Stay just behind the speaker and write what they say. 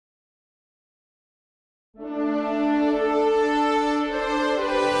Let's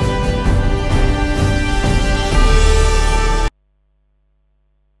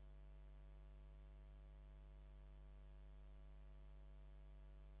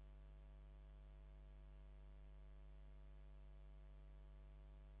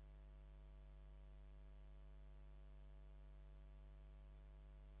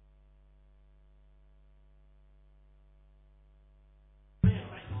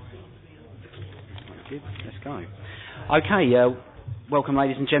go. Okay, welcome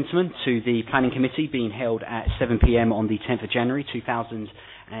ladies and gentlemen to the Planning Committee being held at 7 p.m. on the 10th of January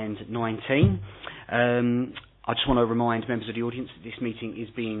 2019. I just want to remind members of the audience that this meeting is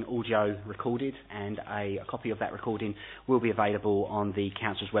being audio recorded, and a copy of that recording will be available on the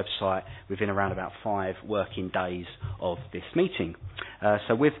Council's website within around about 5 working days of this meeting.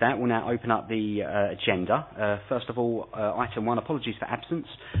 So with that, we'll now open up the agenda. First of all, item 1, apologies for absence.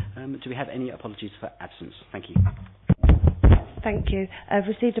 Do we have any apologies for absence? Thank you. Thank you. I've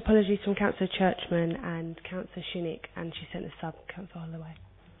received apologies from Councillor Churchman and Councillor Shinnick, and she sent a sub, Councillor Holloway.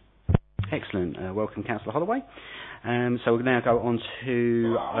 Excellent. Welcome, Councillor Holloway. So we'll now go on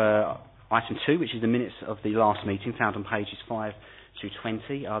to item 2, which is the minutes of the last meeting, found on pages 5 to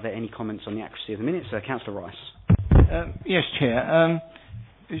 20. Are there any comments on the accuracy of the minutes? Councillor Rice. Yes, Chair.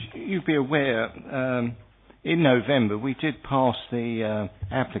 As you'll be aware, in November we did pass the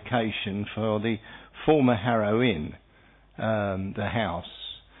application for the former Harrow Inn, the house,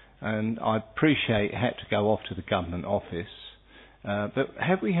 and I appreciate it had to go off to the government office. But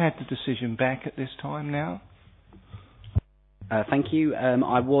have we had the decision back at this time now? Thank you.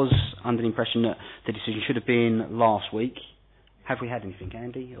 I was under the impression that the decision should have been last week. Have we had anything,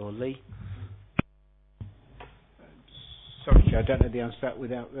 Andy or Lee? Sorry, Chair, I don't know the answer to that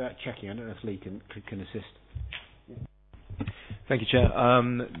without checking. I don't know if Lee can assist. Thank you, Chair.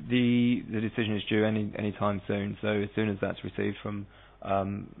 The decision is due any time soon. So as soon as that's received from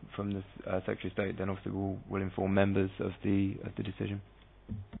the Secretary of State, then obviously we'll inform members of the decision.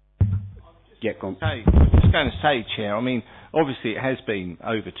 Yeah, go on. I was just going to say, Chair, I mean, obviously it has been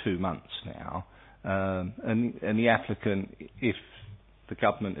over 2 months now, and the applicant, if the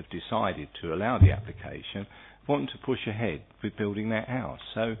government have decided to allow the application, want to push ahead with building that house.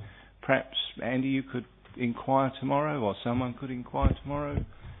 So perhaps, Andy, you could inquire tomorrow, or someone could inquire tomorrow?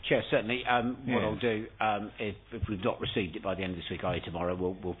 Chair, certainly. What I'll do, if we've not received it by the end of this week, i.e. tomorrow,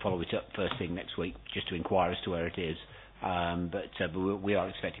 we'll follow it up first thing next week, just to inquire as to where it is. But we are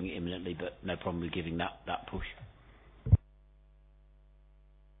expecting it imminently, but no problem with giving that push.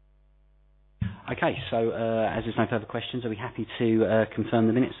 Okay, so as there's no further questions, are we happy to confirm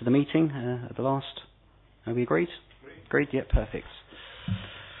the minutes of the meeting at the last? Are we agreed? Agreed, yeah, perfect.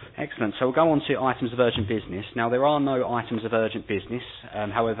 Excellent. So we'll go on to items of urgent business. Now, there are no items of urgent business.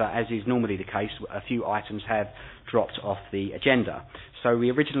 However, as is normally the case, a few items have dropped off the agenda. So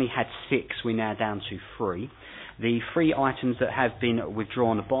we originally had 6, we're now down to 3. The 3 items that have been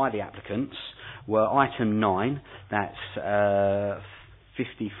withdrawn by the applicants were item 9, that's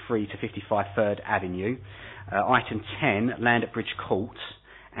 53 to 55 3rd Avenue, item 10, Land at Bridge Court,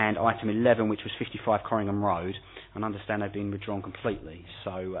 and item 11, which was 55 Corringham Road. And I understand they've been withdrawn completely.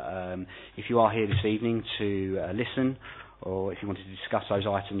 So if you are here this evening to listen, or if you wanted to discuss those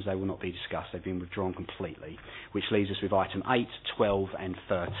items, they will not be discussed. They've been withdrawn completely, which leaves us with item 8, 12 and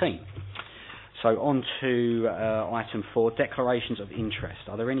 13. So on to item 4, declarations of interest.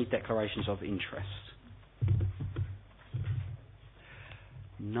 Are there any declarations of interest?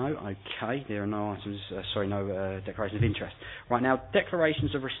 No, okay, there are no items, no declarations of interest. Right, now,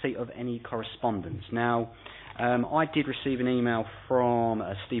 declarations of receipt of any correspondence. Now, I did receive an email from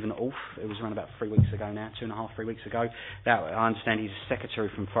Stephen Ulf. It was around about 3 weeks ago now, 2.5, 3 weeks ago. That, I understand he's a secretary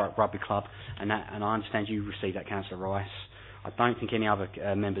from Thurrock Rugby Club, and I understand you received that, Councillor Rice. I don't think any other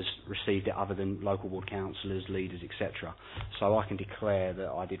members received it other than local ward councillors, leaders, etc. So I can declare that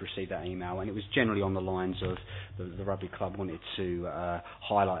I did receive that email, and it was generally on the lines of the rugby club wanted to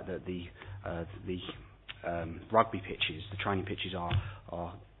highlight that the rugby pitches, the training pitches,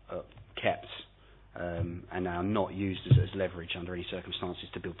 are kept and are not used as leverage under any circumstances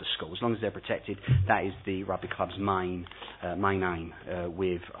to build the school. As long as they're protected, that is the rugby club's main aim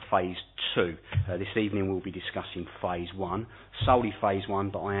with phase 2. This evening we'll be discussing phase 1, solely phase 1,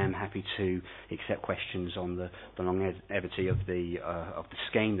 but I am happy to accept questions on the longevity of the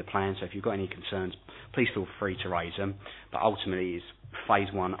scheme, the plan. So if you've got any concerns, please feel free to raise them. But ultimately it's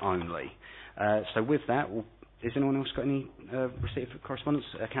phase 1 only. So with that, has anyone else got any receipt of correspondence?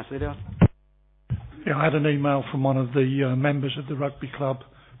 Councillor Liddell? Yeah, I had an email from one of the members of the rugby club,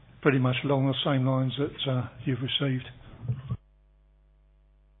 pretty much along the same lines that you've received.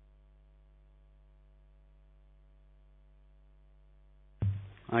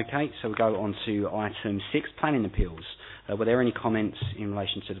 Okay, so we'll go on to item 6, planning appeals. Were there any comments in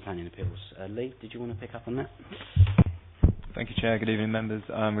relation to the planning appeals? Lee, did you want to pick up on that? Thank you, Chair. Good evening, members.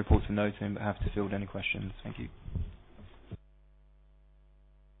 Reports and noting, but happy to field any questions. Thank you.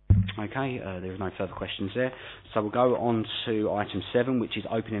 Okay, there are no further questions there. So we'll go on to item 7, which is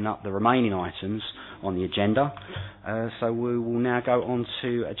opening up the remaining items on the agenda. So we will now go on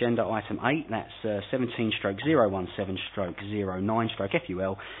to agenda item 8. That's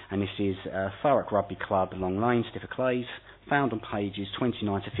 17/017/09/FUL, and this is Thurrock Rugby Club, Long Lane, Stiffer Clays, found on pages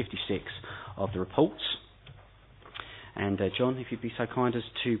 29 to 56 of the reports. And John, if you'd be so kind as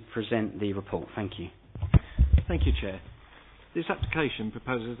to present the report. Thank you. Thank you, Chair. This application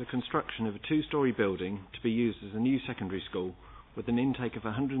proposes the construction of a 2-storey building to be used as a new secondary school with an intake of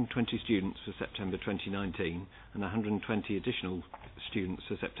 120 students for September 2019 and 120 additional students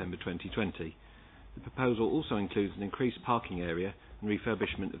for September 2020. The proposal also includes an increased parking area and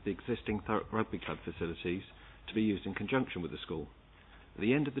refurbishment of the existing Thurrock Rugby Club facilities to be used in conjunction with the school. At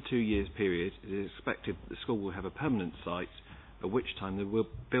the end of the 2 years period, it is expected that the school will have a permanent site, at which time the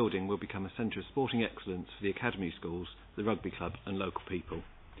building will become a centre of sporting excellence for the academy schools, the rugby club and local people.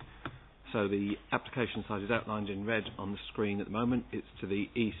 So the application site is outlined in red on the screen at the moment. It's to the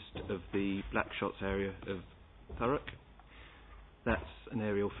east of the Black Shots area of Thurrock. That's an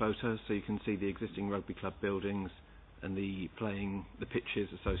aerial photo, so you can see the existing rugby club buildings and the pitches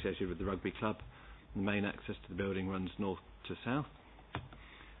associated with the rugby club. The main access to the building runs north to south.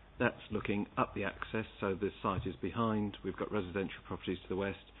 That's looking up the access, so the site is behind. We've got residential properties to the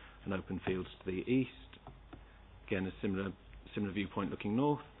west and open fields to the east. Again, a similar viewpoint looking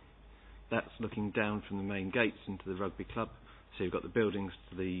north. That's looking down from the main gates into the rugby club. So you've got the buildings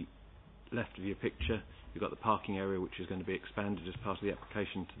to the left of your picture. You've got the parking area, which is going to be expanded as part of the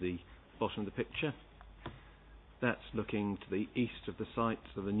application to the bottom of the picture. That's looking to the east of the site,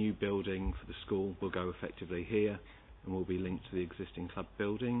 so the new building for the school will go effectively here and will be linked to the existing club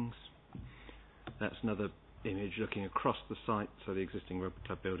buildings. That's another image looking across the site, so the existing rugby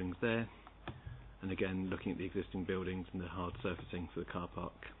club buildings there, and again looking at the existing buildings and the hard surfacing for the car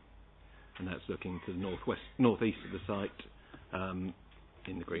park. And that's looking to the northeast of the site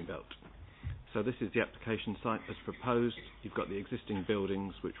in the green belt. So this is the application site as proposed. You've got the existing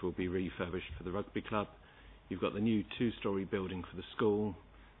buildings which will be refurbished for the rugby club. You've got the new 2-storey building for the school.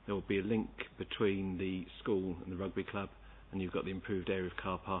 There will be a link between the school and the rugby club, and you've got the improved area of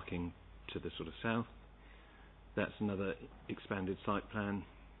car parking to the sort of south. That's another expanded site plan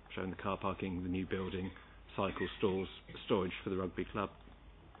showing the car parking, the new building, cycle stores, storage for the rugby club.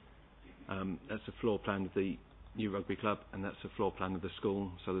 That's a floor plan of the new rugby club, and that's a floor plan of the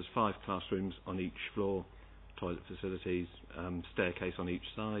school. So there's 5 classrooms on each floor, toilet facilities, staircase on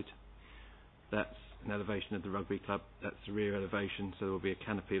each side. That's an elevation of the rugby club. That's the rear elevation, so there will be a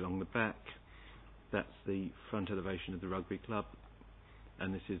canopy along the back. That's the front elevation of the rugby club,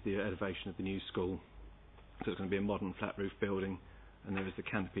 and this is the elevation of the new school. So it's going to be a modern flat roof building, and there is the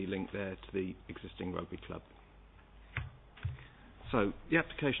canopy link there to the existing rugby club. So the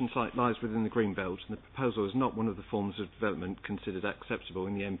application site lies within the green belt, and the proposal is not one of the forms of development considered acceptable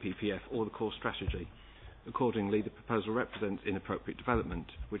in the MPPF or the core strategy. Accordingly, the proposal represents inappropriate development,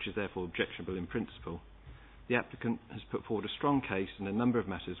 which is therefore objectionable in principle. The applicant has put forward a strong case in a number of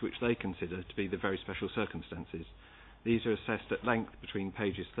matters which they consider to be the very special circumstances. These are assessed at length between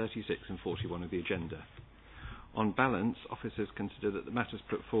pages 36 and 41 of the agenda. On balance, officers consider that the matters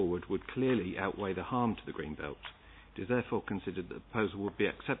put forward would clearly outweigh the harm to the green belt. It is therefore considered that the proposal would be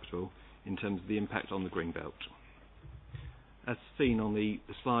acceptable in terms of the impact on the green belt. As seen on the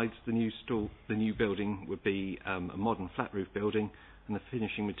slides, the new building would be a modern flat roof building, and the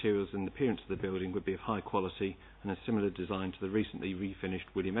finishing materials and appearance of the building would be of high quality and a similar design to the recently refinished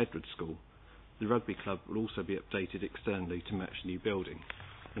William Edwards School. The rugby club will also be updated externally to match the new building.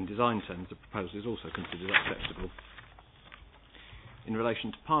 In design terms, the proposal is also considered acceptable. In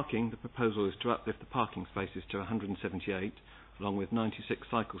relation to parking, the proposal is to uplift the parking spaces to 178, along with 96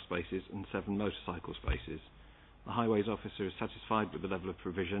 cycle spaces and 7 motorcycle spaces. The Highways Officer is satisfied with the level of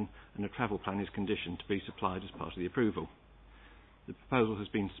provision, and a travel plan is conditioned to be supplied as part of the approval. The proposal has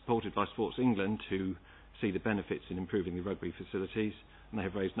been supported by Sports England, who see the benefits in improving the rugby facilities, and they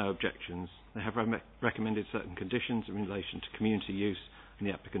have raised no objections. They have recommended certain conditions in relation to community use, and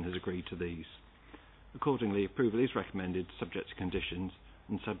the applicant has agreed to these. Accordingly, approval is recommended subject to conditions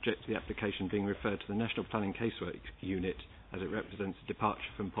and subject to the application being referred to the National Planning Casework Unit, as it represents a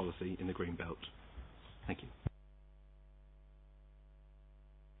departure from policy in the green belt. Thank you.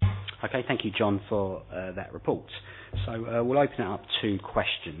 Okay, thank you, John, for that report. So we'll open it up to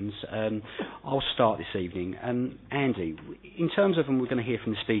questions. I'll start this evening. Andy, in terms of, and we're going to hear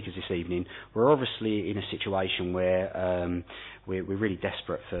from the speakers this evening, we're obviously in a situation where we're really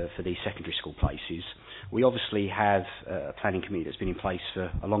desperate for these secondary school places. We obviously have a planning committee that's been in place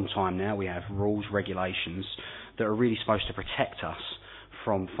for a long time now. We have rules, regulations that are really supposed to protect us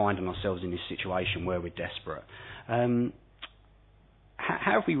from finding ourselves in this situation where we're desperate.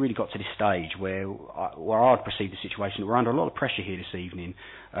 How have we really got to this stage where I'd perceive the situation that we're under a lot of pressure here this evening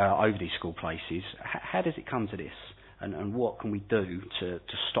over these school places? How does it come to this, and what can we do to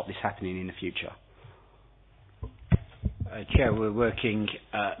stop this happening in the future? Chair, we're working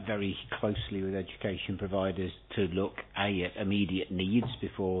very closely with education providers to look at immediate needs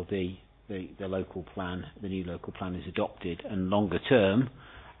before the local plan, the new local plan, is adopted, and longer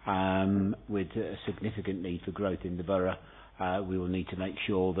term, with a significant need for growth in the borough. We will need to make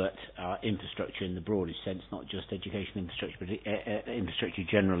sure that our infrastructure in the broadest sense, not just education infrastructure, but infrastructure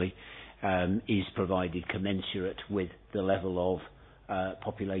generally, is provided commensurate with the level of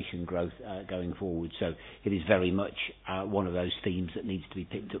population growth going forward. So it is very much one of those themes that needs to be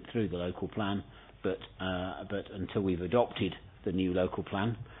picked up through the local plan. But until we've adopted the new local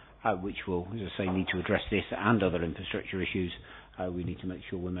plan, which will, as I say, need to address this and other infrastructure issues, we need to make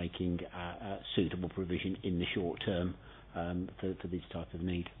sure we're making suitable provision in the short term for this type of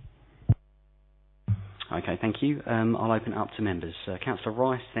need. Okay, thank you. I'll open it up to members. Councillor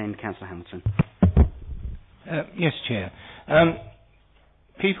Rice, then Councillor Hamilton. Yes, Chair.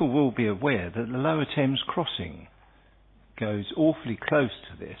 People will be aware that the Lower Thames crossing goes awfully close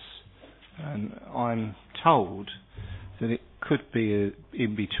to this, and I'm told that it could be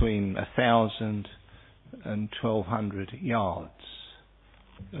in between 1,000 and 1,200 yards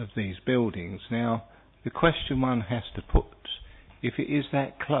of these buildings. Now, the question one has to put, if it is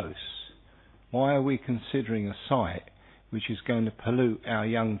that close, why are we considering a site which is going to pollute our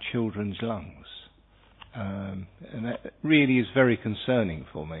young children's lungs? And that really is very concerning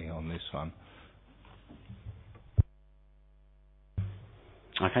for me on this one.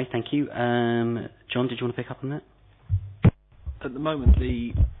 Okay, thank you. John, did you want to pick up on that? At the moment,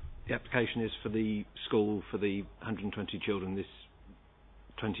 the application is for the school for the 120 children this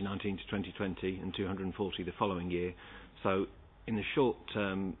 2019 to 2020 and 240 the following year. So in the short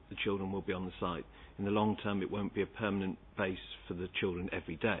term, the children will be on the site. In the long term, it won't be a permanent base for the children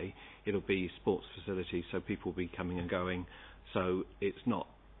every day. It'll be sports facilities, so people will be coming and going. So it's not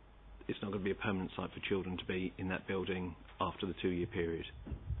going to be a permanent site for children to be in that building after the 2-year period.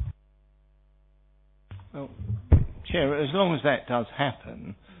 Well, Chair, as long as that does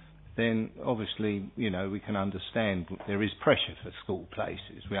happen, then obviously, we can understand there is pressure for school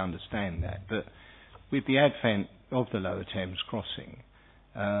places. We understand that. But with the advent of the Lower Thames crossing,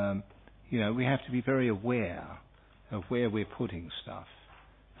 we have to be very aware of where we're putting stuff.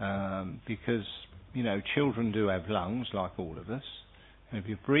 Because, children do have lungs, like all of us. And if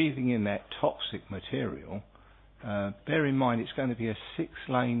you're breathing in that toxic material, bear in mind it's going to be a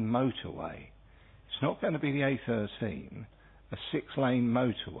 6-lane motorway. It's not going to be the A13, a 6-lane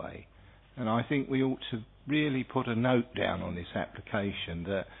motorway. And I think we ought to really put a note down on this application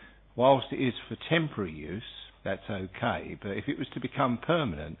that whilst it is for temporary use, that's okay, but if it was to become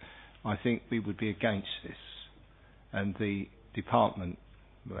permanent, I think we would be against this. And the department,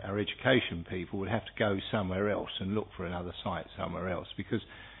 our education people, would have to go somewhere else and look for another site somewhere else, because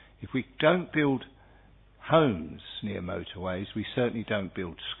if we don't build homes near motorways, we certainly don't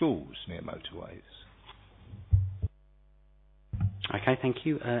build schools near motorways. Okay, thank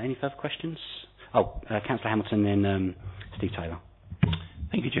you. Any further questions? Councillor Hamilton, then Steve Taylor.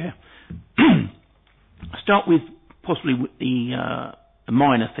 Thank you, Chair. I'll start with possibly with the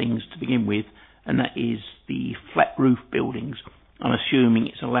minor things to begin with, and that is the flat roof buildings. I'm assuming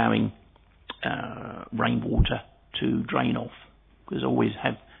it's allowing rainwater to drain off, because I always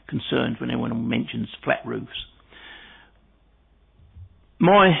have concerns when anyone mentions flat roofs.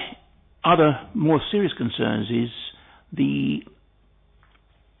 My other more serious concerns is the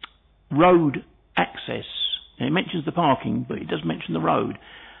road access. And it mentions the parking, but it doesn't mention the road.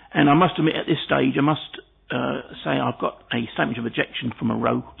 And I must admit, at this stage, I must say I've got a statement of objection from a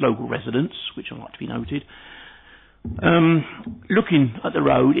local residents, which I'd like to be noted. Looking at the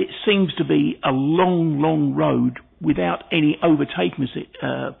road, it seems to be a long, long road without any overtaking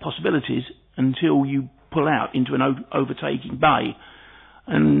possibilities until you pull out into an overtaking bay.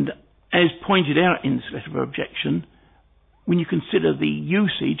 And as pointed out in this letter of objection, when you consider the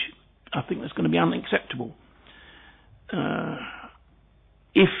usage, I think that's going to be unacceptable.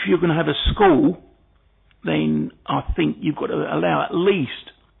 If you're going to have a school, then I think you've got to allow at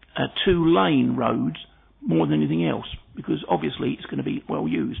least 2-lane roads more than anything else, because obviously it's going to be well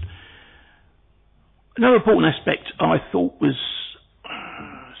used. Another important aspect I thought was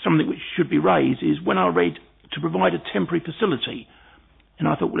something which should be raised is when I read to provide a temporary facility, and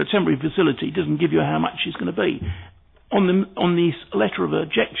I thought, well, a temporary facility doesn't give you how much it's going to be. On this letter of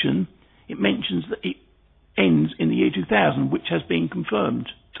objection, it mentions that it ends in the year 2000, which has been confirmed.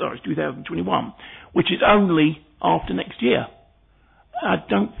 Sorry, it's 2021, which is only after next year. I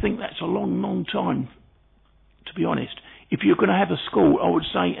don't think that's a long, long time, to be honest. If you're going to have a school, I would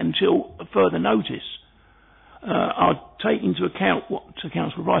say until a further notice. I'd take into account what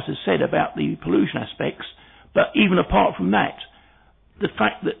Councillor Rice has said about the pollution aspects, but even apart from that, the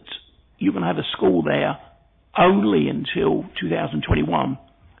fact that you're going to have a school there only until 2021,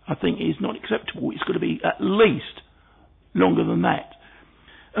 I think is not acceptable. It's got to be at least longer than that.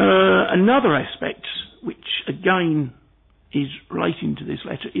 Another aspect, which again is relating to this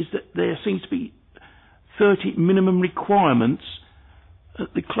letter, is that there seems to be 30 minimum requirements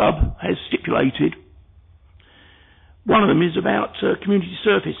that the club has stipulated. One of them is about community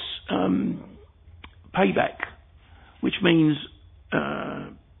service payback, which means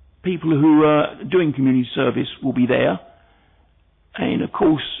people who are doing community service will be there, and of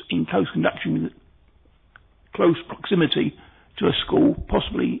course in close proximity to a school,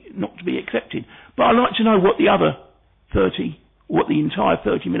 possibly not to be accepted. But I'd like to know what the other 30, what the entire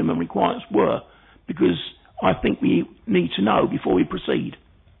 30 minimum requirements were, because I think we need to know before we proceed.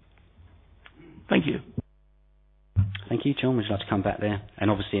 Thank you. Thank you, John. Would you like to come back there?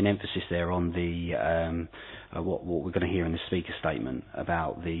 And obviously an emphasis there on the what we're going to hear in the speaker statement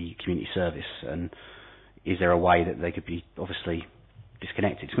about the community service, and is there a way that they could be obviously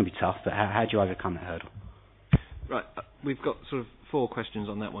disconnected? It's going to be tough, but how do you overcome that hurdle? Right, we've got sort of 4 questions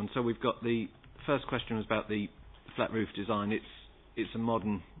on that one. So we've got the first question was about the flat roof design. It's a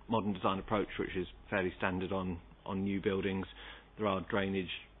modern design approach, which is fairly standard on new buildings.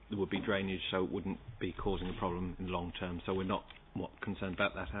 There would be drainage, so it wouldn't be causing a problem in the long term. So we're not concerned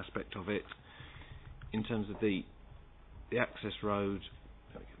about that aspect of it. In terms of the access road,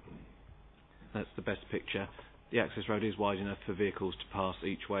 that's the best picture. The access road is wide enough for vehicles to pass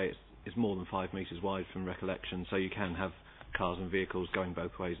each way. It's more than 5 metres wide from recollection, so you can have cars and vehicles going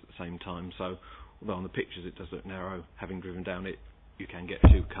both ways at the same time. So although on the pictures it does look narrow, having driven down it, you can get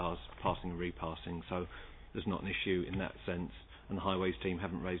 2 cars passing and repassing, so there's not an issue in that sense. And the highways team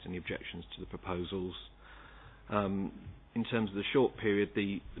haven't raised any objections to the proposals. In terms of the short period,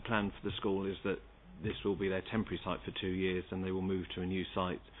 the plan for the school is that this will be their temporary site for 2 years, and they will move to a new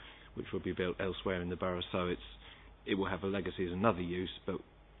site which will be built elsewhere in the borough, so it will have a legacy as another use, but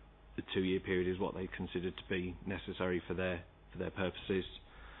the 2-year period is what they considered to be necessary for their purposes.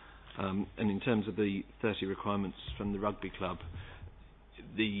 And in terms of the 30 requirements from the rugby club,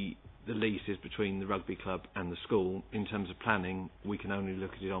 the lease is between the rugby club and the school. In terms of planning, we can only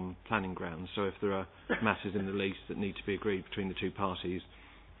look at it on planning grounds. So if there are matters in the lease that need to be agreed between the 2 parties,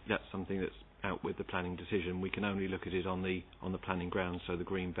 that's something that's out with the planning decision. We can only look at it on the planning grounds, so the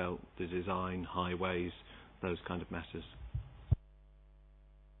green belt, the design, highways, those kind of matters.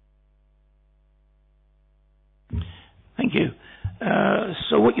 Thank you.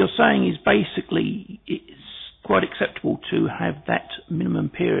 So what you're saying is basically it's quite acceptable to have that minimum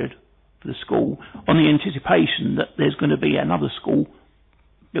period for the school on the anticipation that there's going to be another school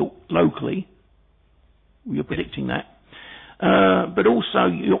built locally. You're predicting that. But also,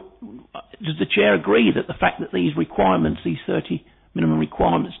 does the chair agree that the fact that these requirements, these 30 minimum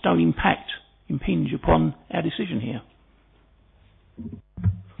requirements, don't impinge upon our decision here?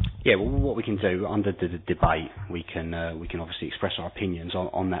 Yeah, well, what we can do under the debate, we can obviously express our opinions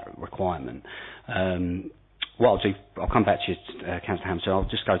on that requirement. What I'll do, I'll come back to you, Councillor Hamilton. I'll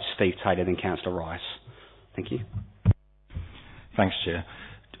just go to Steve Taylor, then Councillor Rice. Thank you. Thanks, Chair.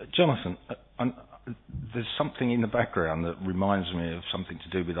 Jonathan, there's something in the background that reminds me of something to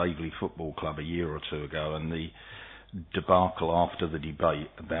do with Aveley Football Club a year or 2 ago, and the debacle after the debate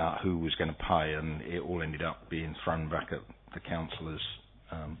about who was going to pay, and it all ended up being thrown back at the councillors,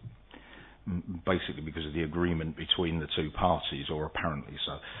 basically because of the agreement between the 2 parties, or apparently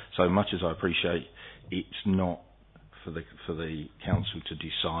so. So much as I appreciate it's not for the council to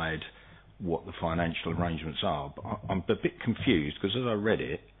decide what the financial arrangements are, but I'm a bit confused because as I read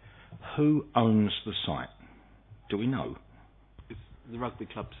it, who owns the site? Do we know? It's the rugby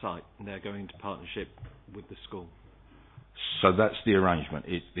club site, and they're going into partnership with the school. So that's the arrangement.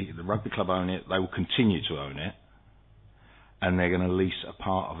 The rugby club own it, they will continue to own it, and they're going to lease a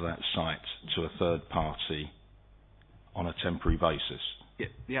part of that site to a third party on a temporary basis. Yeah,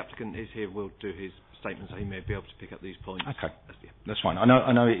 the applicant is here, will do his statement, so he may be able to pick up these points. Okay, that's fine. I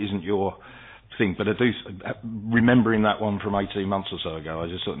know it isn't your thing. But I do, remembering that one from 18 months or so ago, I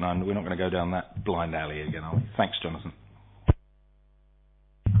just thought, no, we're not going to go down that blind alley again, are we? Thanks, Jonathan.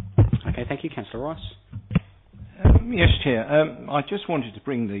 Okay, thank you. Councillor Rice. Yes, Chair. I just wanted to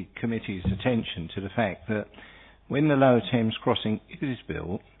bring the committee's attention to the fact that when the Lower Thames Crossing is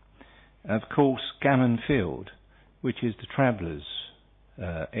built, of course, Gammon Field, which is the travellers'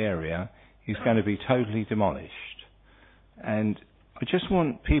 area, is going to be totally demolished. And I just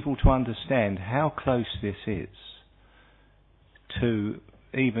want people to understand how close this is to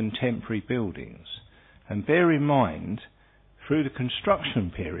even temporary buildings. And bear in mind, through the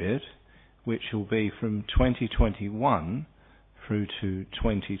construction period, which will be from 2021 through to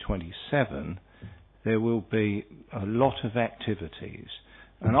 2027, there will be a lot of activities.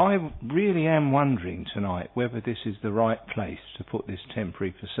 And I really am wondering tonight whether this is the right place to put this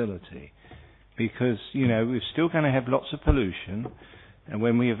temporary facility. Because, you know, we're still going to have lots of pollution, and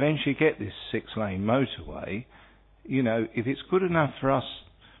when we eventually get this 6-lane motorway, you know, if it's good enough for us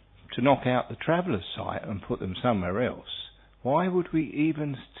to knock out the travellers' site and put them somewhere else, why would we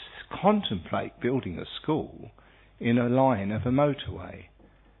even contemplate building a school in a line of a motorway?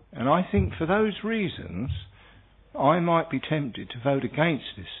 And I think for those reasons, I might be tempted to vote against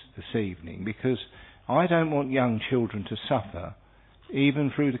this evening, because I don't want young children to suffer,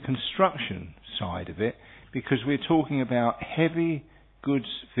 even through the construction side of it, because we're talking about heavy goods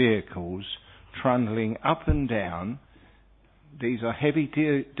vehicles trundling up and down. These are heavy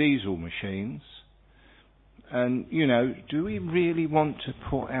diesel machines. And, you know, do we really want to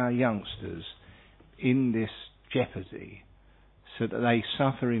put our youngsters in this jeopardy so that they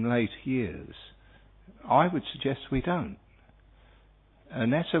suffer in later years? I would suggest we don't.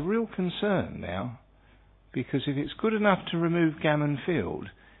 And that's a real concern now, because if it's good enough to remove Gammon Field,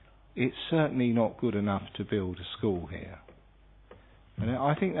 it's certainly not good enough to build a school here. And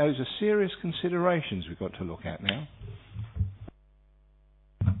I think those are serious considerations we've got to look at now.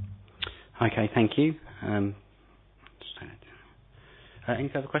 Okay, thank you. Any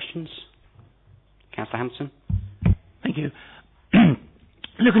further questions? Councillor Hampson. Thank you.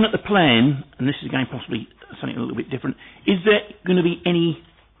 Looking at the plan, and this is again possibly something a little bit different, is there going to be any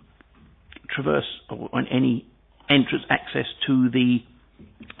traverse or any entrance access to the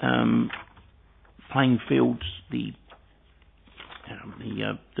playing fields, the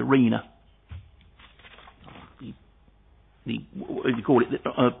arena, the what do you call it,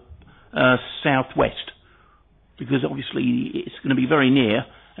 southwest? Because obviously it's going to be very near,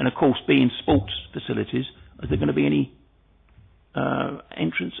 and of course being sports facilities, is there going to be any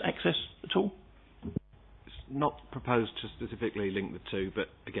entrance access at all? It's not proposed to specifically link the two, but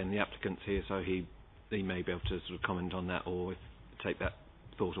again, the applicant's here, so he may be able to sort of comment on that, or take that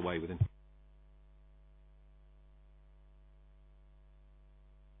thought away with him.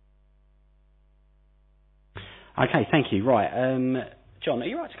 Okay, thank you. Right, John, are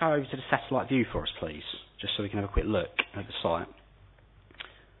you right to go over to the satellite view for us, please, just so we can have a quick look at the site?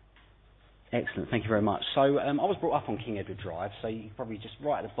 Excellent, thank you very much. So I was brought up on King Edward Drive, so you can probably just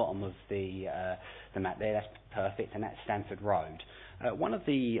right at the bottom of the map there, that's perfect, and that's Stanford Road. One of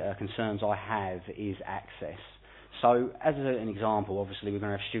the concerns I have is access. So as an example, obviously we're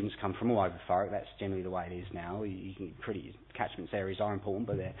going to have students come from all over Thurrock. That's generally the way it is now. Catchment areas are important,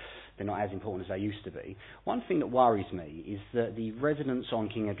 but they're not as important as they used to be. One thing that worries me is that the residents on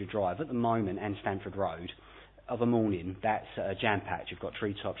King Edward Drive at the moment and Stanford Road, of a morning, that's a jam-packed. You've got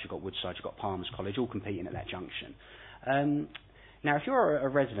Treetops, you've got Woodside, you've got Palmer's College, all competing at that junction. Now, if you're a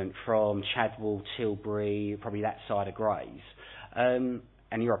resident from Chadwell, Tilbury, probably that side of Grays, and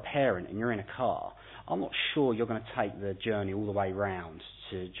you're a parent and you're in a car, I'm not sure you're going to take the journey all the way round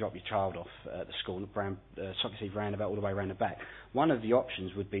to drop your child off at the school, Socrates roundabout all the way around the back. One of the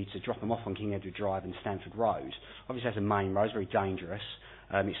options would be to drop them off on King Edward Drive and Stanford Road. Obviously, that's a main road, it's very dangerous.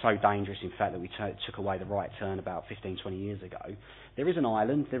 It's so dangerous, in fact, that we took away the right turn about 15, 20 years ago. There is an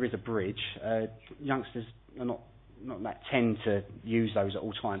island, there is a bridge. Youngsters are not that tend to use those at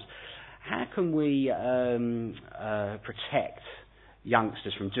all times. How can we protect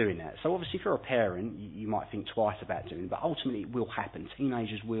youngsters from doing that? So obviously, if you're a parent, you might think twice about doing it, but ultimately it will happen.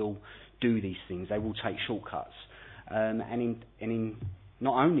 Teenagers will do these things. They will take shortcuts. And in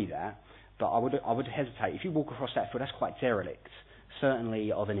not only that, but I would hesitate. If you walk across that field, that's quite derelict.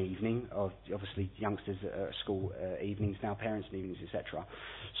 Certainly of an evening, of obviously youngsters at school evenings now, parents' evenings, etc.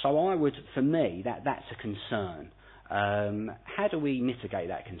 So I would, for me, that's a concern. How do we mitigate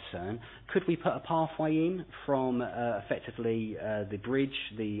that concern? Could we put a pathway in from effectively the bridge,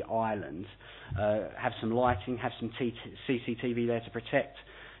 the island, have some lighting, have some CCTV there to protect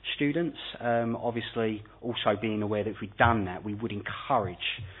students? Obviously, also being aware that if we'd done that, we would encourage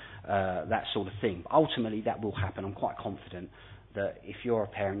that sort of thing. But ultimately, that will happen. I'm quite confident that if you're a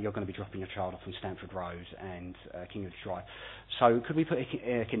parent, you're going to be dropping your child off on Stamford Road and King Edward Drive. So could we put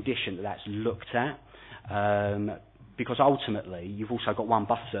a condition that that's looked at? Because ultimately, you've also got one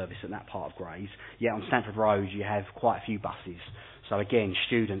bus service at that part of Grays. Yet on Stamford Road, you have quite a few buses. So again,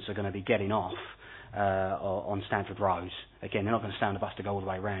 students are going to be getting off on Stamford Road. Again, they're not going to stay on the bus to go all the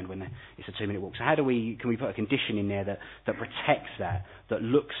way around when it's a 2-minute walk. So can we put a condition in there that protects that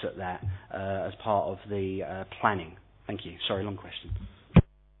looks at that as part of the planning? Thank you. Sorry, long question.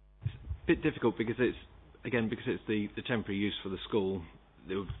 It's a bit difficult because it's the temporary use for the school.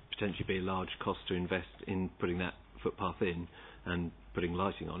 There would potentially be a large cost to invest in putting that footpath in and putting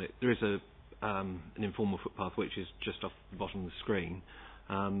lighting on it. There is an informal footpath which is just off the bottom of the screen.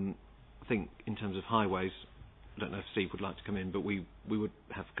 I think in terms of highways, I don't know if Steve would like to come in, but we would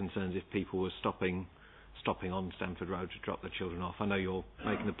have concerns if people were stopping on Stamford Road to drop their children off. I know you're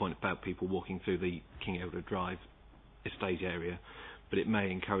making the point about people walking through the King Edward Drive estate area, but it may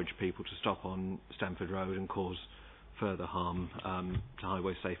encourage people to stop on Stamford Road and cause further harm to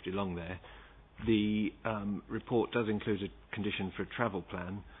highway safety along there. The report does include a condition for a travel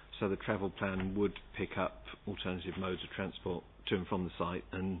plan, so the travel plan would pick up alternative modes of transport to and from the site,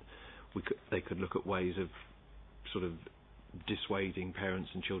 and they could look at ways of sort of dissuading parents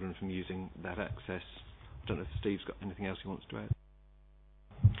and children from using that access. I don't know if Steve's got anything else he wants to add.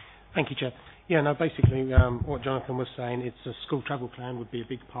 Thank you, Chair. Yeah, no, basically what Jonathan was saying, it's a school travel plan would be a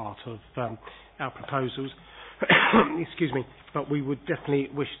big part of our proposals. Excuse me, but we would definitely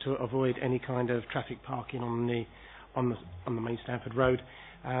wish to avoid any kind of traffic parking on the main Stamford Road,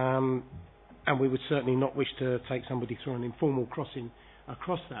 and we would certainly not wish to take somebody through an informal crossing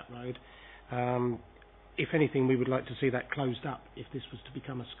across that road. If anything, we would like to see that closed up if this was to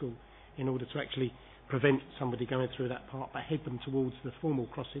become a school, in order to actually prevent somebody going through that part, but head them towards the formal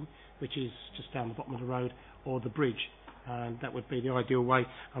crossing, which is just down the bottom of the road, or the bridge. And that would be the ideal way.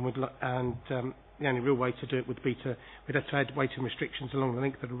 And the only real way to do it would be we'd have to add waiting restrictions along the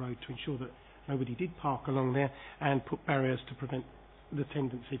length of the road to ensure that nobody did park along there, and put barriers to prevent the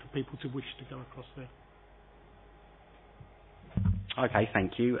tendency for people to wish to go across there. Okay,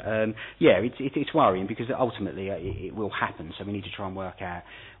 thank you. It's worrying because ultimately it will happen, so we need to try and work out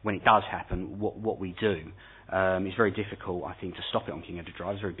when it does happen what we do. It's very difficult, I think, to stop it on King Edward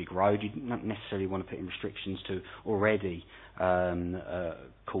Drive. It's a very big road. You don't necessarily want to put in restrictions to already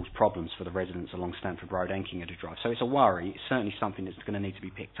cause problems for the residents along Stamford Road and King Edward Drive. So it's a worry. It's certainly something that's going to need to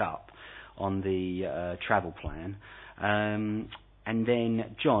be picked up on the travel plan. And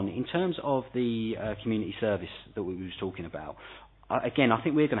then, John, in terms of the community service that we was talking about, again, I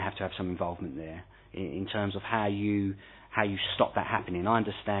think we're going to have some involvement there in terms of how you stop that happening. I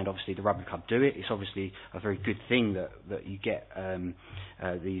understand, obviously, the rugby club do it. It's obviously a very good thing that you get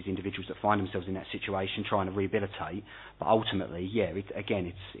these individuals that find themselves in that situation trying to rehabilitate. But ultimately,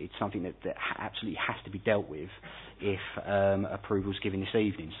 it's something that absolutely has to be dealt with if approval's given this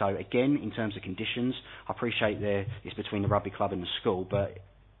evening. So again, in terms of conditions, I appreciate it's between the rugby club and the school, but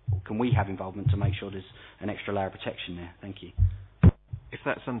can we have involvement to make sure there's an extra layer of protection there? Thank you. If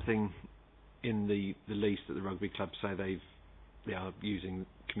that's something in the lease that the rugby club say they are using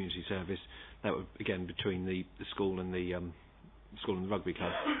community service, that would, again, between the school and the rugby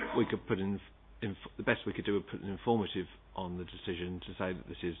club, we could put in the best we could do would put an informative on the decision to say that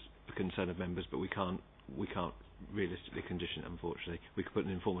this is a concern of members, but we can't realistically condition it, unfortunately. We could put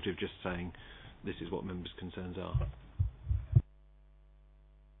an informative just saying this is what members' concerns are.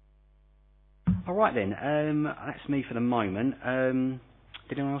 All right then, that's me for the moment.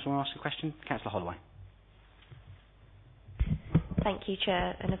 Did anyone else want to ask a question? Councillor Holloway. Thank you,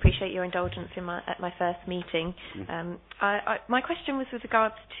 Chair, and appreciate your indulgence at my first meeting. My question was with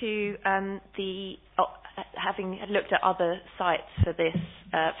regards to having looked at other sites for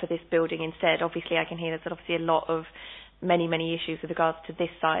this building instead. Obviously, I can hear there's obviously a lot of many issues with regards to this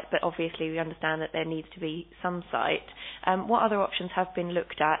site, but obviously we understand that there needs to be some site. What other options have been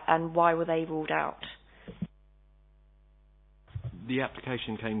looked at, and why were they ruled out? The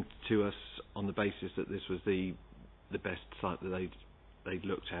application came to us on the basis that this was the best site that they'd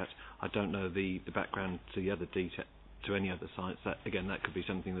looked at. I don't know the background to the other to any other sites. That could be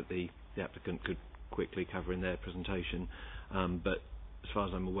something that the applicant could quickly cover in their presentation. But as far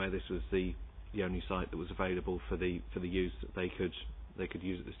as I'm aware, this was the only site that was available for the use that they could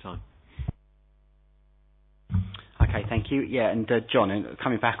use at this time. Okay, thank you. Yeah, and John,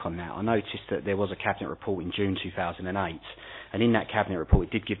 coming back on that, I noticed that there was a Cabinet report in June 2008 And in that Cabinet report,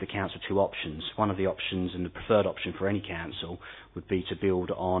 it did give the council two options. One of the options, and the preferred option for any council, would be to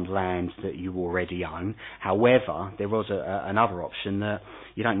build on land that you already own. However, there was another option that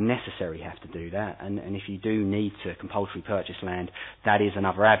you don't necessarily have to do that, and if you do need to compulsory purchase land, that is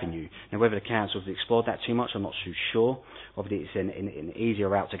another avenue. Now, whether the council has explored that too much, I'm not too sure. Obviously, it's an easier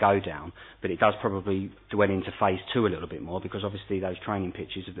route to go down, but it does probably dwell into phase 2 a little bit more, because obviously those training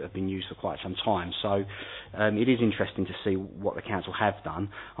pitches have been used for quite some time. So it is interesting to see what the council have done.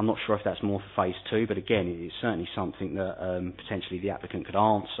 I'm not sure if that's more for phase 2, but again, it's certainly something that potentially the applicant could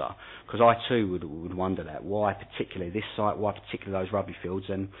answer, because I too would wonder that. Why particularly this site, why particularly those rugby fields,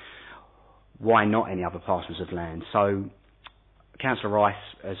 and why not any other parcels of land? So Councillor Rice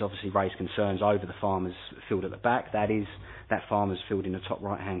has obviously raised concerns over the farmers' field at the back. That farmers' field in the top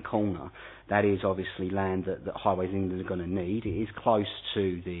right-hand corner. That is obviously land that Highways England are going to need. It is close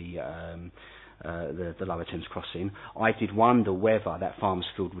to the Lower Thames crossing. I did wonder whether that farmers'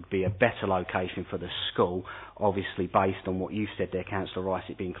 field would be a better location for the school, obviously based on what you've said there, Councillor Rice,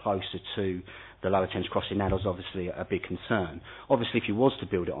 it being closer to the Lower Thames crossing. That was obviously a big concern. Obviously, if you was to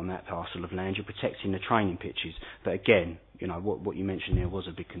build it on that parcel of land, you're protecting the training pitches. But again, you know, what you mentioned there was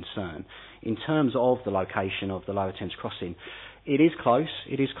a big concern. In terms of the location of the Lower Thames crossing, it is close.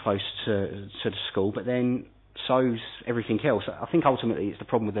 It is close to the school, but then so's everything else. I think ultimately it's the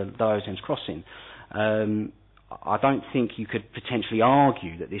problem with the Lower Thames crossing. I don't think you could potentially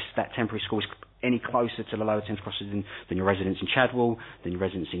argue that that temporary school is any closer to the Lower Thames crossing than your residents in Chadwell, than your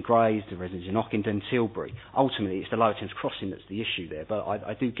residents in Grays, the residents in Ockenden, Tilbury. Ultimately, it's the Lower Thames crossing that's the issue there. But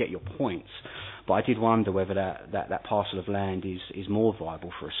I do get your points. But I did wonder whether that parcel of land is more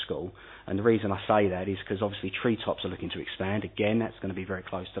viable for a school. And the reason I say that is because obviously Treetops are looking to expand. Again, that's going to be very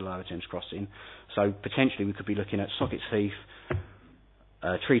close to the Lower Thames crossing. So potentially we could be looking at Sockets Heath,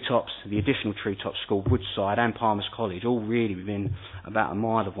 Treetops, the additional Treetops school, Woodside and Palmer's College, all really within about a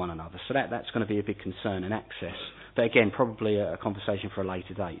mile of one another. So that's going to be a big concern and access. But again, probably a conversation for a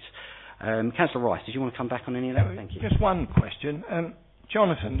later date. Councillor Rice, did you want to come back on any of that? Thank you. Just one question.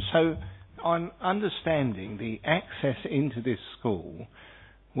 Jonathan, so I'm understanding the access into this school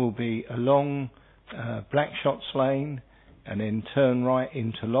will be along Blackshots Lane and then turn right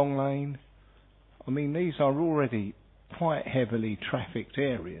into Long Lane. I mean, these are already quite heavily trafficked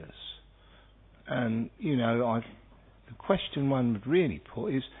areas, and you know, the question one would really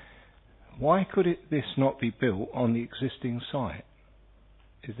put is, why could this not be built on the existing site?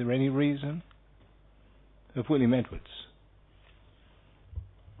 Is there any reason? Of William Edwards.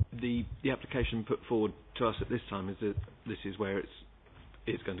 The application put forward to us at this time is that this is where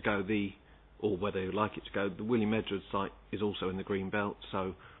it's going to go, or whether you'd like it to go. The William Edwards site is also in the Green Belt,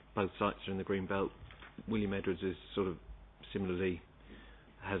 so both sites are in the Green Belt. William Edwards is sort of similarly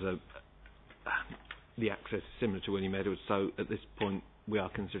has the access is similar to William Edwards, so at this point we are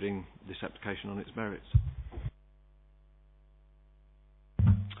considering this application on its merits.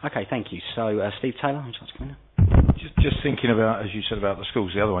 Okay, thank you. So Steve Taylor, would you like to come in? Just thinking about, as you said about the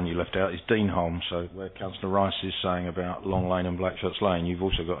schools, the other one you left out is Deanholm. So where Councillor Rice is saying about Long Lane and Blackshots Lane, you've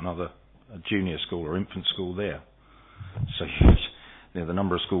also got a junior school or infant school there. So you know, the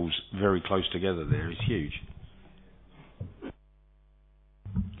number of schools very close together there is huge.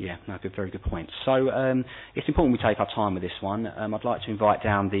 Yeah, no, very good point. So it's important we take our time with this one. I'd like to invite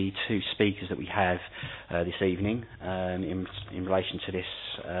down the two speakers that we have this evening in relation to this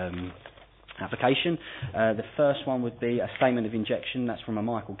application. The first one would be a statement of injection. That's from a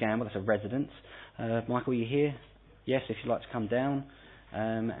Michael Gamble. That's a resident. Michael, are you here? Yes, if you'd like to come down.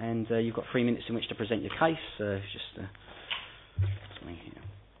 And you've got 3 minutes in which to present your case. Something here.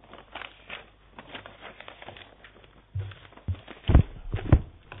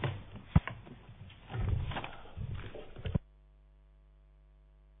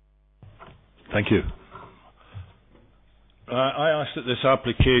 Thank you. I ask that this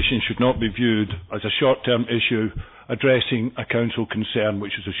application should not be viewed as a short-term issue addressing a council concern,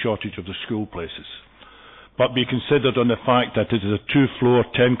 which is a shortage of the school places, but be considered on the fact that it is a 2-floor,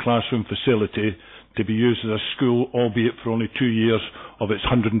 10-classroom facility to be used as a school, albeit for only 2 years of its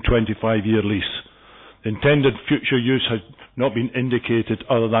 125-year lease. The intended future use has not been indicated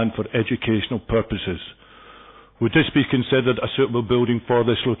other than for educational purposes. Would this be considered a suitable building for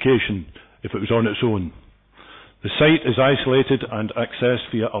this location if it was on its own? The site is isolated and accessed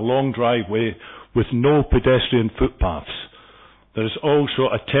via a long driveway with no pedestrian footpaths. There is also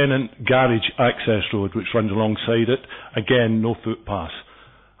a tenant garage access road which runs alongside it, again no footpaths.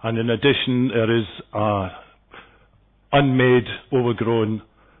 And in addition there is a unmade, overgrown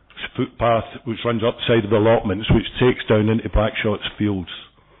footpath which runs up the side of the allotments which takes down into Blackshots fields.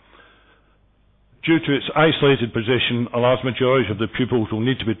 Due to its isolated position, a large majority of the pupils will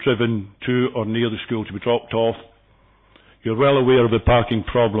need to be driven to or near the school to be dropped off. You're well aware of the parking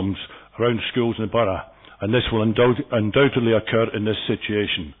problems around schools in the borough, and this will undoubtedly occur in this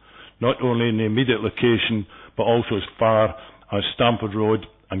situation, not only in the immediate location, but also as far as Stamford Road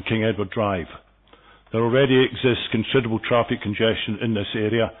and King Edward Drive. There already exists considerable traffic congestion in this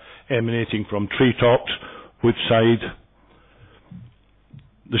area, emanating from Treetops, Woodside.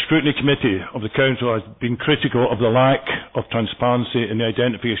 The Scrutiny Committee of the Council has been critical of the lack of transparency in the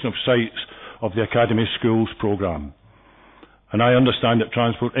identification of sites of the Academy Schools programme. And I understand that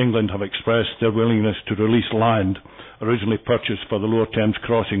Transport England have expressed their willingness to release land originally purchased for the Lower Thames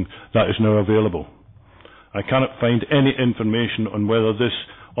crossing that is now available. I cannot find any information on whether this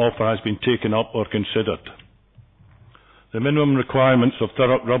offer has been taken up or considered. The minimum requirements of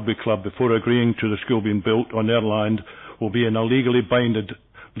Thurrock Rugby Club before agreeing to the school being built on their land will be in a legally binding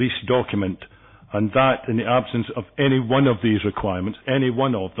lease document, and that in the absence of any one of these requirements, any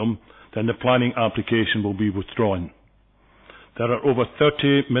one of them, then the planning application will be withdrawn. There are over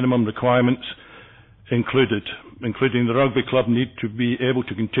 30 minimum requirements including the rugby club need to be able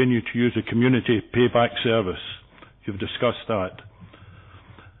to continue to use a community payback service. You've discussed that.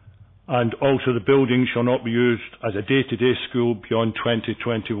 And also the building shall not be used as a day-to-day school beyond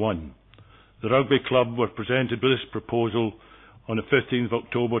 2021. The rugby club were presented with this proposal on the 15th of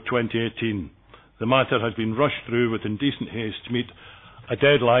October 2018. The matter has been rushed through with indecent haste to meet a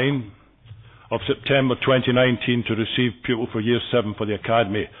deadline of September 2019 to receive pupil for Year 7 for the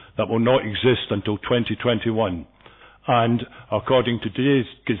Academy that will not exist until 2021. And according to today's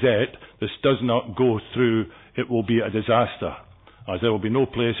Gazette, this does not go through, it will be a disaster, as there will be no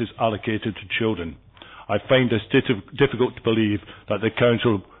places allocated to children. I find this difficult to believe that the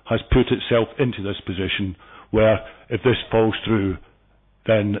Council has put itself into this position where, if this falls through,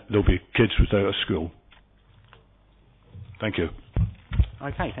 then there'll be kids without a school. Thank you.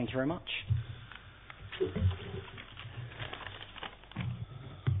 Okay, thank you very much.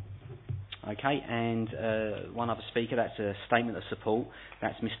 Okay, and one other speaker, that's a statement of support.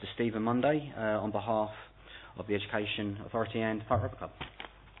 That's Mr. Stephen Munday on behalf of the Education Authority and Thurrock Rugby Club.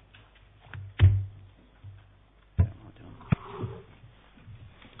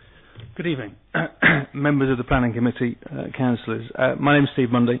 Good evening, members of the Planning Committee, councillors. My name is Steve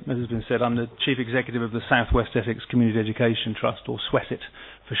Munday. As has been said, I'm the Chief Executive of the South West Essex Community Education Trust, or SWESIT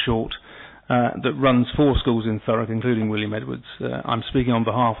for short, that runs 4 schools in Thurrock, including William Edwards. I'm speaking on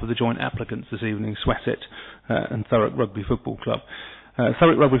behalf of the joint applicants this evening, SWESIT and Thurrock Rugby Football Club.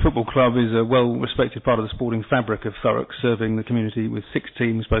 Thurrock Rugby Football Club is a well-respected part of the sporting fabric of Thurrock, serving the community with 6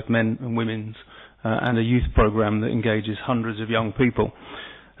 teams, both men and women's, and a youth programme that engages hundreds of young people.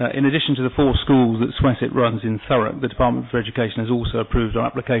 In addition to the 4 schools that SWESIT runs in Thurrock, the Department for Education has also approved our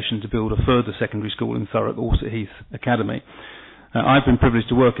application to build a further secondary school in Thurrock, Orsett Heath Academy. I've been privileged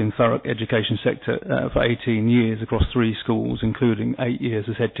to work in Thurrock education sector for 18 years across 3 schools, including 8 years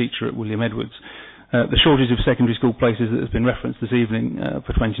as head teacher at William Edwards. The shortage of secondary school places that has been referenced this evening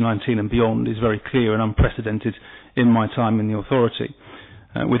for 2019 and beyond is very clear and unprecedented in my time in the authority.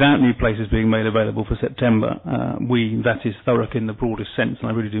 Without new places being made available for September, we, that is Thurrock in the broadest sense,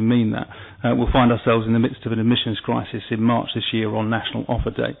 and I really do mean that, will find ourselves in the midst of an admissions crisis in March this year on National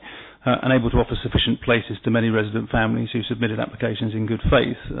Offer Day, unable to offer sufficient places to many resident families who submitted applications in good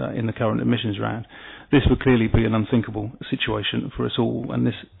faith in the current admissions round. This would clearly be an unthinkable situation for us all, and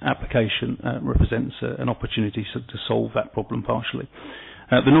this application represents an opportunity to solve that problem partially.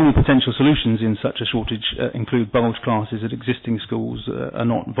 The normal potential solutions in such a shortage include bulge classes at existing schools are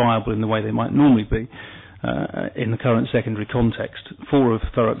not viable in the way they might normally be in the current secondary context. 4 of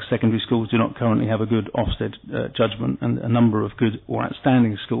Thurrock's secondary schools do not currently have a good Ofsted judgment, and a number of good or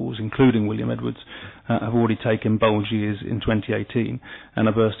outstanding schools, including William Edwards, have already taken bulge years in 2018 and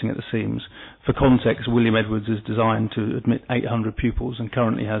are bursting at the seams. For context, William Edwards is designed to admit 800 pupils and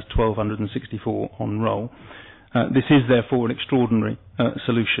currently has 1,264 on roll. This is therefore an extraordinary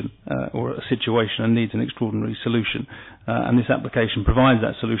solution or a situation and needs an extraordinary solution, and this application provides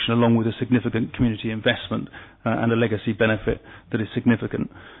that solution along with a significant community investment and a legacy benefit that is significant.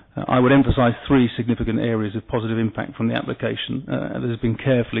 I would emphasise 3 significant areas of positive impact from the application that has been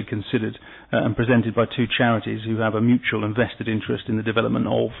carefully considered and presented by 2 charities who have a mutual and vested interest in the development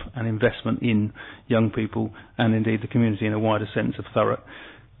of and investment in young people and indeed the community in a wider sense of Thurrock.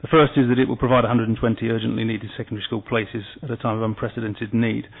 The first is that it will provide 120 urgently needed secondary school places at a time of unprecedented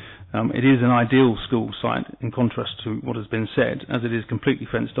need. It is an ideal school site, in contrast to what has been said, as it is completely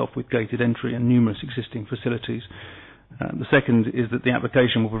fenced off with gated entry and numerous existing facilities. The second is that the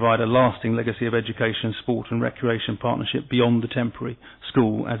application will provide a lasting legacy of education, sport and recreation partnership beyond the temporary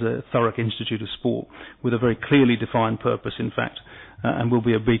school as a Thurrock Institute of Sport, with a very clearly defined purpose, in fact, and will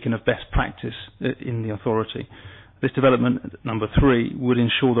be a beacon of best practice in the authority. This development, number 3, would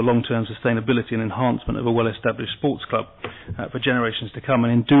ensure the long-term sustainability and enhancement of a well-established sports club for generations to come,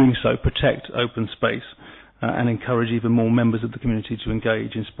 and in doing so protect open space and encourage even more members of the community to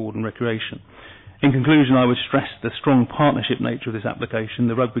engage in sport and recreation. In conclusion, I would stress the strong partnership nature of this application.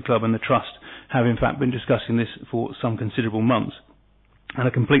 The Rugby Club and the Trust have in fact been discussing this for some considerable months and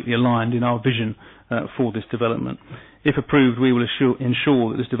are completely aligned in our vision for this development. If approved, we will ensure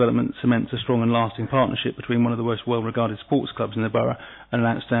that this development cements a strong and lasting partnership between one of the most well-regarded sports clubs in the borough and an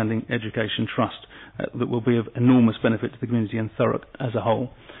outstanding education trust that will be of enormous benefit to the community and Thurrock as a whole.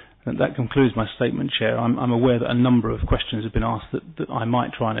 And that concludes my statement, Chair. I'm aware that a number of questions have been asked that I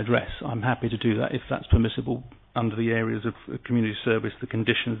might try and address. I'm happy to do that if that's permissible under the areas of community service, the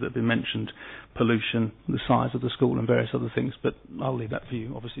conditions that have been mentioned, pollution, the size of the school and various other things, but I'll leave that for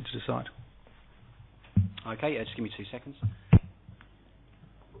you, obviously, to decide. Okay, just give me 2 seconds.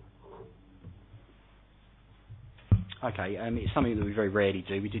 Okay, it's something that we very rarely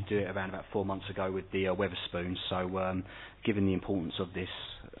do. We did do it around about 4 months ago with the Weatherspoons, so given the importance of this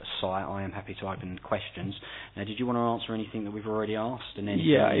site, I am happy to open questions. Now, did you want to answer anything that we've already asked? And then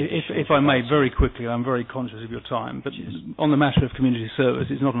if I may, very quickly, I'm very conscious of your time, but on the matter of community service,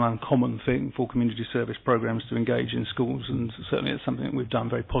 it's not an uncommon thing for community service programmes to engage in schools, and certainly it's something that we've done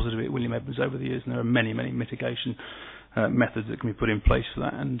very positively at William Edwards over the years, and there are many, many mitigation methods that can be put in place for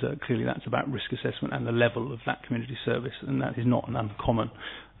that, and clearly that's about risk assessment and the level of that community service, and that is not an uncommon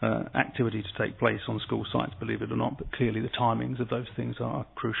activity to take place on school sites, believe it or not, but clearly the timings of those things are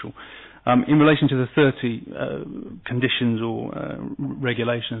crucial. In relation to the 30 conditions or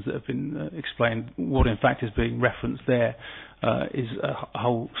regulations that have been explained, what in fact is being referenced there is a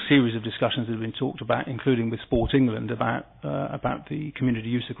whole series of discussions that have been talked about, including with Sport England, about the community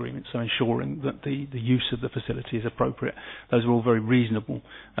use agreement, so ensuring that the use of the facility is appropriate. Those are all very reasonable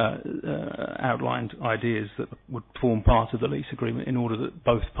outlined ideas that would form part of the lease agreement in order that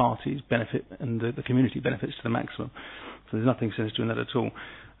both parties benefit and the community benefits to the maximum. So there's nothing sinister in that at all.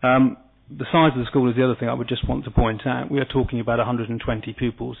 The size of the school is the other thing I would just want to point out. We are talking about 120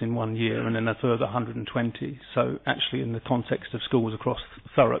 pupils in 1 year and then a further 120. So actually in the context of schools across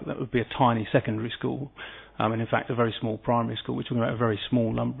Thurrock, that would be a tiny secondary school. And in fact a very small primary school. We're talking about a very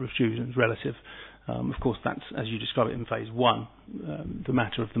small number of students relative. Of course that's, as you describe it in phase 1, the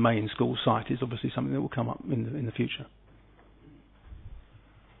matter of the main school site is obviously something that will come up in the future.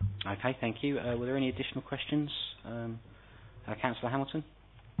 Okay, thank you. Were there any additional questions? Councillor Hamilton?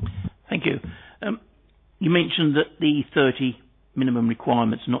 Thank you. You mentioned that the 30 minimum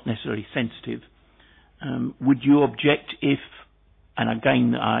requirements are not necessarily sensitive. Would you object if, and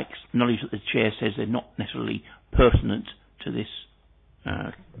again I acknowledge that the Chair says they're not necessarily pertinent to this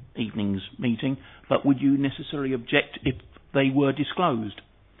evening's meeting, but would you necessarily object if they were disclosed?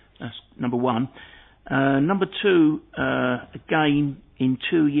 That's number one. Number two, again, in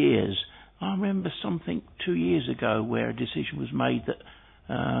 2 years, I remember something 2 years ago where a decision was made that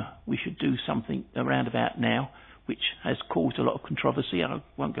we should do something around about now, which has caused a lot of controversy. I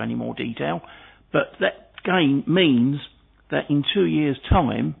won't go into any more detail, but that again means that in 2 years'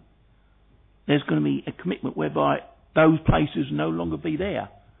 time there's going to be a commitment whereby those places will no longer be there.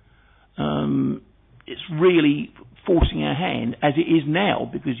 It's really forcing our hand as it is now,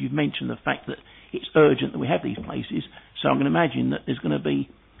 because you've mentioned the fact that it's urgent that we have these places, so I'm going to imagine that there's going to be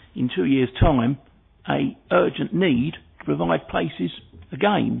in 2 years' time a urgent need to provide places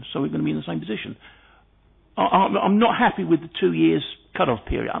again, so we're going to be in the same position. I'm not happy with the 2 years cut-off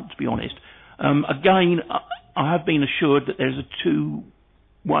period, to be honest. Again, I have been assured that there's a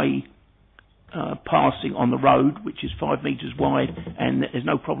two-way passing on the road, which is 5 metres wide, and there's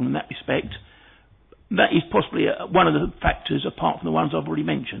no problem in that respect. That is possibly one of the factors, apart from the ones I've already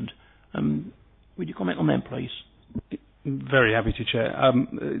mentioned. Would you comment on them, please? Very happy to, Chair.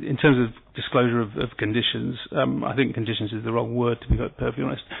 In terms of disclosure of conditions, I think conditions is the wrong word, to be perfectly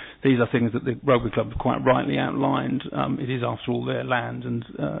honest. These are things that the Rugby Club have quite rightly outlined. It is, after all, their land,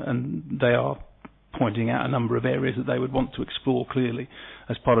 and they are pointing out a number of areas that they would want to explore clearly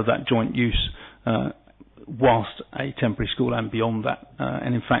as part of that joint use, whilst a temporary school and beyond that.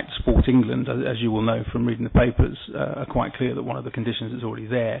 And in fact, Sport England, as you will know from reading the papers, are quite clear that one of the conditions that's already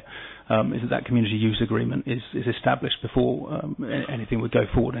there is that community use agreement is established before anything would go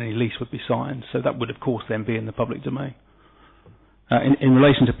forward, any lease would be signed. So that would, of course, then be in the public domain. In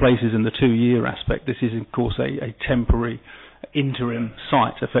relation to places in the 2 year aspect, this is, of course, a temporary interim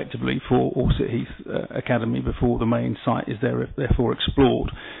site effectively for Orsett Heath Academy before the main site is therefore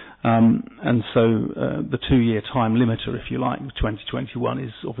explored. And so the 2-year time limiter, if you like, 2021,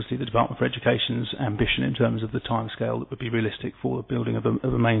 is obviously the Department for Education's ambition in terms of the timescale that would be realistic for the building of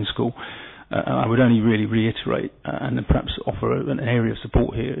a main school. I would only really reiterate and then perhaps offer an area of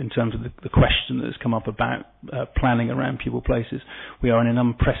support here in terms of the question that has come up about planning around pupil places. We are in an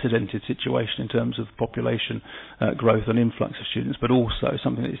unprecedented situation in terms of population growth and influx of students, but also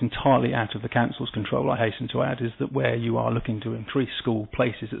something that is entirely out of the council's control, I hasten to add, is that where you are looking to increase school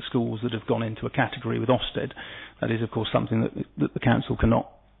places at schools that have gone into a category with Ofsted, that is of course something that the council cannot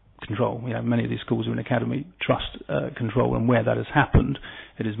control. You know, many of these schools are in academy trust control, and where that has happened,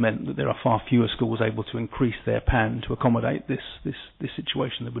 it has meant that there are far fewer schools able to increase their PAN to accommodate this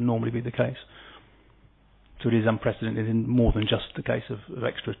situation that would normally be the case. So it is unprecedented in more than just the case of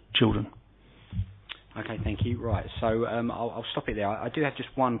extra children. Okay, thank you. Right, so I'll stop it there. I do have just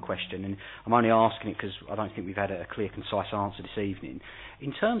one question, and I'm only asking it because I don't think we've had a clear, concise answer this evening.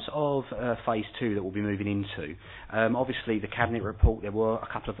 In terms of phase 2 that we'll be moving into, obviously the Cabinet report, there were a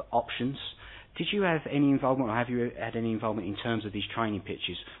couple of options. Did you have any involvement, or have you had any involvement in terms of these training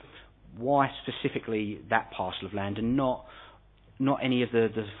pitches? Why specifically that parcel of land and not any of the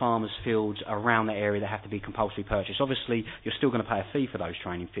farmers' fields around that area that have to be compulsory purchased? Obviously, you're still going to pay a fee for those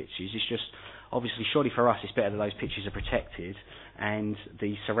training pitches. It's just, obviously, surely for us, it's better that those pitches are protected and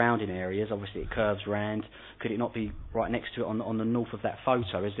the surrounding areas, obviously it curves round. Could it not be right next to it on the north of that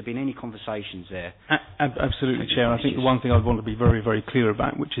photo? Has there been any conversations there? Absolutely, Chair. I think the one thing I'd want to be very, very clear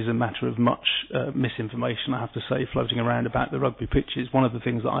about, which is a matter of much misinformation, I have to say, floating around about the rugby pitches, one of the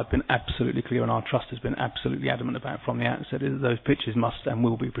things that I've been absolutely clear and our Trust has been absolutely adamant about from the outset is that those pitches must and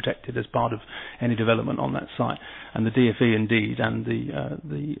will be protected as part of any development on that site. And the DFE indeed and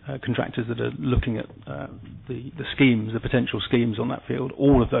the contractors that are looking at the schemes, the potential schemes on that field,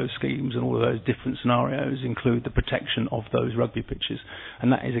 all of those schemes and all of those different scenarios include the protection of those rugby pitches. And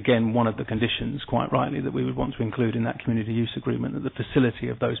that is again one of the conditions, quite rightly, that we would want to include in that community use agreement, that the facility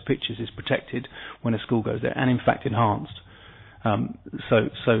of those pitches is protected when a school goes there and in fact enhanced.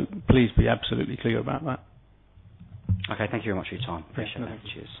 So please be absolutely clear about that. Okay, thank you very much for your time. Appreciate that.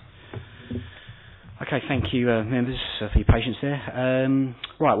 Cheers. Okay, thank you, members, for your patience there.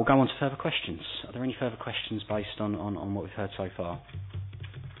 Right, we'll go on to further questions. Are there any further questions based on what we've heard so far?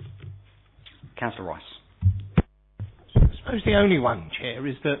 Councillor Rice. I suppose the only one, Chair,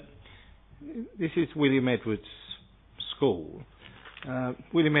 is that this is William Edwards School.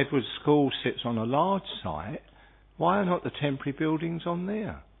 William Edwards School sits on a large site. Why are not the temporary buildings on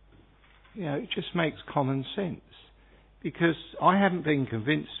there? You know, it just makes common sense. Because I haven't been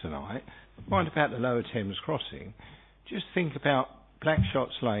convinced tonight. Mind about the Lower Thames crossing. Just think about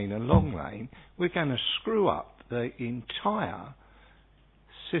Blackshots Lane and Long Lane. We're going to screw up the entire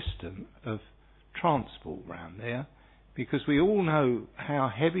system of transport round there, because we all know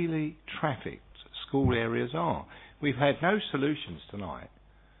how heavily trafficked school areas are. We've had no solutions tonight.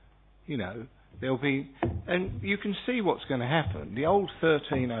 You know, there'll be, and you can see what's going to happen. The old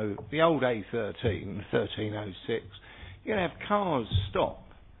A13, 1306. You're going to have cars stop.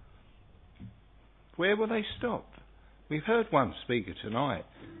 Where will they stop? We've heard one speaker tonight.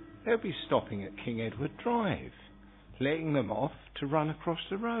 They'll be stopping at King Edward Drive, letting them off to run across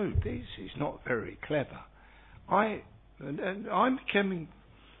the road. This is not very clever. I'm becoming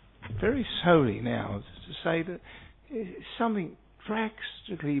very sorry now to say that there's something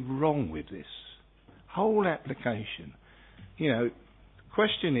drastically wrong with this whole application. You know, the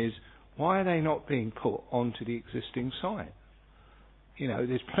question is, why are they not being put onto the existing site? You know,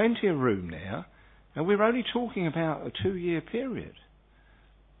 there's plenty of room there, and we're only talking about a 2-year period.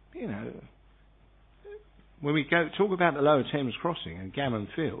 You know, when we talk about the Lower Thames crossing and Gammon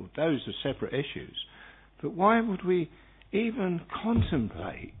Field, those are separate issues. But why would we even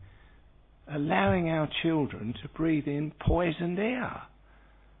contemplate allowing our children to breathe in poisoned air?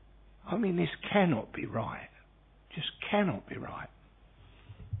 I mean, this cannot be right. Just cannot be right.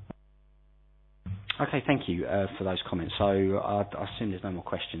 Okay, thank you for those comments. So I assume there's no more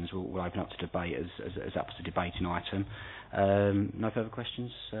questions. We'll open up to debate as that was a debating item. No further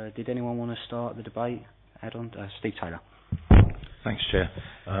questions. Did anyone want to start the debate? Add on? Steve Taylor. Thanks, Chair.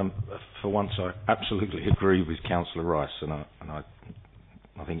 For once, I absolutely agree with Councillor Rice, and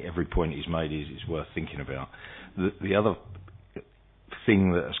I think every point he's made is worth thinking about. The other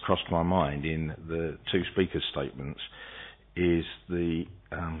thing that has crossed my mind in the two speakers' statements is the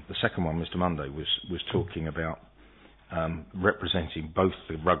second one. Mr. Monday was talking about representing both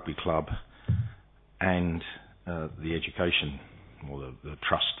the rugby club and the education or the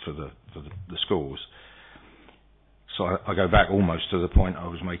trust for the schools. So I go back almost to the point I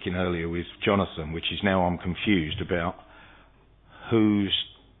was making earlier with Jonathan, which is now I'm confused about who's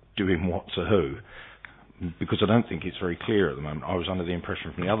doing what to who, because I don't think it's very clear at the moment. I was under the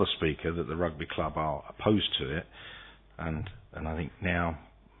impression from the other speaker that the rugby club are opposed to it, and I think now,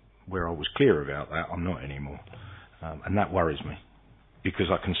 where I was clear about that, I'm not anymore. And that worries me, because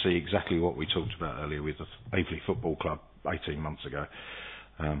I can see exactly what we talked about earlier with the Aveley Football Club 18 months ago,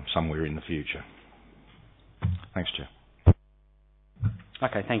 somewhere in the future. Thanks, Chair.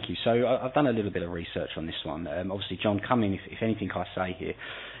 Okay, thank you. So I've done a little bit of research on this one. Obviously, John, come in if anything I say here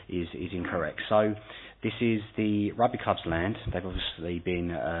is incorrect. So this is the rugby club's land. They've obviously been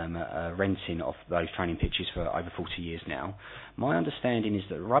renting off those training pitches for over 40 years now. My understanding is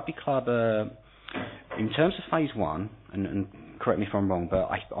that the rugby club, in terms of phase one, and correct me if I'm wrong, but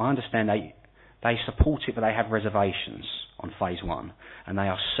I understand they support it, but they have reservations on phase one, and they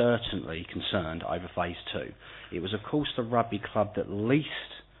are certainly concerned over phase two. It was, of course, the rugby club that leased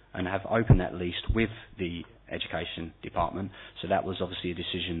and have opened that lease with the education department, so that was obviously a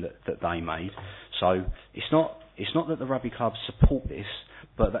decision that they made. So it's not that the rugby clubs support this,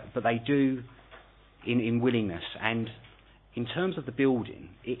 but they do in willingness. And in terms of the building,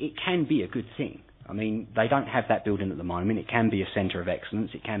 it can be a good thing. I mean, they don't have that building at the moment. It can be a centre of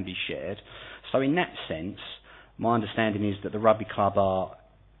excellence. It can be shared. So in that sense, my understanding is that the rugby club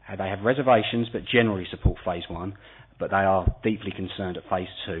they have reservations, but generally support phase one, but they are deeply concerned at phase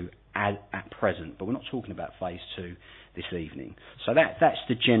two at present. But we're not talking about phase two this evening. So that's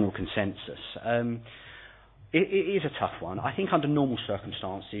the general consensus. It is a tough one. I think under normal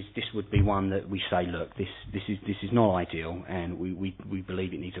circumstances, this would be one that we say, look, this is not ideal, and we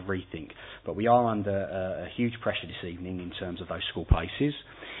believe it needs a rethink. But we are under a huge pressure this evening in terms of those school places.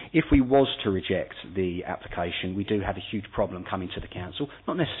 If we was to reject the application, we do have a huge problem coming to the council,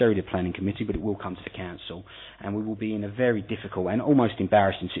 not necessarily the planning committee, but it will come to the council, and we will be in a very difficult and almost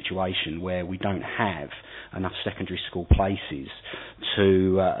embarrassing situation where we don't have enough secondary school places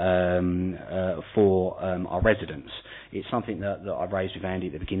for our residents. It's something that I raised with Andy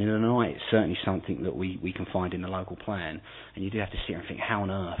at the beginning of the night. It's certainly something that we can find in the local plan, and you do have to sit here and think, how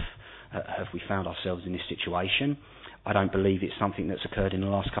on earth have we found ourselves in this situation? I don't believe it's something that's occurred in the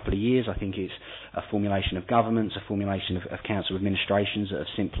last couple of years. I think it's a formulation of governments, a formulation of council administrations that have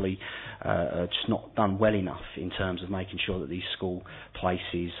simply just not done well enough in terms of making sure that these school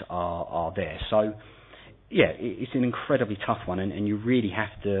places are there. So, yeah, it's an incredibly tough one, and you really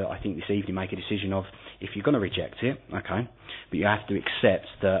have to, I think, this evening make a decision of, if you're going to reject it, okay, but you have to accept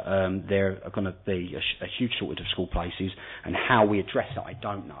that there are going to be a huge shortage of school places, and how we address it, I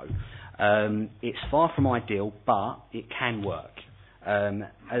don't know. It's far from ideal, but it can work.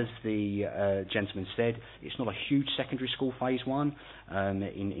 As the gentleman said, it's not a huge secondary school phase one.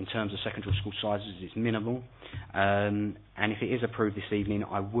 In terms of secondary school sizes, it's minimal. And if it is approved this evening,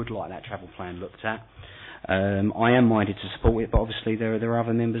 I would like that travel plan looked at. I am minded to support it, but obviously there are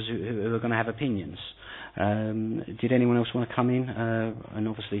other members who are going to have opinions. Did anyone else want to come in? And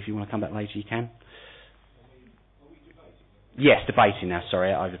obviously, if you want to come back later, you can. Yes, debating now.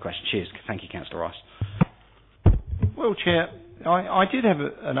 Sorry, over the question. Cheers. Thank you, Councillor Rice. Well, Chair, I did have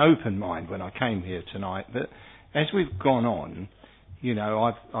an open mind when I came here tonight, but as we've gone on, you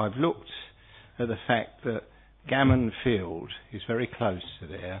know, I've looked at the fact that Gammon Field is very close to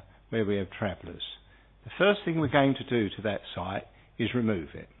there, where we have travellers. The first thing we're going to do to that site is remove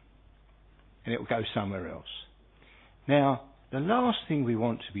it, and it will go somewhere else. Now, the last thing we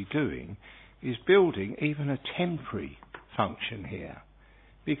want to be doing is building even a temporary function here,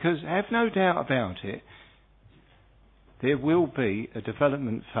 because have no doubt about it, there will be a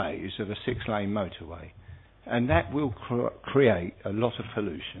development phase of a 6-lane motorway, and that will create a lot of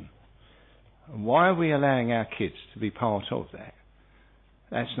pollution. And why are we allowing our kids to be part of that?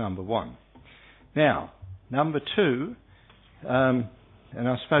 That's number one. Now, number two, and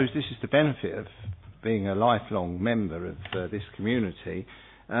I suppose this is the benefit of being a lifelong member of this community,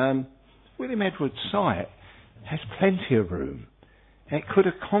 William Edwards site has plenty of room. It could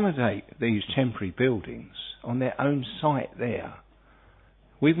accommodate these temporary buildings on their own site there.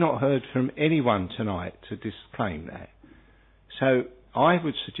 We've not heard from anyone tonight to disclaim that. So I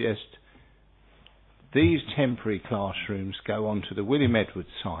would suggest these temporary classrooms go onto the William Edwards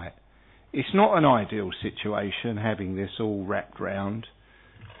site. It's not an ideal situation having this all wrapped round,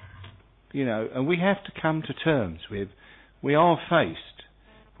 you know, and we have to come to terms with, we are faced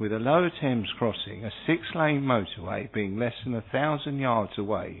with a Lower Thames crossing, a 6-lane motorway being less than 1,000 yards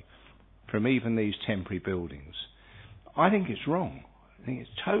away from even these temporary buildings. I think it's wrong. I think it's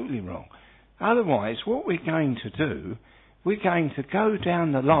totally wrong. Otherwise, what we're going to do, we're going to go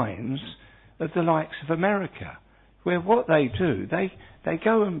down the lines of the likes of America, where what they do, they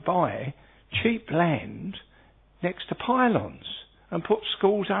go and buy cheap land next to pylons and put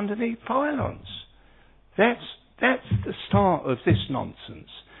schools underneath pylons. That's the start of this nonsense.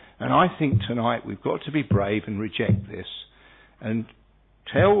 And I think tonight we've got to be brave and reject this and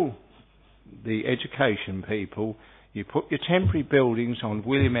tell the education people, you put your temporary buildings on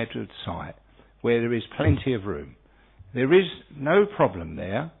William Edwards site where there is plenty of room. There is no problem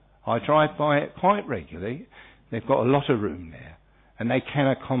there. I drive by it quite regularly. They've got a lot of room there and they can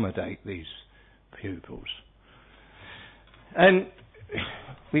accommodate these pupils. And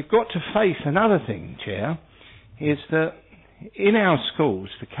we've got to face another thing, Chair, is that in our schools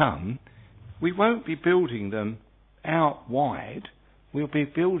to come, we won't be building them out wide, we'll be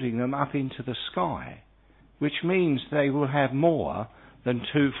building them up into the sky, which means they will have more than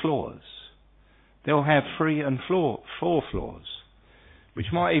 2 floors. They'll have 3 and 4 floors, which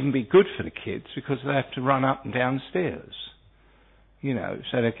might even be good for the kids because they have to run up and down stairs,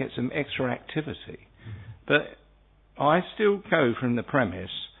 so they get some extra activity. But I still go from the premise,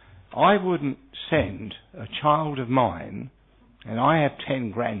 I wouldn't send a child of mine, and I have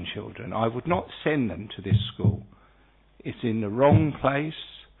 10 grandchildren, I would not send them to this school. It's in the wrong place,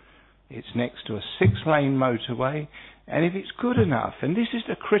 it's next to a 6-lane motorway, and if it's good enough, and this is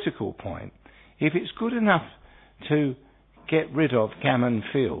the critical point, if it's good enough to get rid of Gammon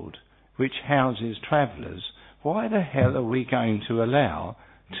Field, which houses travellers, why the hell are we going to allow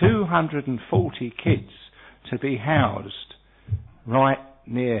 240 kids to be housed right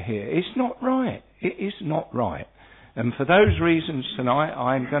near here? It's not right. It is not right. And for those reasons tonight,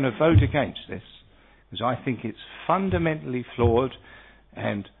 I'm going to vote against this, because I think it's fundamentally flawed,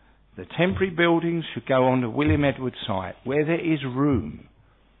 and the temporary buildings should go on the William Edwards site, where there is room,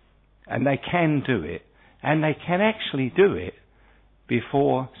 and they can do it, and they can actually do it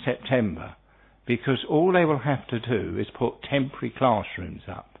before September, because all they will have to do is put temporary classrooms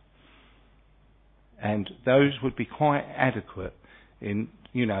up, and those would be quite adequate in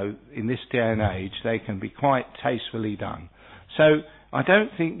this day and age. They can be quite tastefully done. So I don't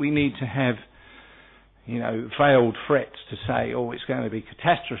think we need to have veiled threats to say, it's going to be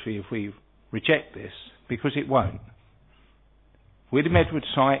catastrophe if we reject this, because it won't. William Edwards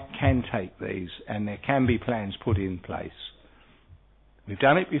site can take these, and there can be plans put in place. We've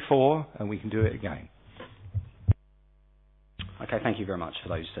done it before, and we can do it again. Okay, thank you very much for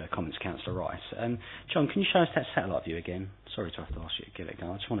those comments, Councillor Rice. John, can you show us that satellite view again? Sorry to have to ask you to give it again.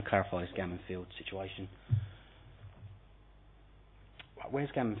 I just want to clarify this Gammon Field situation. Where's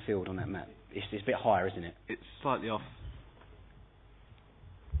Gammon Field on that map? It's a bit higher, isn't it? It's slightly off.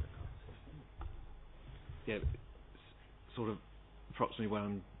 Yeah, it's sort of approximately where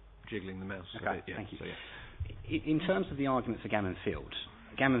I'm jiggling the mouse. Okay, thank you. So, yeah. In terms of the argument for Gammon Field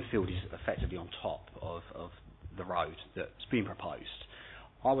is effectively on top of the road that's been proposed.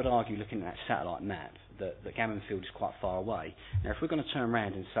 I would argue, looking at that satellite map, that Gammon Field is quite far away. Now, if we're going to turn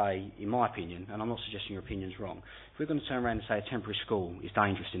around and say, in my opinion, and I'm not suggesting your opinion's wrong, if we're going to turn around and say a temporary school is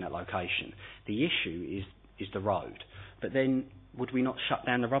dangerous in that location, the issue is the road. But then, would we not shut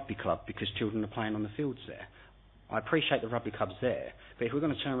down the rugby club because children are playing on the fields there? I appreciate the rugby club's there, but if we're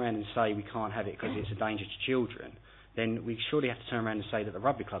going to turn around and say we can't have it because it's a danger to children, then we surely have to turn around and say that the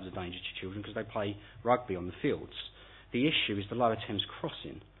rugby club's a danger to children because they play rugby on the fields. The issue is the Lower Thames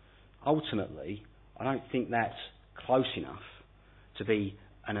crossing. Ultimately, I don't think that's close enough to be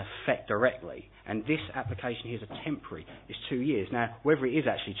an effect directly. And this application here is a temporary. It's 2 years. Now, whether it is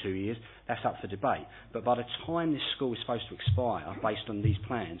actually 2 years, that's up for debate. But by the time this school is supposed to expire, based on these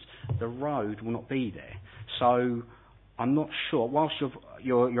plans, the road will not be there. So I'm not sure. Whilst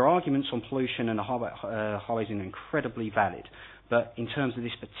your arguments on pollution and the highways are incredibly valid, but in terms of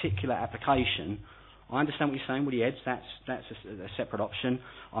this particular application, I understand what you're saying, Woody Eds. That's a separate option.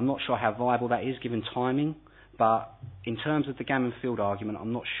 I'm not sure how viable that is given timing, but in terms of the Gammon Field argument,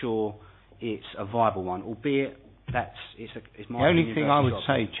 I'm not sure it's a viable one, albeit it's my opinion. The only thing I would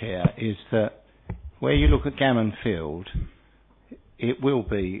say, Chair, is that where you look at Gammon Field, it will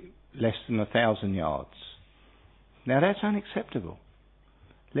be less than 1,000 yards. Now that's unacceptable.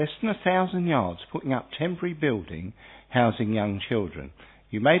 Less than 1,000 yards putting up temporary building housing young children.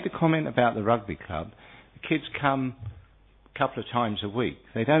 You made the comment about the rugby club. The kids come a couple of times a week.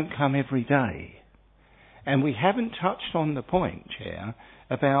 They don't come every day. And we haven't touched on the point, Chair,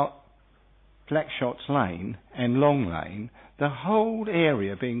 about Blackshots Lane and Long Lane, the whole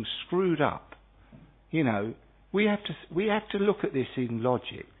area being screwed up. We have to look at this in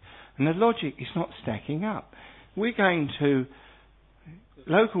logic. And the logic is not stacking up. We're going to...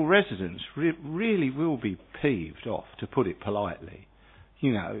 Local residents really will be peeved off, to put it politely.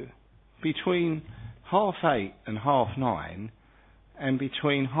 Between 8:30 and 9:30, and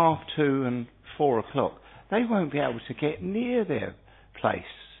between 2:30 and 4 o'clock, they won't be able to get near their place.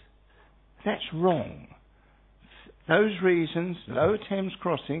 That's wrong. Those reasons, Lower Thames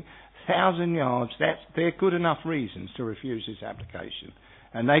Crossing, 1,000 yards, they're good enough reasons to refuse this application.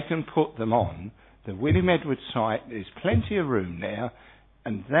 And they can put them on the William Edwards site. There's plenty of room there,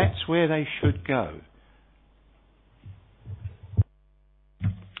 and that's where they should go.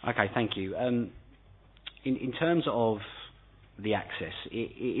 Okay, thank you. In terms of the access,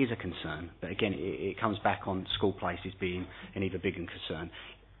 it is a concern, but again, it comes back on school places being an even bigger concern.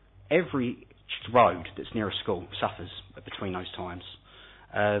 Every road that's near a school suffers between those times.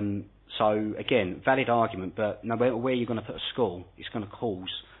 So again, valid argument, but no matter where you're going to put a school, it's going to cause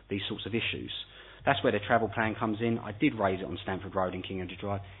these sorts of issues. That's where the travel plan comes in. I did raise it on Stamford Road and King Andrew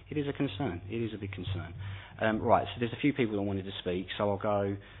Drive. It is a concern. It is a big concern. Right, so there's a few people that wanted to speak, so I'll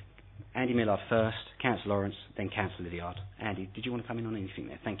go Andy Millard first, Councillor Lawrence, then Councillor Lydiard. Andy, did you want to come in on anything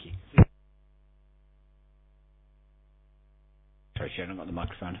there? Thank you. Sorry, Chair, I've got the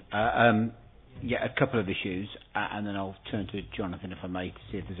microphone. Yeah, a couple of issues, and then I'll turn to Jonathan, if I may, to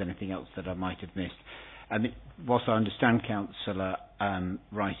see if there's anything else that I might have missed. I mean, whilst I understand Councillor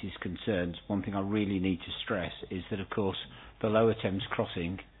Rice's concerns, one thing I really need to stress is that, of course, the Lower Thames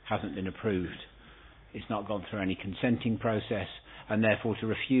Crossing hasn't been approved. It's not gone through any consenting process, and therefore to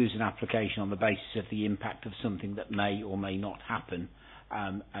refuse an application on the basis of the impact of something that may or may not happen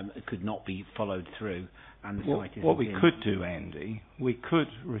could not be followed through. And the site is what we could do, Andy, we could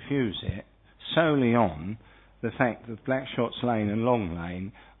refuse it solely on the fact that Blackshots Lane and Long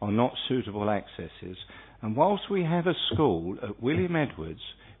Lane are not suitable accesses. And whilst we have a school at William Edwards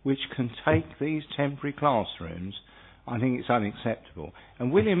which can take these temporary classrooms, I think it's unacceptable.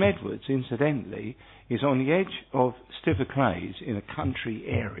 And William Edwards, incidentally, is on the edge of Stiver Clays in a country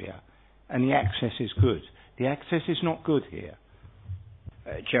area, and the access is good. The access is not good here.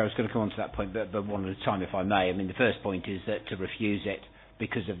 Chair, I was going to come on to that point, but one at a time, if I may. I mean, the first point is that to refuse it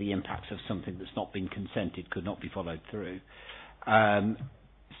because of the impacts of something that's not been consented could not be followed through.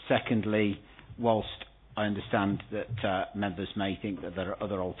 Secondly, whilst I understand that members may think that there are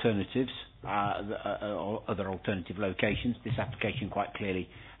other alternatives, or other alternative locations, this application quite clearly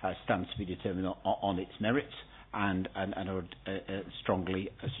stands to be determined on its merits, and I would strongly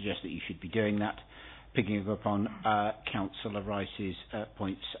suggest that you should be doing that. Picking up on Councillor Rice's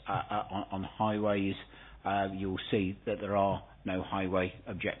points on highways, you'll see that there are no highway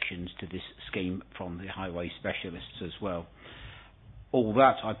objections to this scheme from the highway specialists as well. All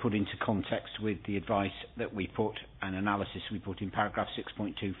that I put into context with the advice that we put, an analysis we put in paragraph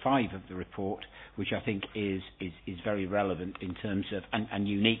 6.25 of the report, which I think is very relevant in terms of, and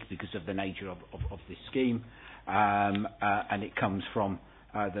unique because of the nature of this scheme, and it comes from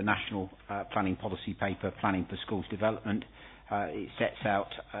the National Planning Policy Paper, Planning for Schools Development. It sets out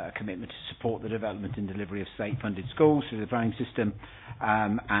a commitment to support the development and delivery of state-funded schools through the planning system,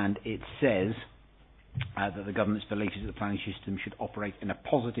 and it says that the government's belief is that the planning system should operate in a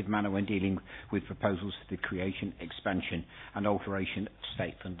positive manner when dealing with proposals for the creation, expansion and alteration of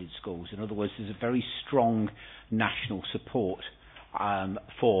state-funded schools. In other words, there's a very strong national support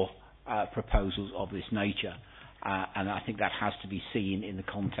for proposals of this nature. And I think that has to be seen in the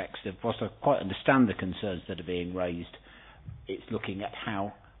context of, whilst I quite understand the concerns that are being raised, it's looking at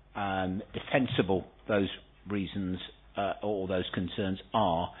how defensible those reasons or those concerns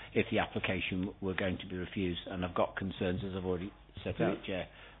are if the application were going to be refused. And I've got concerns, as I've already set out, Chair,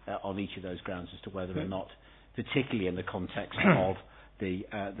 on each of those grounds as to whether or not, particularly in the context of the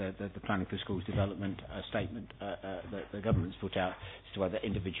Planning for Schools Development statement that the government's put out, as to whether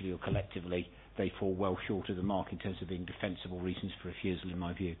individually or collectively they fall well short of the mark in terms of being defensible reasons for refusal, in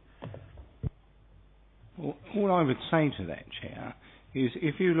my view. Well, all I would say to that, Chair, is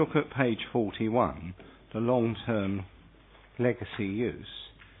if you look at page 41, the long-term legacy use,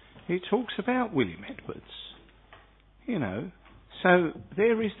 it talks about William Edwards. You know, so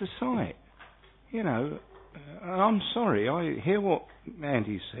there is the site. You know, I'm sorry, I hear what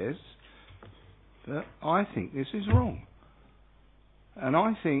Andy says, but I think this is wrong. And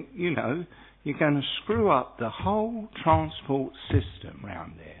I think, you know, you're going to screw up the whole transport system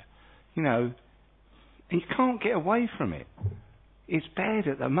round there. You know, and you can't get away from it. It's bad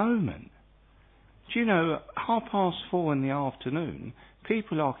at the moment. Do you know, 4:30 in the afternoon,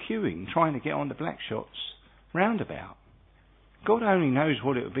 people are queuing trying to get on the Blackshots roundabout. God only knows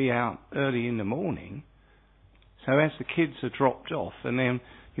what it will be out early in the morning. So as the kids are dropped off, and then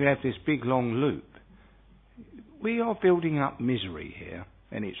you have this big long loop. We are building up misery here,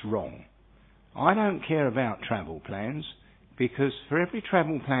 and it's wrong. I don't care about travel plans, Because for every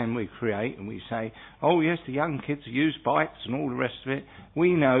travel plan we create and we say, oh yes, the young kids use bikes and all the rest of it,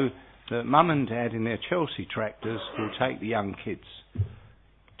 we know that mum and dad in their Chelsea tractors will take the young kids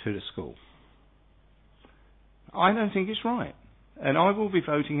to the school. I don't think it's right. And I will be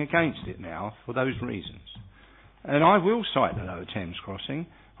voting against it now for those reasons. And I will cite the Lower Thames crossing.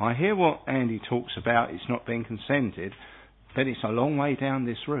 I hear what Andy talks about, it's not being consented, but it's a long way down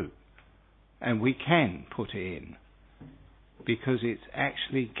this route. And we can put it in, because it's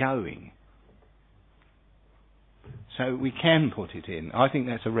actually going. So we can put it in. I think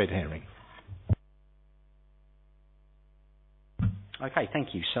that's a red herring. Okay, thank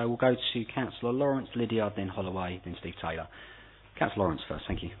you. So we'll go to Councillor Lawrence, Lydiard, then Holloway, then Steve Taylor. Councillor Lawrence first,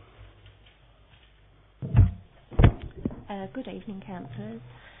 thank you. Good evening, councillors.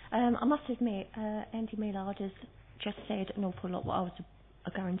 I must admit, Andy Millard has just said an awful lot what I was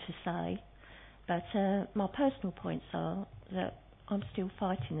going to say, but my personal points are that I'm still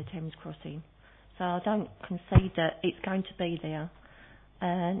fighting the Thames crossing, so I don't concede that it's going to be there.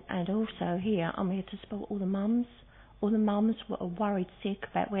 And also here, I'm here to support all the mums who are worried sick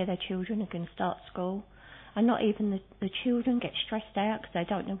about where their children are going to start school, and not even the children get stressed out because they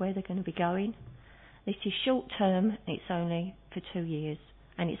don't know where they're going to be going. This is short term, it's only for 2 years,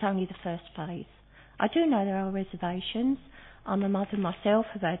 and it's only the first phase. I do know there are reservations. I'm a mother myself,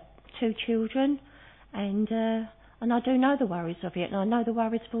 I've had 2 children, and I do know the worries of it, and I know the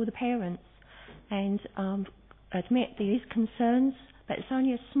worries of all the parents. And admit there is concerns, but it's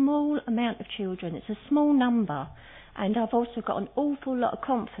only a small amount of children. It's a small number. And I've also got an awful lot of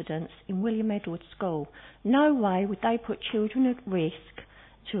confidence in William Edwards School. No way would they put children at risk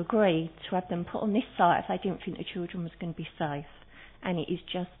to agree to have them put on this site if they didn't think the children was going to be safe. And it is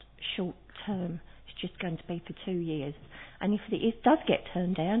just short term. It's just going to be for 2 years. And if it does get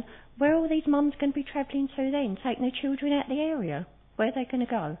turned down, where are all these mums going to be travelling to then, taking their children out of the area? Where are they going to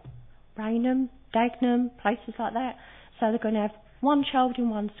go? Rainham, Dagenham, places like that. So they're going to have one child in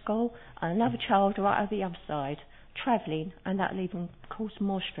one school and another child right over the other side, travelling, and that'll even cause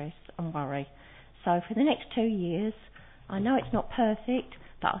more stress and worry. So for the next 2 years, I know it's not perfect,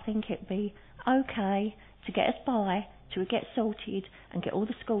 but I think it'd be okay to get us by till we get sorted and get all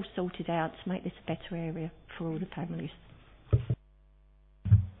the schools sorted out to make this a better area for all the families.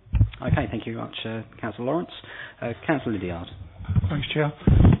 Okay, thank you very much, Councillor Lawrence. Councillor Lydiard. Thanks, Chair.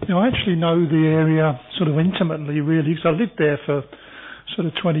 I actually know the area sort of intimately, really, because I lived there for sort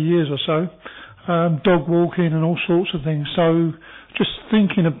of 20 years or so, dog walking and all sorts of things. So just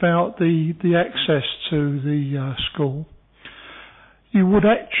thinking about the access to the school, you would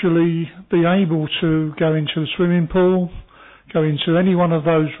actually be able to go into the swimming pool, go into any one of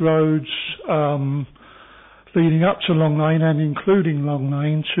those roads leading up to Long Lane and including Long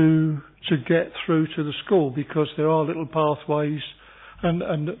Lane to get through to the school, because there are little pathways,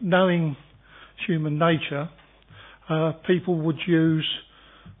 and knowing human nature, people would use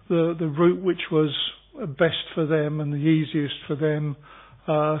the route which was best for them and the easiest for them.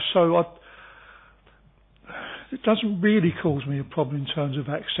 It doesn't really cause me a problem in terms of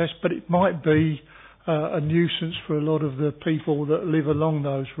access, but it might be a nuisance for a lot of the people that live along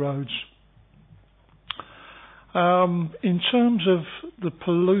those roads. In terms of the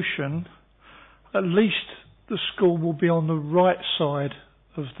pollution, at least the school will be on the right side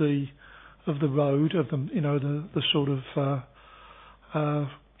of the road, of the sort of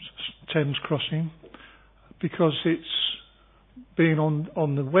Thames crossing, because it's being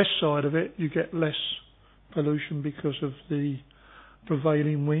on the west side of it, you get less pollution because of the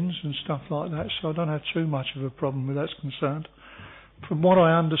prevailing winds and stuff like that. So I don't have too much of a problem with that's concerned. From what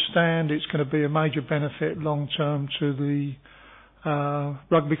I understand, it's going to be a major benefit long term to the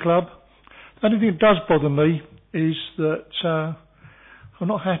rugby club. The only thing that does bother me is that I'm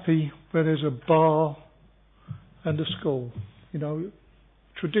not happy where there's a bar and a school.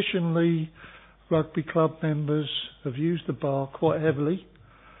 Traditionally, rugby club members have used the bar quite heavily,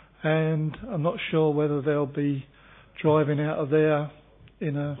 and I'm not sure whether they'll be driving out of there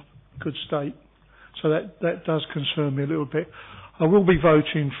in a good state. So that does concern me a little bit. I will be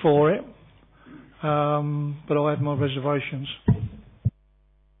voting for it, but I have my reservations.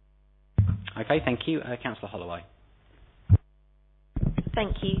 Okay, thank you. Councillor Holloway.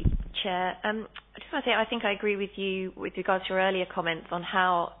 Thank you, Chair. I just want to say I think I agree with you with regards to your earlier comments on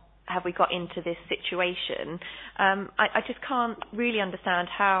how have we got into this situation. I just can't really understand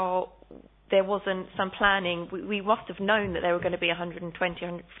how there wasn't some planning. We must have known that there were going to be 120,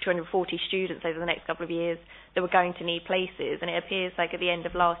 240 students over the next couple of years that were going to need places, and it appears like at the end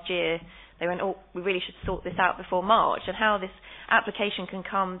of last year they went, oh, we really should sort this out before March, and how this application can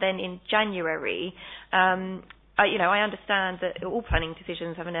come then in January. I understand that all planning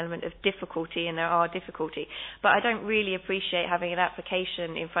decisions have an element of difficulty, and there are difficulty, but I don't really appreciate having an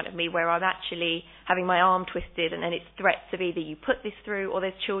application in front of me where I'm actually having my arm twisted, and then it's threats of either you put this through or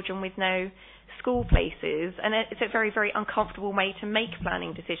there's children with no school places, and it's a very, very uncomfortable way to make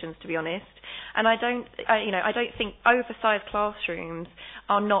planning decisions, to be honest. And I don't think oversized classrooms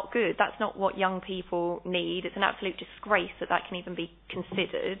are not good. That's not what young people need. It's an absolute disgrace that can even be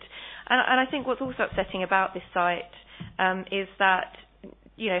considered. And I think what's also upsetting about this site is that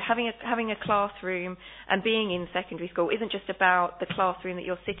having a classroom and being in secondary school isn't just about the classroom that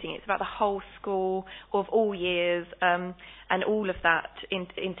you're sitting in. It's about the whole school of all years and all of that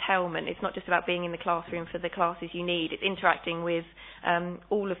entailment. It's not just about being in the classroom for the classes you need. It's interacting with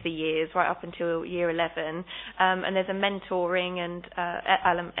all of the years right up until year 11. And there's a mentoring and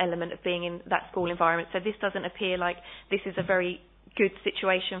element of being in that school environment. So this doesn't appear like this is a very good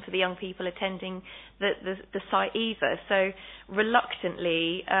situation for the young people attending the site either. So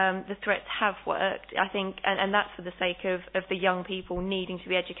reluctantly, the threats have worked, I think, and that's for the sake of the young people needing to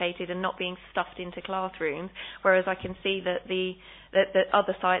be educated and not being stuffed into classrooms, whereas I can see that the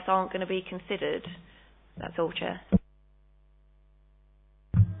other sites aren't going to be considered. That's all, Chair.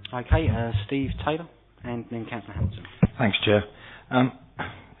 Okay, Steve Taylor and then Councillor Hamilton. Thanks, Chair.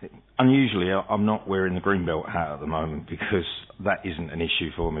 Unusually, I'm not wearing the Greenbelt hat at the moment because that isn't an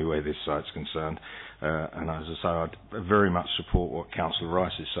issue for me where this site's concerned. And as I say, I very much support what Councillor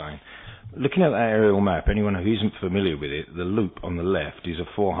Rice is saying. Looking at that aerial map, anyone who isn't familiar with it, the loop on the left is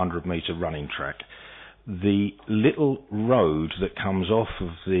a 400-metre running track. The little road that comes off of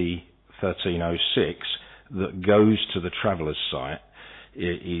the 1306 that goes to the travellers' site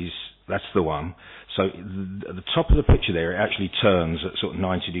that's the one. So at the top of the picture there, it actually turns at sort of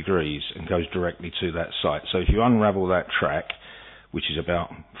 90 degrees and goes directly to that site. So if you unravel that track, which is about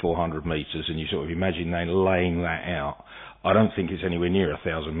 400 metres, and you sort of imagine then laying that out, I don't think it's anywhere near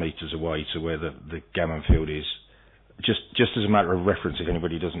 1,000 metres away to where the gammon field is, just as a matter of reference if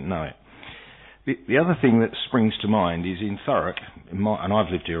anybody doesn't know it. The other thing that springs to mind is in Thurrock, and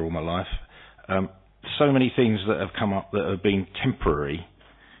I've lived here all my life, so many things that have come up that have been temporary,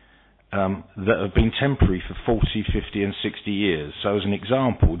 for 40, 50 and 60 years. So as an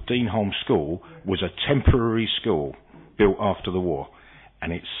example, Deanholm School was a temporary school built after the war,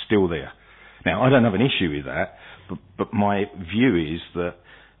 and it's still there. Now, I don't have an issue with that, but my view is that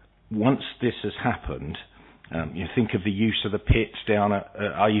once this has happened, you think of the use of the pits down at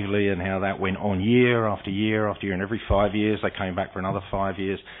Aveley and how that went on year after year after year, and every 5 years they came back for another 5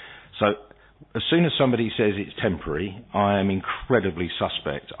 years. So as soon as somebody says it's temporary, I am incredibly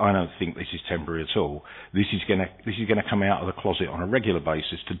suspect. I don't think this is temporary at all. This is going to come out of the closet on a regular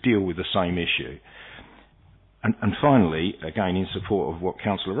basis to deal with the same issue. And finally, again in support of what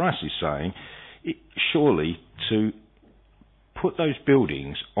Councillor Rice is saying, surely to put those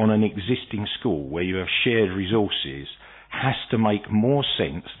buildings on an existing school where you have shared resources has to make more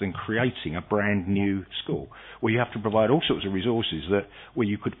sense than creating a brand new school where you have to provide all sorts of resources where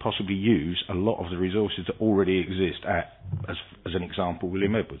you could possibly use a lot of the resources that already exist at, as an example,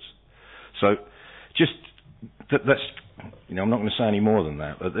 William Edwards. So just that's, I'm not going to say any more than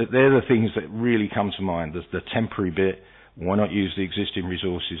that, but they're the things that really come to mind. There's the temporary bit, why not use the existing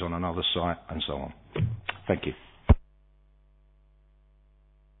resources on another site, and so on. Thank you.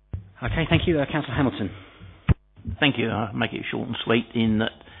 Okay, thank you. Councillor Hamilton. Thank you. I'll make it short and sweet in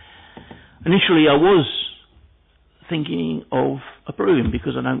that initially I was thinking of approving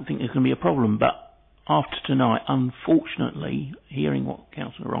because I don't think there's going to be a problem, but after tonight, unfortunately, hearing what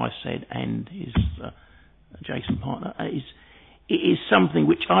Councillor Rice said and his adjacent partner, it is something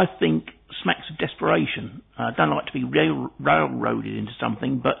which I think smacks of desperation. I don't like to be railroaded into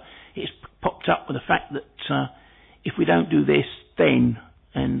something, but it's popped up with the fact that if we don't do this, then,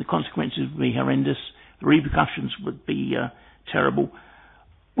 and the consequences would be horrendous, the repercussions would be terrible,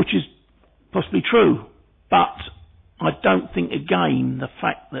 which is possibly true. But I don't think, again, the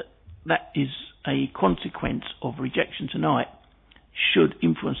fact that that is a consequence of rejection tonight should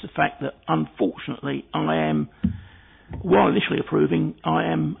influence the fact that, unfortunately, I am, while initially approving, I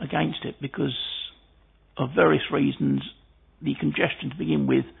am against it because of various reasons. The congestion to begin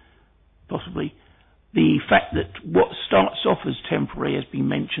with, possibly. The fact that what starts off as temporary, has been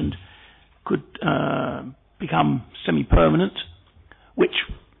mentioned, could become semi-permanent, which,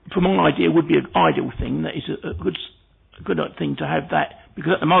 from my idea, would be an ideal thing. That is a good thing to have that,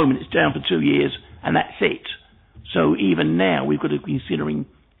 because at the moment it's down for 2 years and that's it. So even now we've got to be considering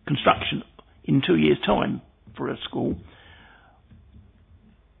construction in 2 years' time for a school.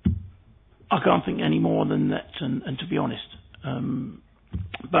 I can't think any more than that, and to be honest.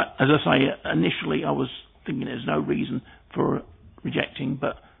 But as I say, initially I was thinking there's no reason for rejecting,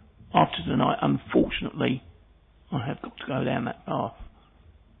 but after tonight, unfortunately, I have got to go down that path.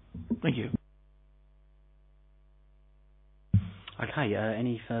 Thank you. Okay,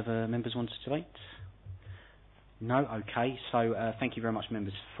 any further members want to debate? No? Okay, so thank you very much,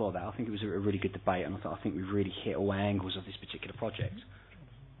 members, for that. I think it was a really good debate, and I think we've really hit all angles of this particular project.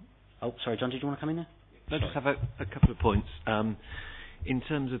 Oh, sorry, John, did you want to come in there? I just have a couple of points. In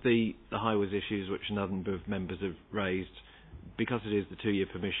terms of the highways issues, which a number of members have raised, because it is the 2-year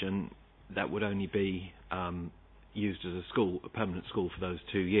permission, that would only be used as a permanent school for those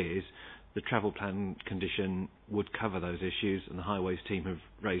 2 years. The travel plan condition would cover those issues, and the highways team have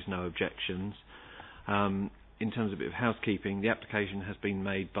raised no objections. In terms of a bit of housekeeping, the application has been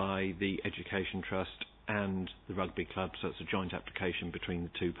made by the Education Trust and the Rugby Club, so it's a joint application between the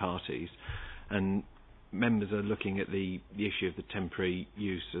two parties. And members are looking at the issue of the temporary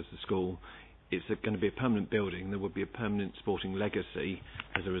use as the school. It's going to be a permanent building. There will be a permanent sporting legacy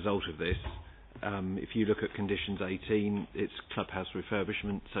as a result of this. If you look at conditions 18, it's clubhouse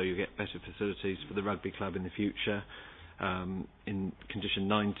refurbishment, so you get better facilities for the rugby club in the future. In condition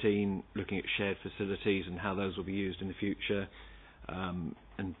 19, looking at shared facilities and how those will be used in the future. And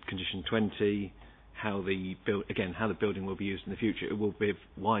condition 20, how the building will be used in the future. It will give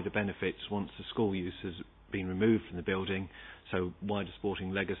wider benefits once the school use has been removed from the building, so wider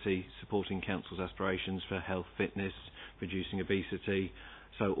sporting legacy, supporting council's aspirations for health, fitness, reducing obesity.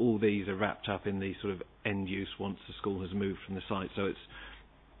 So all these are wrapped up in the sort of end use once the school has moved from the site. So it's,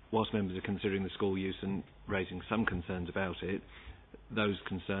 whilst members are considering the school use and raising some concerns about it, those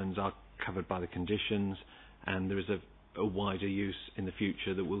concerns are covered by the conditions, and there is a wider use in the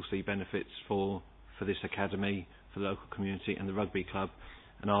future that will see benefits for this academy, for the local community and the rugby club.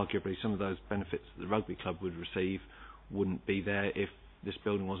 And arguably some of those benefits that the rugby club would receive wouldn't be there if this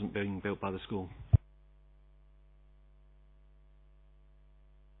building wasn't being built by the school.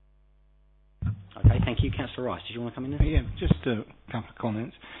 Okay, thank you. Councillor Rice, did you want to come in there? Yeah, just a couple of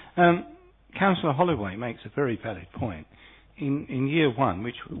comments. Councillor Holloway makes a very valid point. In year one,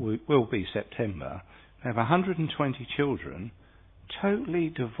 which will be September, we have 120 children totally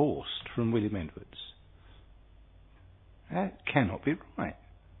divorced from William Edwards. That cannot be right.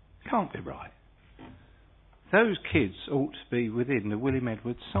 Can't be right. Those kids ought to be within the William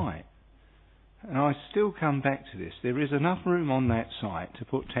Edwards site. And I still come back to this. There is enough room on that site to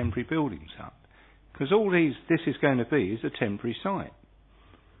put temporary buildings up. Because all this is going to be is a temporary site.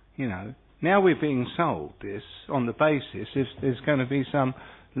 You know, now we're being sold this on the basis if there's going to be some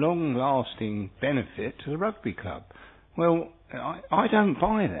long-lasting benefit to the rugby club. Well, I don't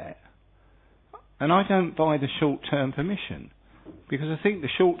buy that. And I don't buy the short-term permission. Because I think the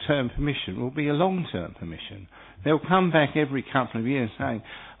short-term permission will be a long-term permission. They'll come back every couple of years saying,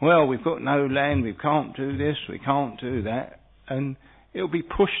 well, we've got no land, we can't do this, we can't do that. And it'll be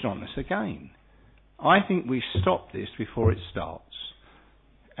pushed on us again. I think we stop this before it starts.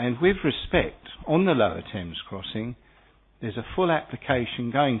 And with respect, on the Lower Thames crossing, there's a full application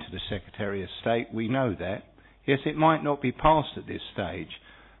going to the Secretary of State. We know that. Yes, it might not be passed at this stage,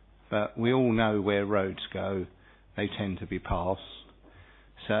 but we all know where roads go. They tend to be passed.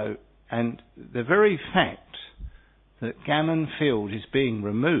 So, and the very fact that Gammon Field is being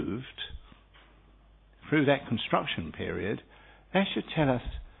removed through that construction period, that should tell us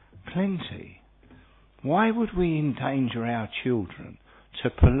plenty. Why would we endanger our children to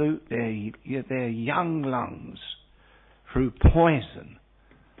pollute their young lungs through poison?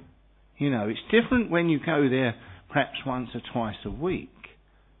 You know, it's different when you go there perhaps once or twice a week.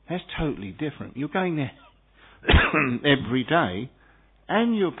 That's totally different. You're going there every day,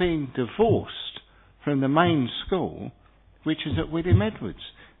 and you're being divorced from the main school, which is at William Edwards.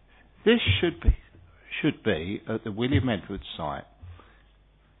 This should be at the William Edwards site.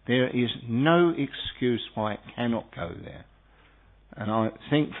 There is no excuse why it cannot go there. And I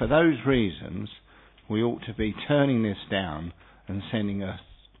think for those reasons, we ought to be turning this down and sending a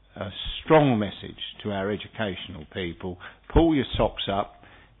strong message to our educational people. Pull your socks up,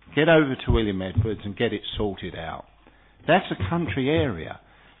 get over to William Edwards and get it sorted out. That's a country area.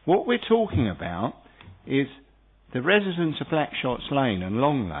 What we're talking about is the residents of Blackshots Lane and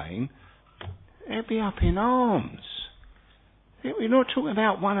Long Lane, they'll be up in arms. We're not talking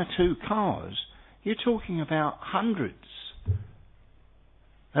about one or two cars. You're talking about hundreds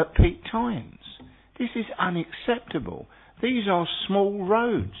at peak times. This is unacceptable. These are small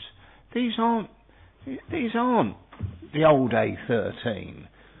roads. These aren't the old A13.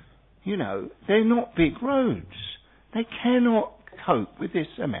 You know, they're not big roads. They cannot cope with this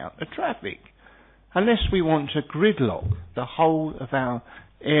amount of traffic unless we want to gridlock the whole of our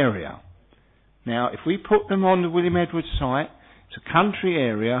area. Now, if we put them on the William Edwards site, it's a country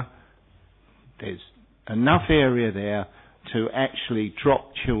area, there's enough area there to actually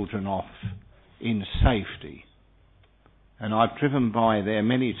drop children off in safety. And I've driven by there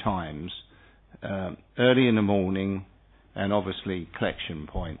many times, early in the morning, and obviously collection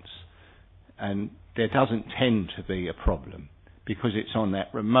points. And there doesn't tend to be a problem because it's on that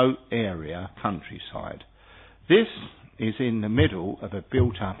remote area, countryside. This is in the middle of a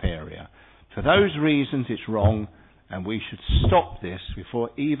built-up area. For those reasons, it's wrong, and we should stop this before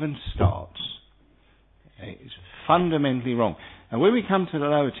it even starts. It's fundamentally wrong. And when we come to the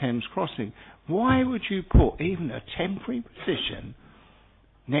Lower Thames crossing, why would you put even a temporary position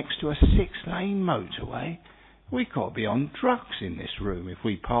next to a 6-lane motorway? We've got to be on drugs in this room if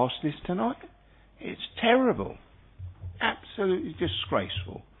we pass this tonight. It's terrible. Absolutely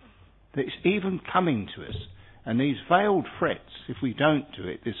disgraceful that it's even coming to us. And these veiled threats, if we don't do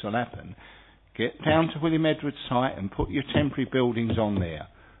it, this will happen. Get down to William Edwards site and put your temporary buildings on there.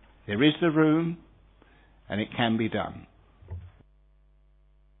 There is the room, and it can be done.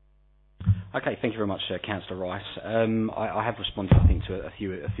 Okay, thank you very much, Councillor Rice. I have responded, I think, to a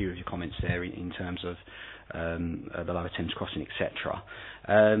few of your comments there in terms of the Lower Thames crossing, etc.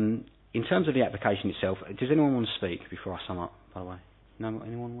 In terms of the application itself, does anyone want to speak before I sum up, by the way? No?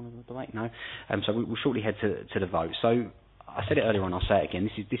 Anyone want to debate? No? So we'll shortly head to the vote. So I said it earlier on, I'll say it again,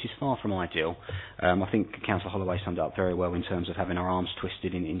 this is far from ideal. I think Councillor Holloway summed it up very well in terms of having our arms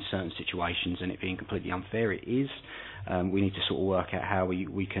twisted in certain situations and it being completely unfair. It is. We need to sort of work out how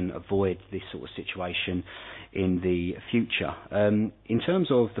we can avoid this sort of situation in the future. In terms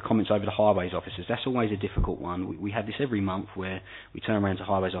of the comments over the highways officers, that's always a difficult one. We have this every month where we turn around to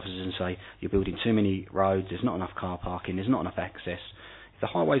highways officers and say, you're building too many roads, there's not enough car parking, there's not enough access. The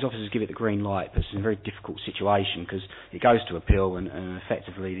highways officers give it the green light, but it's in a very difficult situation because it goes to appeal and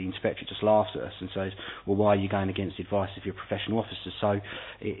effectively the inspectorate just laughs at us and says, well, why are you going against the advice of your professional officers? So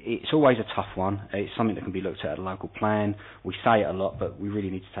it's always a tough one. It's something that can be looked at a local plan. We say it a lot, but we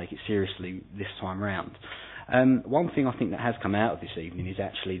really need to take it seriously this time round. One thing I think that has come out of this evening is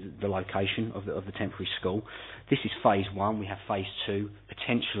actually the location of the temporary school. This is phase 1. We have phase 2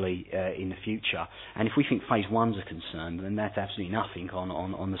 potentially in the future. And if we think phase 1's a concern, then that's absolutely nothing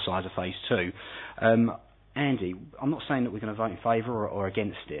on the size of phase 2. Andy, I'm not saying that we're going to vote in favour or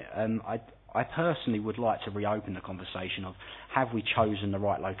against it. I personally would like to reopen the conversation of have we chosen the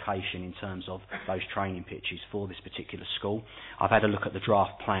right location in terms of those training pitches for this particular school. I've had a look at the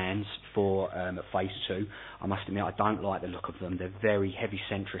draft plans for phase 2. I must admit I don't like the look of them. They're very heavy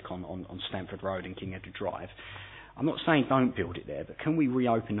centric on Stamford Road and King Edward Drive. I'm not saying don't build it there, but can we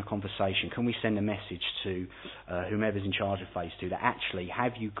reopen the conversation? Can we send a message to whomever's in charge of phase 2 that actually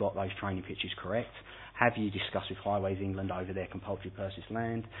have you got those training pitches correct? Have you discussed with Highways England over their compulsory purchase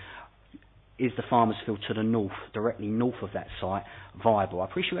land? Is the farmers' field to the north, directly north of that site, viable? I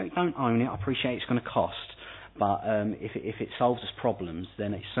appreciate you don't own it. I appreciate it's going to cost. But if it solves us problems,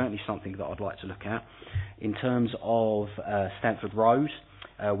 then it's certainly something that I'd like to look at. In terms of Stamford Road,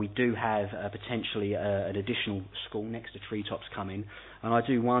 we do have potentially an additional school next to Treetops coming. And I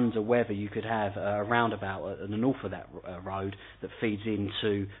do wonder whether you could have a roundabout at the north of that road that feeds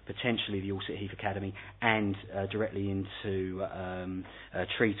into potentially the Alsett Heath Academy and directly into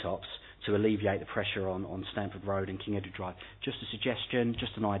Treetops, to alleviate the pressure on Stamford Road and King Edward Drive. Just a suggestion,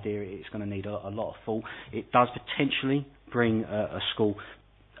 just an idea. It's going to need a lot of thought. It does potentially bring a school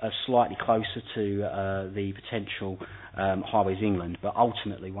slightly closer to the potential Highways England, but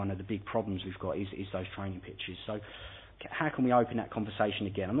ultimately one of the big problems we've got is those training pitches. So how can we open that conversation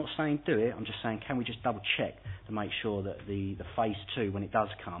again? I'm not saying do it, I'm just saying can we just double check to make sure that the phase 2, when it does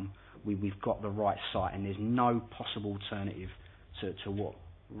come, we've got the right site and there's no possible alternative to what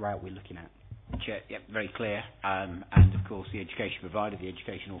route we're looking at. Chair, yeah, very clear. And of course, the education provider, the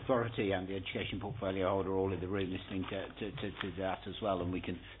education authority, and the education portfolio holder are all in the room listening to that as well. And we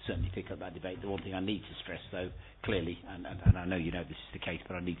can certainly pick up that debate. The one thing I need to stress, though, clearly, and I know you know this is the case,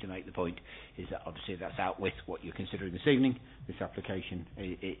 but I need to make the point, is that obviously that's out with what you're considering this evening. This application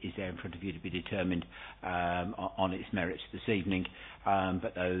is there in front of you to be determined on its merits this evening.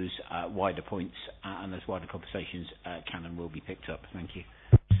 But those wider points and those wider conversations can and will be picked up. Thank you.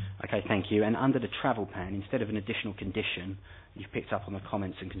 Okay, thank you. And under the travel plan, instead of an additional condition, you've picked up on the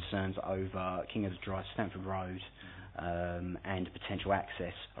comments and concerns over King Edward Drive, Stamford Road, and potential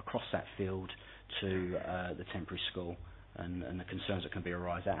access across that field to the temporary school and the concerns that can be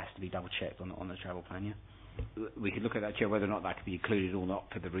arise. That has to be double-checked on the travel plan, yeah? We could look at that, Chair, whether or not that could be included or not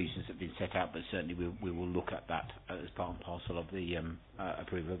for the reasons that have been set out, but certainly we will look at that as part and parcel of the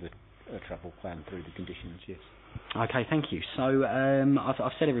approval of the travel plan through the conditions, yes. Okay, thank you. So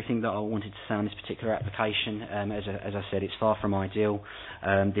I've said everything that I wanted to say on this particular application. As I said, it's far from ideal.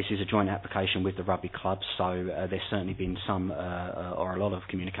 This is a joint application with the rugby club, so there's certainly been some or a lot of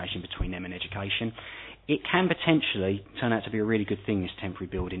communication between them and education. It can potentially turn out to be a really good thing, this temporary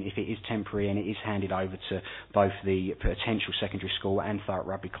building, if it is temporary and it is handed over to both the potential secondary school and Thurrock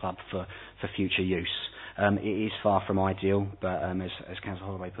Rugby Club for future use. It is far from ideal, but as Councillor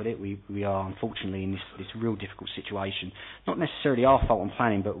Holloway put it, we are unfortunately in this real difficult situation. Not necessarily our fault on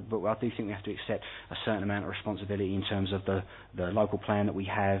planning, but I do think we have to accept a certain amount of responsibility in terms of the local plan that we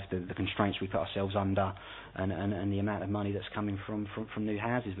have, the constraints we put ourselves under, and the amount of money that's coming from new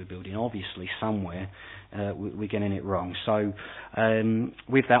houses we're building. Obviously, somewhere we're getting it wrong. So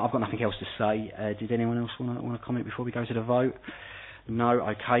with that, I've got nothing else to say. Did anyone else want to comment before we go to the vote? No,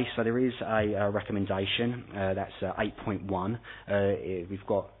 okay, so there is a recommendation, that's 8.1. We've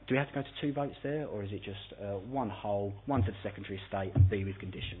got, do we have to go to 2 votes there, or is it just one whole, one to the secondary estate and B with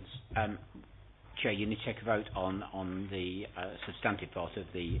conditions? Chair, you need to take a vote on the substantive part of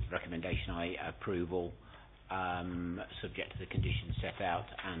the recommendation, i.e. approval, subject to the conditions set out,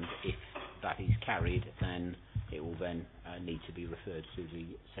 and if that is carried, then it will then need to be referred to the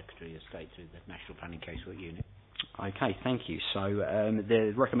Secretary of State through the National Planning Casework Unit. Okay, thank you. So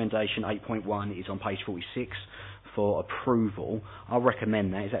the recommendation 8.1 is on page 46 for approval. I'll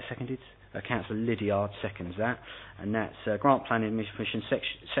recommend that. Is that seconded? Councillor Lydiard seconds that. And that's grant planning permission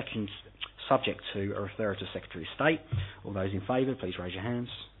sections subject to a referral to Secretary of State. All those in favour, please raise your hands.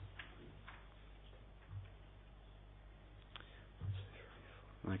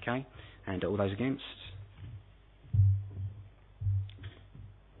 Okay. And all those against?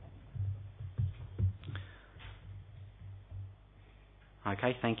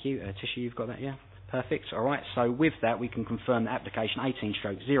 Okay, thank you. Tisha, you've got that, yeah? Perfect. All right, so with that, we can confirm that application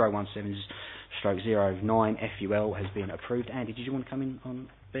 18/017/09 FUL has been approved. Andy, did you want to come in on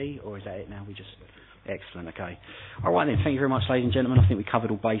B, or is that it now? We just... Excellent, okay. All right then, thank you very much, ladies and gentlemen. I think we covered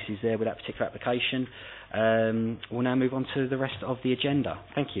all bases there with that particular application. We'll now move on to the rest of the agenda.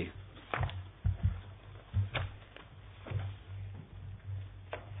 Thank you.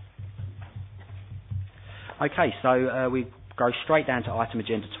 Okay, so we go straight down to item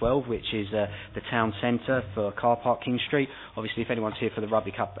agenda 12, which is the town centre for car park King Street. Obviously, if anyone's here for the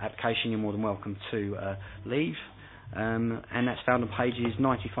Rugby Cup application, you're more than welcome to leave. And that's found on pages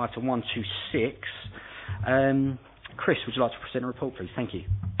 95 to 126. Chris, would you like to present a report, please? Thank you.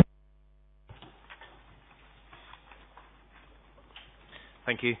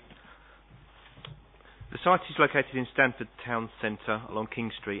 Thank you. The site is located in Stanford Town Centre along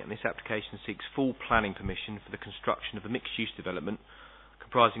King Street, and this application seeks full planning permission for the construction of a mixed-use development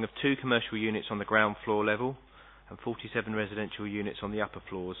comprising of 2 commercial units on the ground floor level and 47 residential units on the upper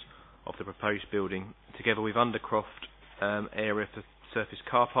floors of the proposed building, together with undercroft area for surface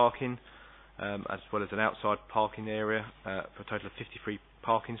car parking, as well as an outside parking area for a total of 53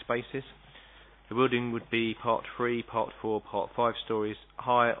 parking spaces. The building would be part 3, part 4, part 5 stories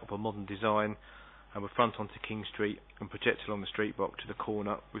high, of a modern design, and would front onto King Street and project along the street block to the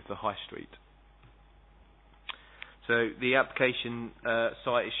corner with the High Street. So the application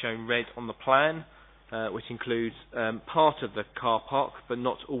site is shown red on the plan, which includes part of the car park, but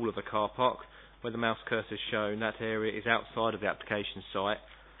not all of the car park. Where the mouse cursor is shown, that area is outside of the application site.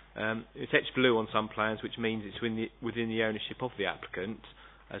 It's etched blue on some plans, which means it's within the ownership of the applicant,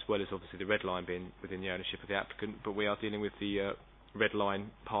 as well as obviously the red line being within the ownership of the applicant, but we are dealing with the red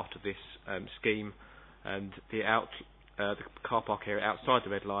line part of this scheme, and the car park area outside the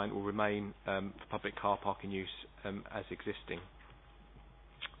red line will remain for public car parking use as existing.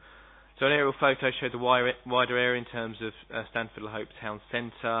 So an aerial photo showed the wider area in terms of Stanford Hope Town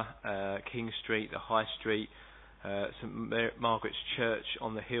Centre, King Street, the High Street, St Margaret's Church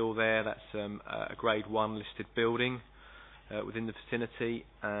on the hill there. That's a Grade 1 listed building within the vicinity.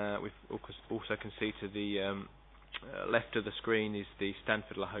 We also can see to the left of the screen is the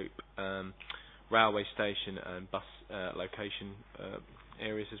Stanford La Hope railway station and bus location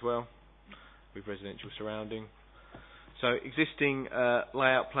areas as well, with residential surrounding. So existing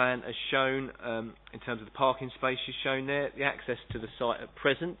layout plan as shown in terms of the parking spaces shown there. The access to the site at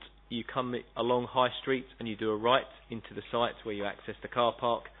present, you come along High Street and you do a right into the site where you access the car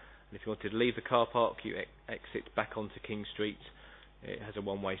park, and if you wanted to leave the car park you exit back onto King Street. It has a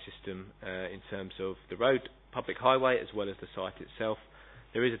one-way system in terms of the road, public highway, as well as the site itself.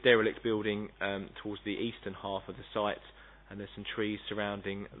 There is a derelict building towards the eastern half of the site, and there's some trees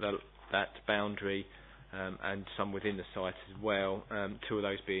surrounding that boundary, and some within the site as well. 2 of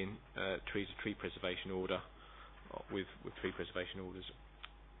those being trees of tree preservation order, with tree preservation orders.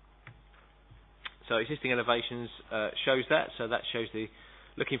 So existing elevations shows that. So that shows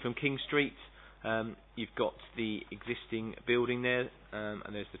looking from King Street, you've got the existing building there,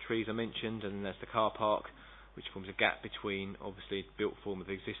 and there's the trees I mentioned, and then there's the car park, which forms a gap between, obviously, built form of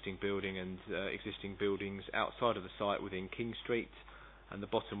the existing building and existing buildings outside of the site within King Street. And the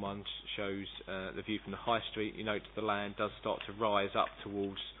bottom one shows the view from the High Street. You note the land does start to rise up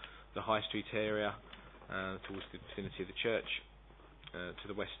towards the High Street area, towards the vicinity of the church. To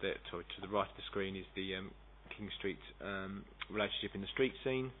the west there, to the right of the screen is the King Street relationship in the street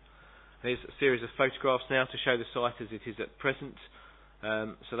scene. There's a series of photographs now to show the site as it is at present.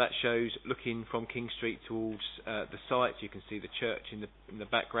 So that shows looking from King Street towards the site. You can see the church in the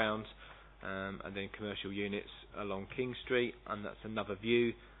background, and then commercial units along King Street, and that's another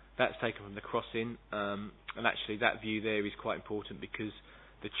view. That's taken from the crossing, and actually that view there is quite important because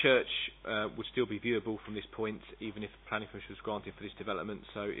the church would still be viewable from this point, even if planning permission was granted for this development,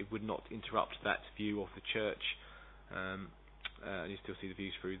 so it would not interrupt that view of the church. And you still see the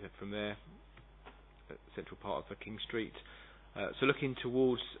views from there, the central part of King Street. So looking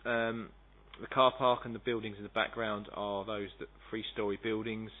towards the car park and the buildings in the background are those three-storey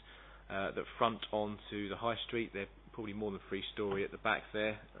buildings that front onto the High Street. They're probably more than three-storey at the back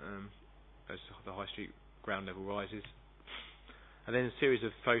there, as the High Street ground level rises. And then a series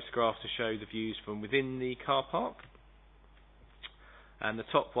of photographs to show the views from within the car park. And the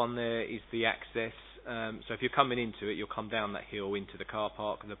top one there is the access. So if you're coming into it, you'll come down that hill into the car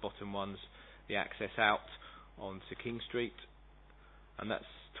park, and the bottom one's the access out onto King Street. And that's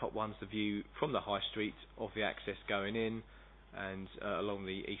top one's the view from the High Street of the access going in, and along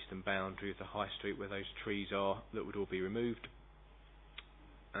the eastern boundary of the High Street where those trees are that would all be removed.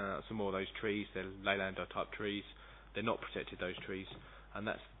 Some more of those trees, they're Leylander type trees. They're not protected, those trees, and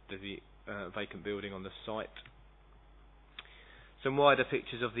that's the vacant building on the site. Some wider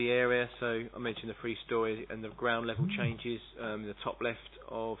pictures of the area. So I mentioned the three-storey and the ground level changes. In the top left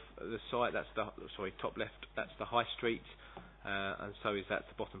of the site, top left, that's the High Street, and so is that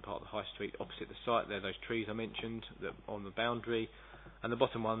the bottom part of the High Street opposite the site. There are those trees I mentioned that on the boundary, and the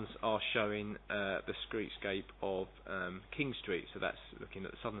bottom ones are showing the streetscape of King Street. So that's looking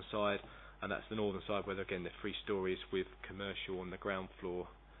at the southern side, and that's the northern side where again they're three stories with commercial on the ground floor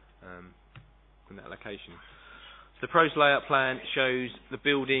in that location. So the proposed layout plan shows the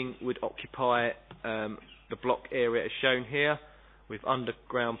building would occupy the block area as shown here, with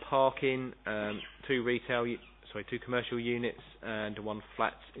underground parking, two commercial units and one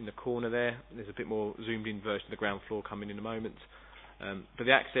flat in the corner there. There's a bit more zoomed in version of the ground floor coming in a moment. But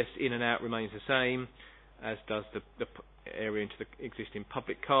the access in and out remains the same, as does the area into the existing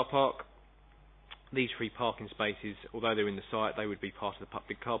public car park. These three parking spaces, although they're in the site, they would be part of the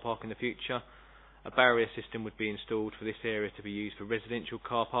public car park in the future. A barrier system would be installed for this area to be used for residential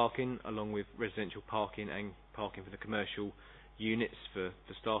car parking, along with residential parking and parking for the commercial units for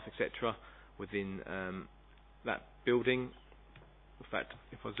staff, etc., within that building. In fact,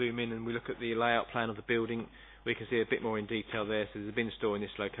 if I zoom in and we look at the layout plan of the building, we can see a bit more in detail there. So there's a bin store in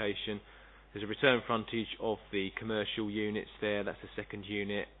this location. There's a return frontage of the commercial units there. That's the second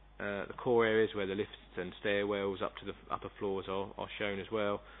unit. The core areas where the lifts and stairwells up to the upper floors are shown as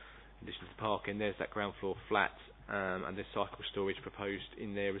well. In addition to the parking, there's that ground floor flat, and there's cycle storage proposed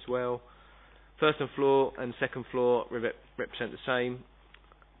in there as well. First floor and second floor represent the same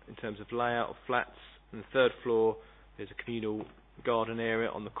in terms of layout of flats. And the third floor, there's a communal garden area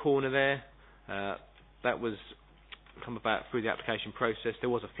on the corner there. That was come about through the application process. There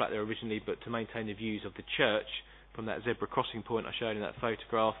was a flat there originally, but to maintain the views of the church from that zebra crossing point I showed in that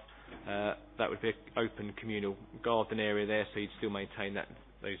photograph, that would be an open communal garden area there, so you'd still maintain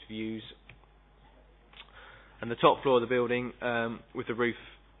those views. And the top floor of the building with the roof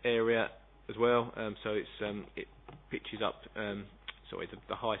area as well, so it pitches up.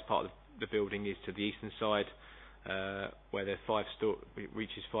 The highest part of the building is to the eastern side, where it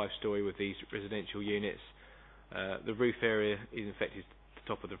reaches 5-storey with these residential units. The roof area is in fact the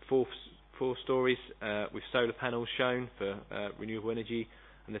top of the four stories with solar panels shown for renewable energy,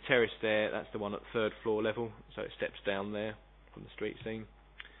 and the terrace there, that's the one at the third floor level, so it steps down there from the street scene.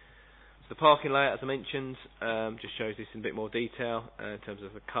 So the parking layout, as I mentioned, just shows this in a bit more detail in terms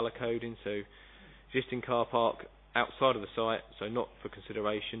of the colour coding. So existing car park outside of the site, so not for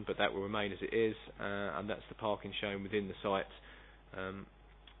consideration, but that will remain as it is, and that's the parking shown within the site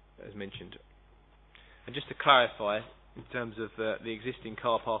as mentioned. And just to clarify, in terms of the existing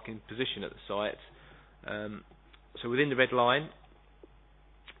car parking position at the site, so within the red line,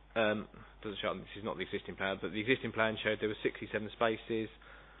 doesn't show, this is not the existing plan, but the existing plan showed there were 67 spaces,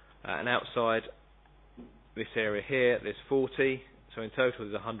 and outside this area here there's 40, so in total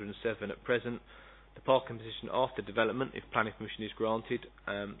there's 107 at present. The parking position after development, if planning permission is granted,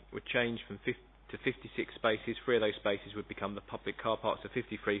 would change from 50 to 56 spaces. 3 of those spaces would become the public car parks, so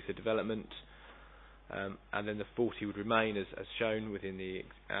 53 for development, and then the 40 would remain as shown within the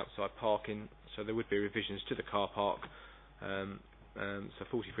outside parking. So there would be revisions to the car park, so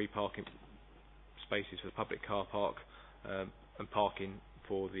 43 parking spaces for the public car park, and parking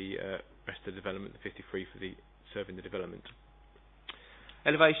for the rest of the development, the 53 for the serving the development.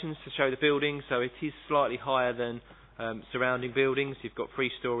 Elevations to show the building, so it is slightly higher than surrounding buildings. You've got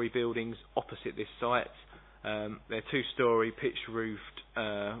 3-storey buildings opposite this site. They're 2-storey, pitch-roofed,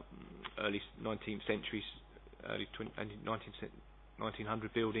 early 19th century, early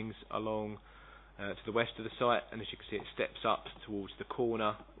 1900 buildings along to the west of the site, and as you can see, it steps up towards the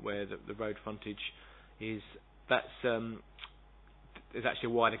corner where the road frontage is. There's actually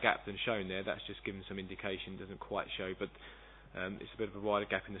a wider gap than shown there. That's just given some indication, doesn't quite show, but it's a bit of a wider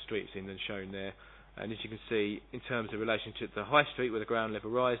gap in the street scene than shown there. And as you can see, in terms of relationship to the high street where the ground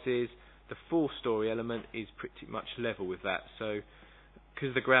level rises, the 4-storey element is pretty much level with that. So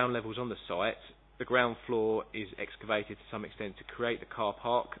because the ground level's on the site, the ground floor is excavated to some extent to create the car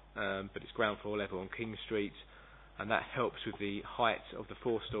park, but it's ground floor level on King Street, and that helps with the height of the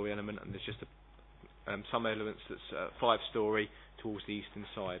 4-storey element, and there's just some elements that's 5-storey towards the eastern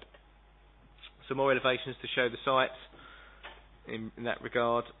side. Some more elevations to show the site in that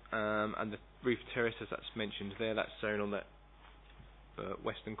regard, and the roof terrace, as that's mentioned there, that's shown on that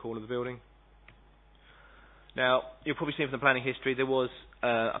western corner of the building. Now, you'll probably see from the planning history there was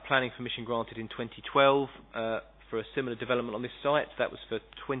a planning permission granted in 2012 for a similar development on this site. That was for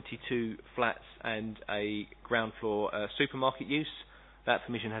 22 flats and a ground floor supermarket use. That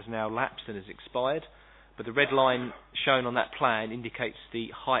permission has now lapsed and has expired, but the red line shown on that plan indicates the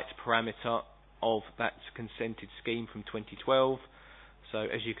height parameter of that consented scheme from 2012. So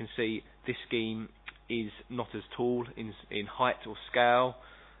as you can see, this scheme is not as tall in height or scale,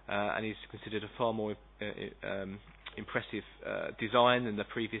 and is considered a far more impressive design than the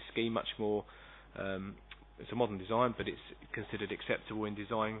previous scheme. Much more, it's a modern design, but it's considered acceptable in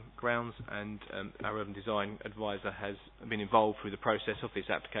design grounds, and our urban design advisor has been involved through the process of this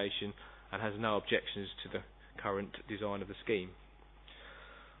application and has no objections to the current design of the scheme.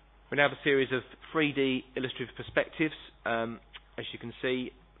 We now have a series of 3D illustrative perspectives, as you can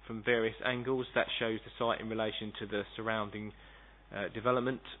see from various angles. That shows the site in relation to the surrounding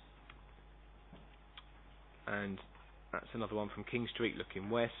development, and that's another one from King Street looking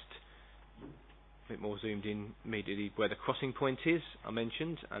west, a bit more zoomed in immediately where the crossing point is, I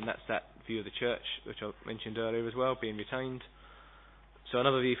mentioned, and that's that view of the church which I mentioned earlier as well, being retained. So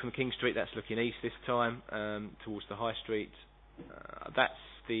another view from King Street, that's looking east this time, towards the High Street. That's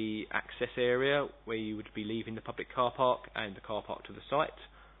the access area where you would be leaving the public car park and the car park to the site,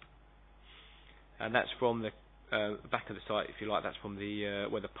 and that's from the back of the site, if you like. That's from the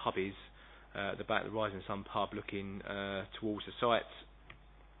where the pub is, the back, the Rising Sun pub, looking towards the site.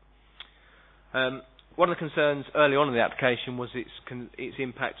 One of the concerns early on in the application was its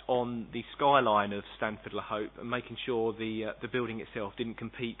impact on the skyline of Stanford Le Hope, and making sure the building itself didn't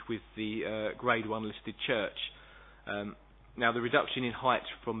compete with the Grade 1 listed church. Now, the reduction in height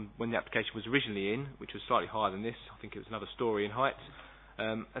from when the application was originally in, which was slightly higher than this, I think it was another storey in height,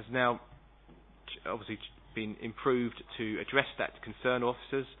 has now obviously been improved to address that concern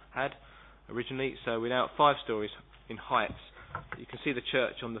officers had originally. So we're now at 5 stories in height. You can see the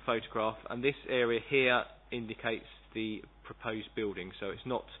church on the photograph, and this area here indicates the proposed building, so it's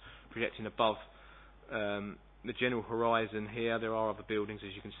not projecting above the general horizon here. There are other buildings,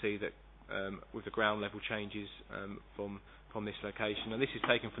 as you can see, that with the ground level changes from this location, and this is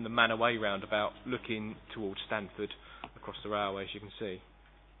taken from the Manor Way roundabout looking towards Stanford across the railway, as you can see.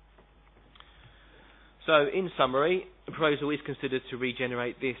 So in summary, the proposal is considered to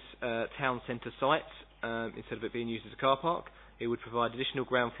regenerate this town centre site instead of it being used as a car park. It would provide additional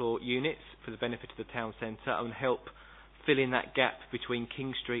ground floor units for the benefit of the town centre and help fill in that gap between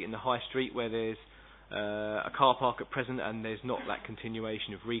King Street and the High Street, where there's a car park at present and there's not that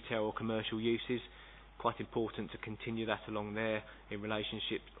continuation of retail or commercial uses. Quite important to continue that along there in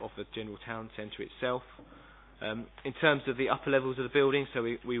relationship of the general town centre itself. In terms of the upper levels of the building, so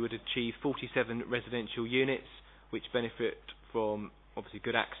we would achieve 47 residential units, which benefit from obviously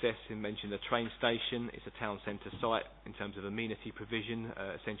good access. You mentioned the train station. It's a town centre site in terms of amenity provision,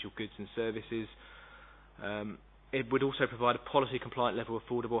 essential goods and services. It would also provide a policy compliant level of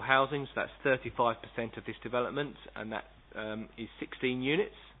affordable housing, so that's 35% of this development, and that is 16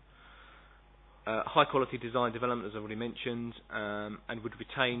 units. High quality design development, as I already mentioned, and would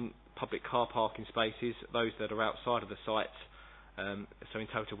retain public car parking spaces, those that are outside of the site, So in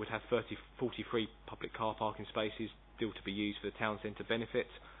total we'd have 43 public car parking spaces still to be used for the town centre benefit.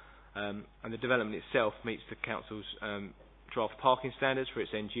 And the development itself meets the council's draft parking standards for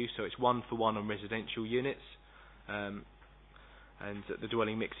its end use, so it's 1-for-1 on residential units. And the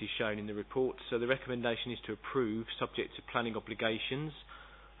dwelling mix is shown in the report. So the recommendation is to approve, subject to planning obligations,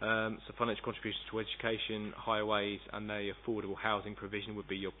 so financial contributions to education, highways and the affordable housing provision would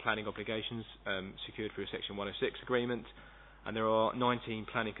be your planning obligations secured through a Section 106 agreement. And there are 19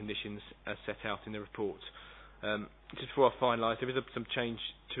 planning conditions as set out in the report. Just before I finalise, there is some change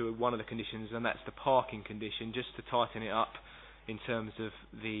to one of the conditions, and that's the parking condition, just to tighten it up in terms of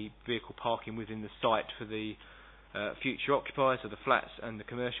the vehicle parking within the site for the future occupiers of the flats and the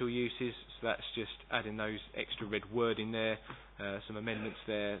commercial uses. So that's just adding those extra red word in there, some amendments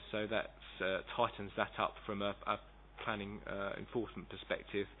there, so that tightens that up from a planning enforcement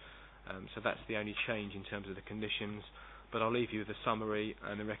perspective. So that's the only change in terms of the conditions. But I'll leave you with a summary,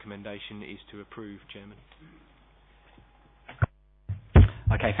 and the recommendation is to approve, Chairman.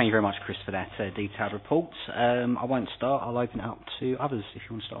 Okay, thank you very much, Chris, for that detailed report. I won't start. I'll open it up to others if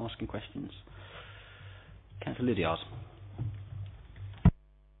you want to start asking questions. Councillor Lydiard.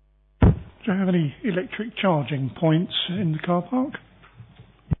 Do you have any electric charging points in the car park?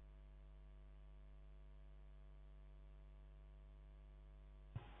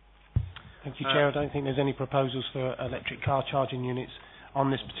 Thank you, Chair. I don't think there's any proposals for electric car charging units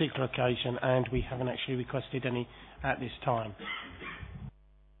on this particular occasion, and we haven't actually requested any at this time.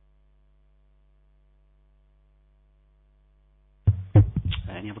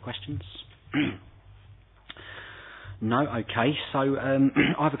 Any other questions? No? Okay. So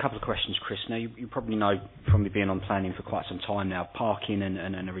I have a couple of questions, Chris. Now, you probably know from me being on planning for quite some time now, parking and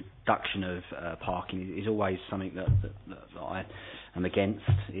a reduction of parking is always something that I am against.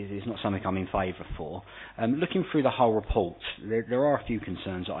 It's not something I'm in favour for. Looking through the whole report, there are a few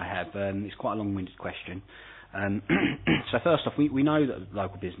concerns that I have. It's quite a long-winded question. So first off, we know that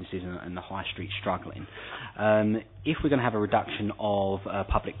local businesses and the high street struggling. If we're going to have a reduction of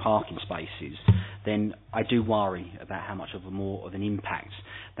public parking spaces, then I do worry about how much of more of an impact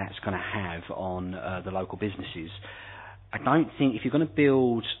that's going to have on the local businesses. I don't think if you're going to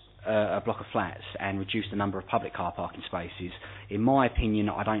build a block of flats and reduce the number of public car parking spaces, in my opinion,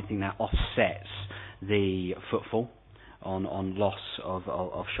 I don't think that offsets the footfall on loss of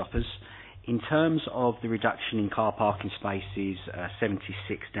shoppers. In terms of the reduction in car parking spaces,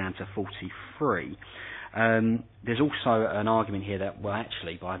 76 down to 43, there's also an argument here that, well,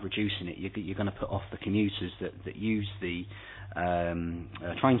 actually, by reducing it, you're going to put off the commuters that use the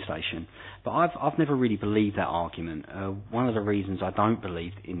train station. But I've never really believed that argument. One of the reasons I don't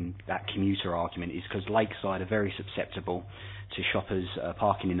believe in that commuter argument is because Lakeside are very susceptible to shoppers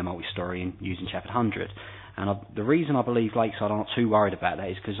parking in the multi-storey and using Chafford 100. And the reason I believe Lakeside are not too worried about that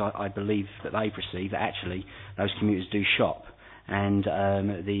is because I believe that they perceive that actually those commuters do shop, and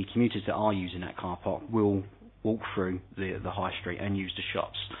the commuters that are using that car park will walk through the high street and use the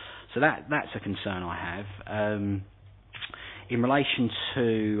shops. So that's a concern I have. In relation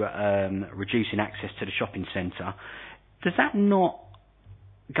to reducing access to the shopping centre, does that not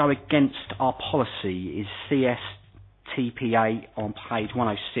go against our policy? Is CSTPA on page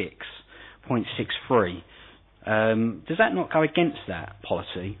 106.63? Does that not go against that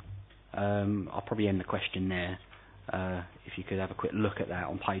policy? I'll probably end the question there. If you could have a quick look at that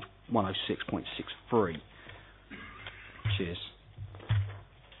on page 106.63. Cheers.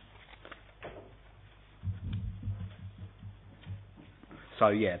 So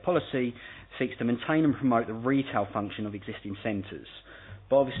yeah, policy seeks to maintain and promote the retail function of existing centres.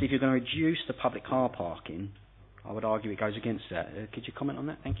 But obviously if you're going to reduce the public car parking, I would argue it goes against that. Could you comment on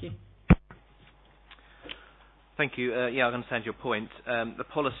that? Thank you. Thank you. Yeah, I understand your point. The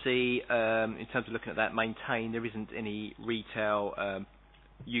policy, in terms of looking at that, maintain, there isn't any retail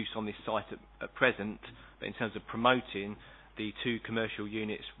use on this site at present, but in terms of promoting, the 2 commercial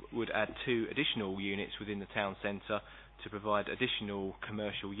units would add 2 additional units within the town centre to provide additional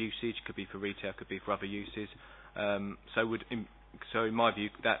commercial usage, could be for retail, could be for other uses. So in my view,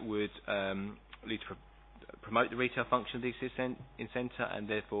 that would lead to promote the retail function of the existing centre, and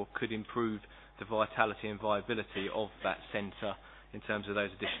therefore could improve the vitality and viability of that centre in terms of those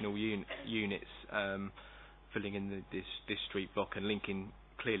additional units filling in this street block and linking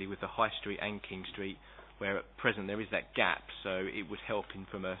clearly with the High Street and King Street, where at present there is that gap. So it would help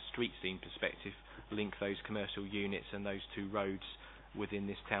from a street scene perspective link those commercial units and those 2 roads within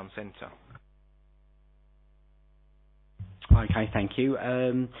this town centre. Okay, thank you.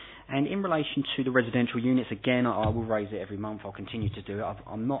 And in relation to the residential units, again, I will raise it every month. I'll continue to do it.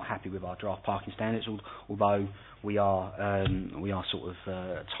 I'm not happy with our draft parking standards, although we are sort of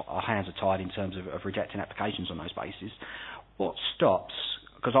our hands are tied in terms of rejecting applications on those bases. What stops?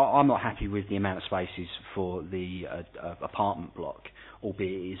 Because I'm not happy with the amount of spaces for the apartment block,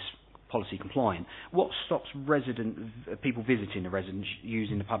 albeit it is policy compliant. What stops people visiting the residence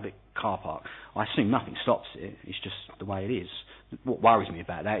using the public car park? I assume nothing stops it. It's just the way it is. What worries me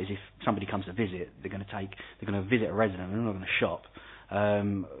about that is if somebody comes to visit, they're going to visit a resident and they're not going to shop.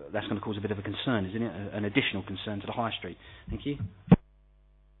 That's going to cause a bit of a concern, isn't it? An additional concern to the high street. Thank you.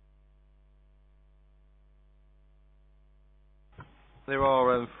 There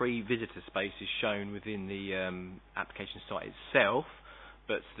are free visitor spaces shown within the application site itself,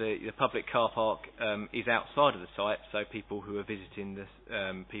 but the public car park is outside of the site, so people who are visiting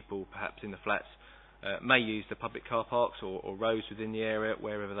people perhaps in the flats may use the public car parks or roads within the area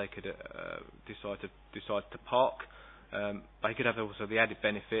wherever they could decide to park. They could have also the added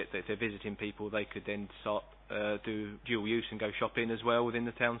benefit that if they're visiting people, they could then start do dual use and go shopping as well within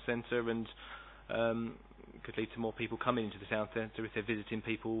the town centre, and could lead to more people coming into the town centre if they're visiting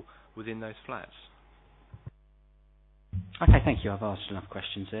people within those flats. Okay, thank you. I've asked enough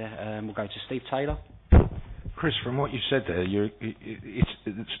questions there. We'll go to Steve Taylor. Chris, from what you said there,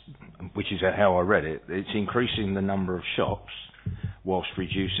 which is how I read it, it's increasing the number of shops whilst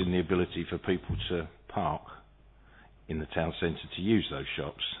reducing the ability for people to park in the town centre to use those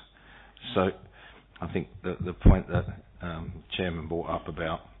shops. So I think the point that Chairman brought up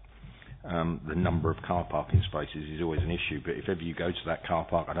about the number of car parking spaces is always an issue, but if ever you go to that car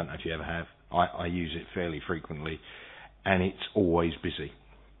park, I don't know if you ever have, I use it fairly frequently, and it's always busy.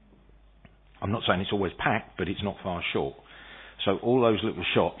 I'm not saying it's always packed, but it's not far short. So all those little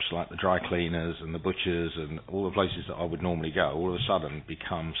shops, like the dry cleaners and the butchers and all the places that I would normally go, all of a sudden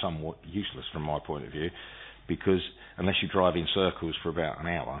become somewhat useless from my point of view, because unless you drive in circles for about an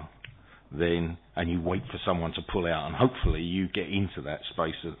hour, then and you wait for someone to pull out, and hopefully you get into that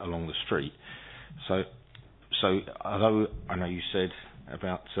space along the street. So although I know you said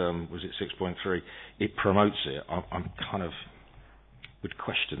about was it 6.3, it promotes it. I'm kind of would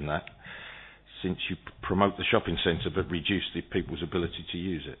question that, since you promote the shopping centre but reduce the people's ability to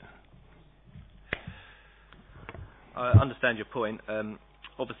use it. I understand your point.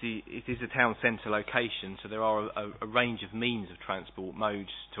 Obviously, it is a town centre location, so there are a range of means of transport modes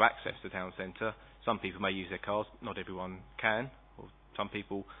to access the town centre. Some people may use their cars, not everyone can. Or some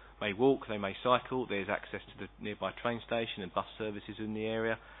people may walk, they may cycle. There's access to the nearby train station and bus services in the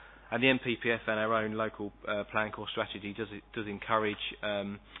area. And the NPPF and our own local plan core strategy does encourage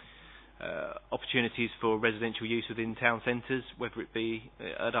opportunities for residential use within town centres, whether it be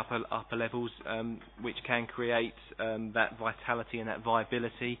at upper levels, which can create that vitality and that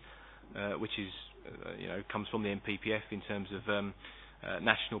viability, which is comes from the NPPF in terms of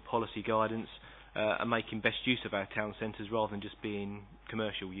national policy guidance, and making best use of our town centres rather than just being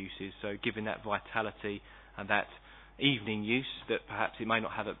commercial uses. So giving that vitality and that evening use that perhaps it may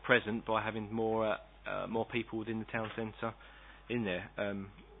not have at present by having more people within the town centre in there.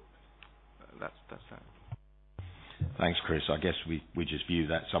 That's that. Thanks, Chris. I guess we just view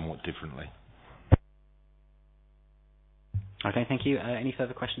that somewhat differently. Okay, thank you. Any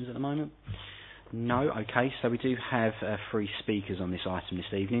further questions at the moment? No? Okay, so we do have 3 speakers on this item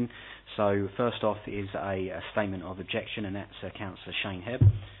this evening. So first off is a statement of objection, and that's Councillor Shane Hebb,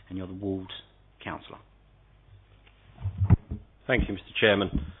 and you're the ward councillor. Thank you, Mr.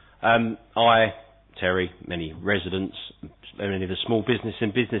 Chairman. I, Terry, many residents, many of the small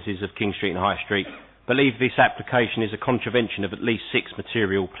businesses of King Street and High Street believe this application is a contravention of at least 6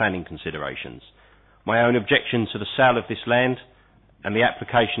 material planning considerations. My own objection to the sale of this land and the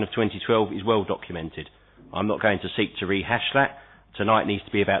application of 2012 is well documented. I'm not going to seek to rehash that. Tonight needs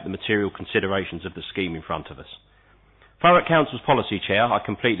to be about the material considerations of the scheme in front of us. Thurrock Council's policy chair, I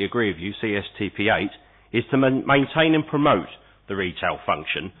completely agree with you, CSTP 8, is to maintain and promote the retail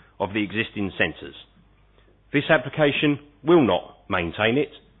function of the existing centres. This application will not maintain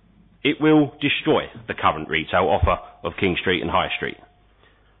it. It will destroy the current retail offer of King Street and High Street.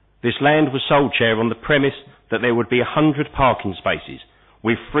 This land was sold, Chair, on the premise that there would be 100 parking spaces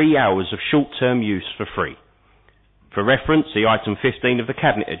with 3 hours of short-term use for free. For reference, the item 15 of the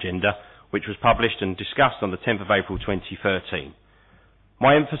Cabinet agenda, which was published and discussed on the 10th of April 2013.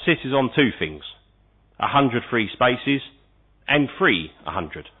 My emphasis is on 2 things: 100 free spaces and free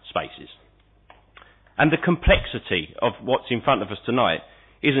 100 spaces. And the complexity of what's in front of us tonight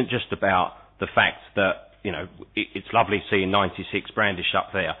isn't just about the fact that, it's lovely seeing 96 brandished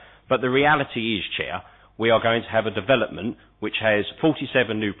up there, but the reality is, Chair, we are going to have a development which has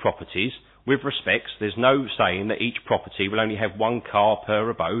 47 new properties. With respects, there's no saying that each property will only have one car per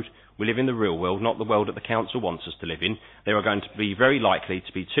abode. We live in the real world, not the world that the council wants us to live in. There are going to be very likely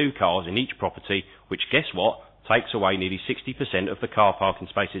to be 2 cars in each property, which, guess what, takes away nearly 60% of the car parking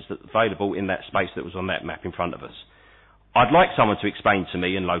spaces that are available in that space that was on that map in front of us. I'd like someone to explain to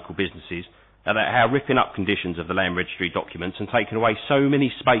me and local businesses about how ripping up conditions of the land registry documents and taking away so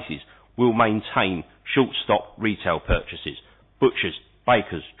many spaces will maintain short-stop retail purchases. Butchers,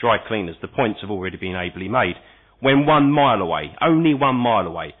 bakers, dry cleaners, the points have already been ably made. When 1 mile away, only 1 mile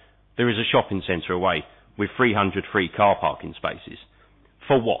away, there is a shopping centre away with 300 free car parking spaces.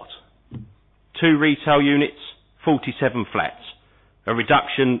 For what? 2 retail units, 47 flats. A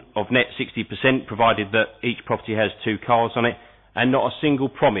reduction of net 60% provided that each property has 2 cars on it, and not a single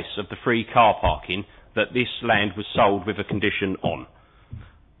promise of the free car parking that this land was sold with a condition on.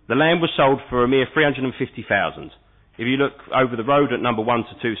 The land was sold for a mere $350,000. If you look over the road at number 1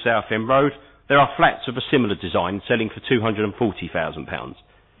 to 2 Southend Road, there are flats of a similar design selling for £240,000.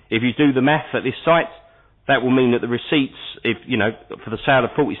 If you do the math at this site, that will mean that the receipts, for the sale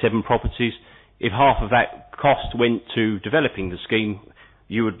of 47 properties, if half of that cost went to developing the scheme,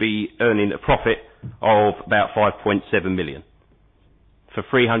 you would be earning a profit of about 5.7 million for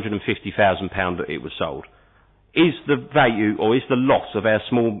 £350,000 that it was sold. Is the value or is the loss of our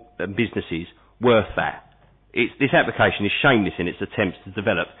small businesses worth that? This application is shameless in its attempts to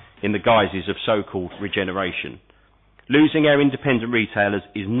develop in the guises of so-called regeneration. Losing our independent retailers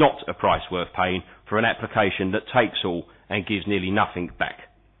is not a price worth paying for an application that takes all and gives nearly nothing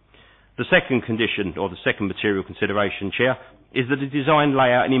back. The second condition, or the second material consideration, Chair, is that the design,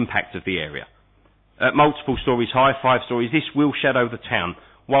 layout and impact of the area. At multiple stories high, 5 stories, this will shadow the town,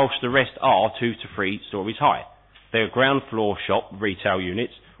 whilst the rest are 2 to 3 stories high. They are ground floor shop retail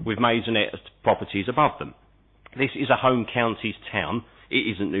units with maisonette properties above them. This is a home counties town. It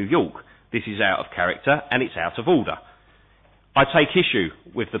isn't New York. This is out of character and it's out of order. I take issue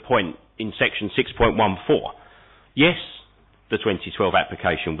with the point in section 6.14. Yes, the 2012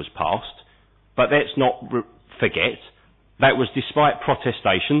 application was passed, but let's not forget that was despite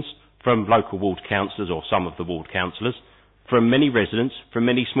protestations from local ward councillors or some of the ward councillors, from many residents, from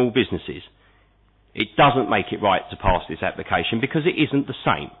many small businesses. It doesn't make it right to pass this application because it isn't the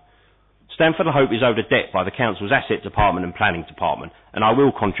same. Stamford-le-Hope is owed a debt by the council's asset department and planning department, and I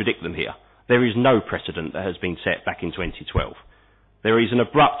will contradict them here. There is no precedent that has been set back in 2012. There is an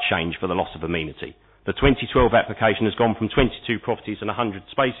abrupt change for the loss of amenity. The 2012 application has gone from 22 properties and 100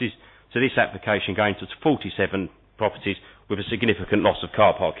 spaces to this application going to 47 properties with a significant loss of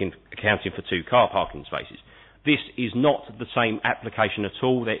car parking, accounting for 2 car parking spaces. This is not the same application at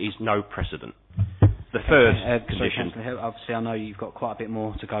all. There is no precedent. The third condition... Sorry, obviously, I know you've got quite a bit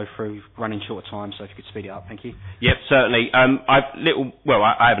more to go through, running short of time, so if you could speed it up, thank you. Yep, certainly. I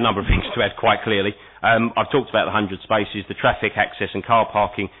have a number of things to add quite clearly. I've talked about the 100 spaces, the traffic, access and car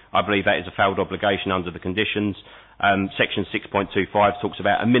parking. I believe that is a failed obligation under the conditions. Section 6.25 talks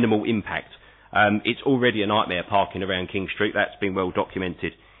about a minimal impact. It's already a nightmare parking around King Street. That's been well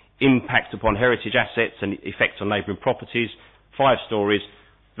documented. Impact upon heritage assets and effect on neighbouring properties. 5 stories.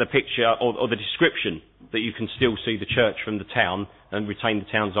 The picture or the description that you can still see the church from the town and retain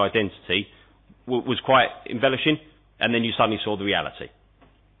the town's identity was quite embellishing, and then you suddenly saw the reality.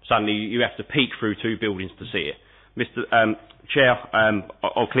 Suddenly you have to peek through 2 buildings to see it. Mr. Chair,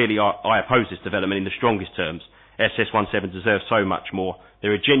 clearly I oppose this development in the strongest terms. SS17 deserves so much more.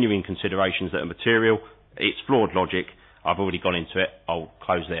 There are genuine considerations that are material. It's flawed logic. I've already gone into it. I'll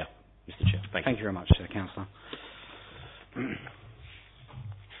close there, Mr. Chair. Thank you very much, Councillor.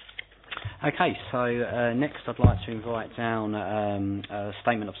 Okay, so next I'd like to invite down a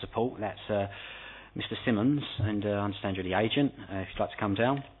statement of support. That's Mr. Simmons, and I understand you're the agent. If you'd like to come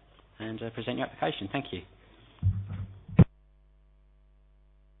down and present your application. Thank you.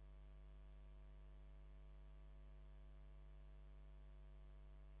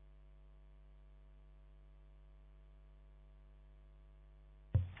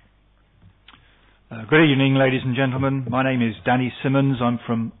 Good evening, ladies and gentlemen. My name is Danny Simmons. I'm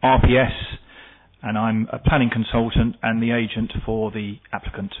from RPS, and I'm a planning consultant and the agent for the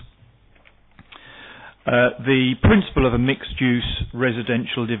applicant. The principle of a mixed-use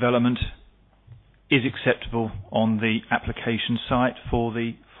residential development is acceptable on the application site for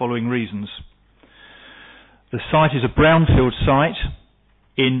the following reasons. The site is a brownfield site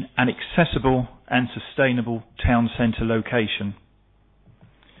in an accessible and sustainable town centre location.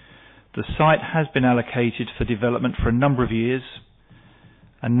 The site has been allocated for development for a number of years,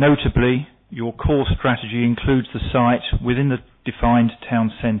 and notably your core strategy includes the site within the defined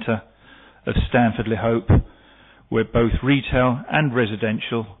town centre of Stanford-le-Hope, where both retail and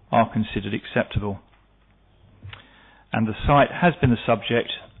residential are considered acceptable. And the site has been the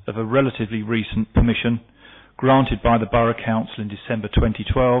subject of a relatively recent permission granted by the Borough Council in December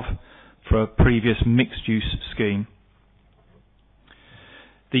 2012 for a previous mixed-use scheme.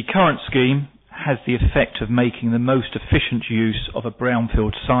 The current scheme has the effect of making the most efficient use of a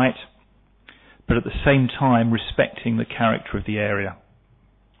brownfield site, but at the same time respecting the character of the area.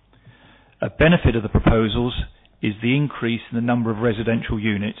 A benefit of the proposals is the increase in the number of residential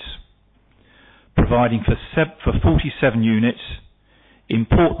units, providing for 47 units,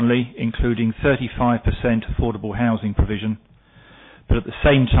 importantly including 35% affordable housing provision, but at the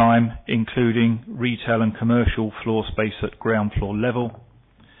same time including retail and commercial floor space at ground floor level,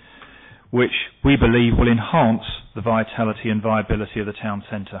 which we believe will enhance the vitality and viability of the town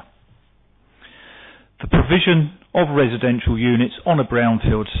centre. The provision of residential units on a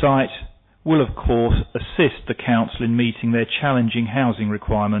brownfield site will of course assist the council in meeting their challenging housing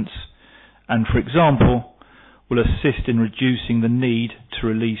requirements and, for example, will assist in reducing the need to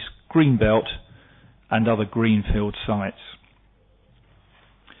release greenbelt and other greenfield sites.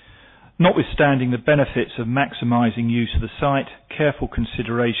 Notwithstanding the benefits of maximising use of the site, careful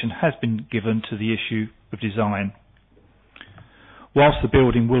consideration has been given to the issue of design. Whilst the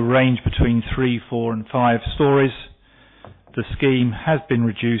building will range between 3, 4 and 5 stories, the scheme has been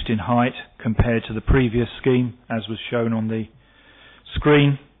reduced in height compared to the previous scheme, as was shown on the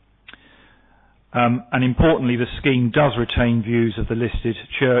screen. And importantly, the scheme does retain views of the listed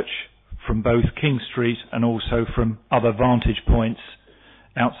church from both King Street and also from other vantage points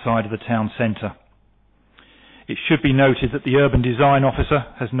outside of the town centre. It should be noted that the Urban Design Officer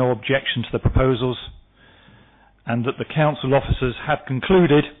has no objection to the proposals and that the council officers have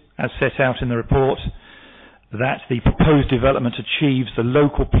concluded, as set out in the report, that the proposed development achieves the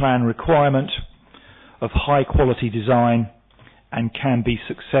local plan requirement of high quality design and can be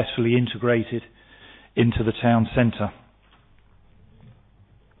successfully integrated into the town centre.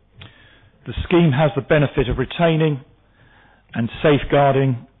 The scheme has the benefit of retaining and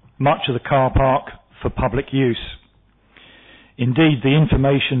safeguarding much of the car park for public use. Indeed, the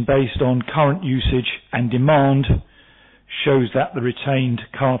information based on current usage and demand shows that the retained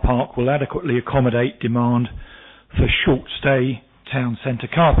car park will adequately accommodate demand for short stay town centre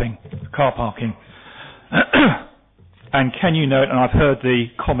car parking. And can you note, and I've heard the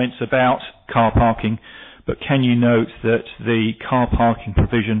comments about car parking, but can you note that the car parking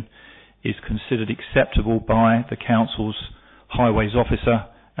provision is considered acceptable by the council's highways officer,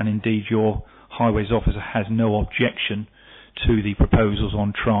 and indeed your highways officer has no objection to the proposals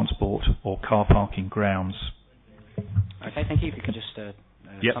on transport or car parking grounds. Okay, thank you. If you could just finish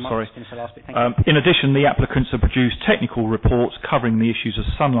the last bit. Thank you. In addition, the applicants have produced technical reports covering the issues of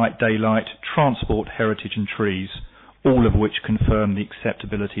sunlight, daylight, transport, heritage and trees, all of which confirm the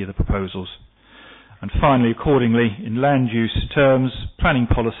acceptability of the proposals. And finally, accordingly, in land use terms, planning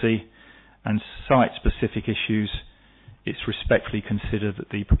policy and site-specific issues, it's respectfully considered that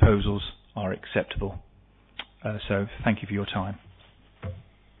the proposals are acceptable. So thank you for your time.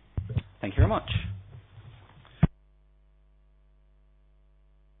 Thank you very much.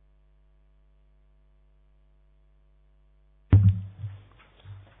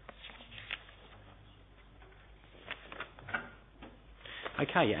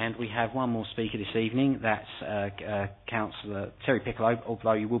 Okay, and we have one more speaker this evening. That's Councillor Terry Piccolo,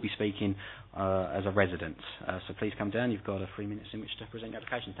 although you will be speaking as a resident. So please come down. You've got 3 minutes in which to present your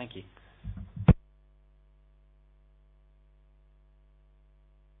application. Thank you.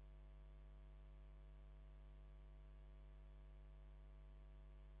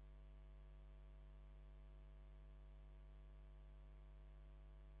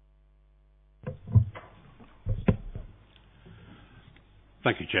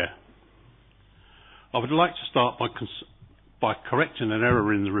 Thank you, Chair. I would like to start by correcting an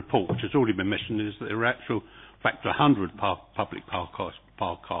error in the report, which has already been mentioned, is that there are actual fact 100 public car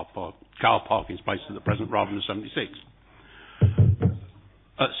parking spaces at the present rather than 76.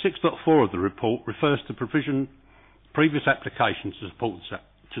 At 6.4 of the report refers to previous applications to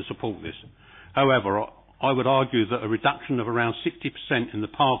support this. However, I would argue that a reduction of around 60% in the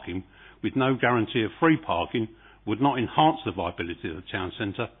parking with no guarantee of free parking would not enhance the viability of the town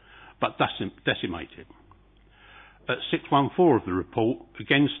centre, but decimate it. At 6.14 of the report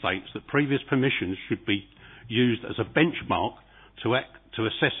again states that previous permissions should be used as a benchmark to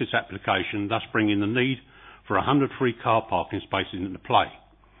assess this application, thus bringing the need for 100 free car parking spaces into play.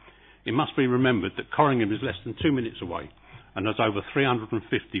 It must be remembered that Corringham is less than 2 minutes away and has over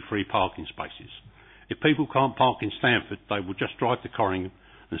 350 free parking spaces. If people can't park in Stanford, they will just drive to Corringham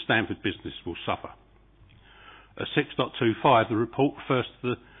and Stanford business will suffer. At 6.25, the report refers to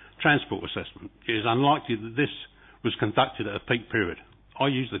the transport assessment. It is unlikely that this was conducted at a peak period. I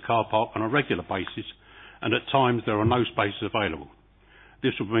use the car park on a regular basis, and at times there are no spaces available.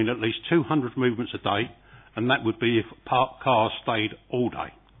 This would mean at least 200 movements a day, and that would be if parked cars stayed all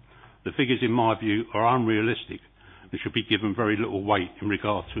day. The figures, in my view, are unrealistic and should be given very little weight in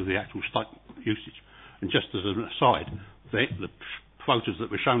regard to the actual state usage. And just as an aside, the photos that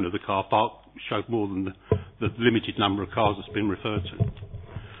were shown of the car park showed more than the limited number of cars that's been referred to.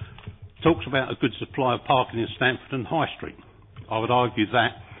 Talks about a good supply of parking in Stamford and High Street. I would argue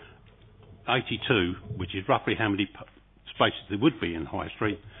that 82, which is roughly how many spaces there would be in High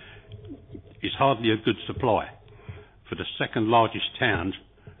Street, is hardly a good supply for the second largest town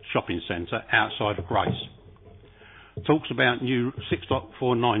shopping centre outside of Grace. Talks about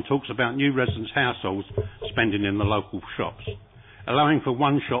 6.49 talks about new residents' households spending in the local shops. Allowing for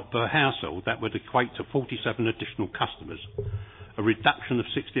one shop per household, that would equate to 47 additional customers. A reduction of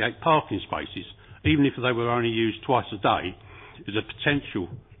 68 parking spaces, even if they were only used twice a day, is a potential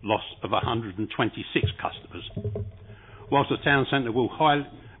loss of 126 customers. Whilst the town centre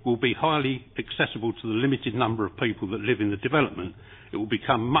will be highly accessible to the limited number of people that live in the development, it will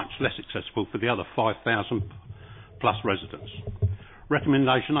become much less accessible for the other 5,000 plus residents.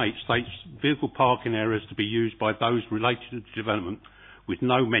 Recommendation 8 states vehicle parking areas to be used by those related to the development with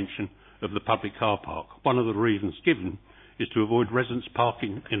no mention of the public car park. One of the reasons given is to avoid residents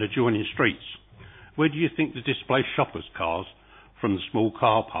parking in adjoining streets. Where do you think the displaced shoppers' cars from the small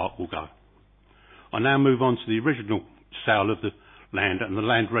car park will go? I now move on to the original sale of the land and the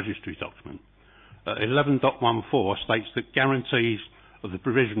land registry document. 11.14 states that guarantees of the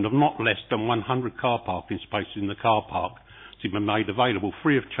provision of not less than 100 car parking spaces in the car park to be made available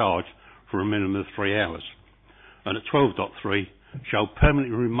free of charge for a minimum of 3 hours. And at 12.3, shall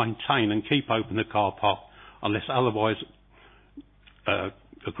permanently maintain and keep open the car park unless otherwise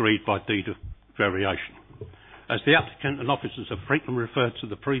agreed by deed of variation. As the applicant and officers have frequently referred to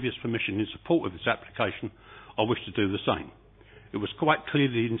the previous permission in support of this application, I wish to do the same. It was quite clear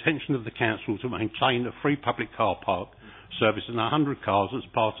the intention of the council to maintain a free public car park servicing 100 cars as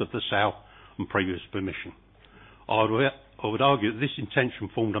part of the sale and previous permission. I would argue that this intention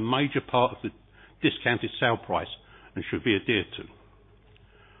formed a major part of the discounted sale price and should be adhered to.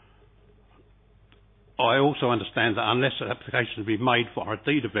 I also understand that unless an application has been made for a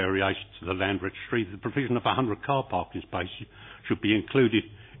deed of variation to the land registry, the provision of 100 car parking spaces should be included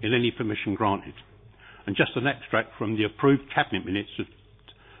in any permission granted. And just an extract from the approved cabinet minutes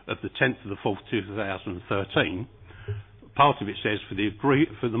of the 10th of the 4th 2013, part of it says for the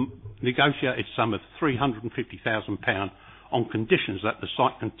negotiated sum of £350,000 on conditions that the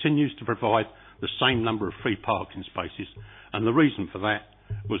site continues to provide the same number of free parking spaces, and the reason for that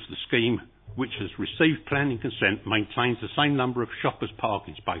was the scheme, which has received planning consent, maintains the same number of shoppers'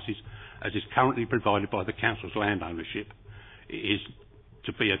 parking spaces as is currently provided by the council's land ownership. It is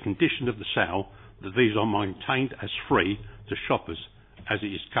to be a condition of the sale that these are maintained as free to shoppers as it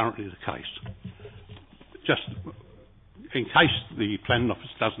is currently the case. Just in case the planning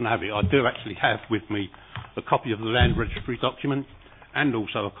office doesn't have it, I do actually have with me a copy of the land registry document and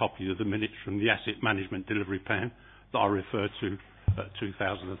also a copy of the minutes from the asset management delivery plan that I referred to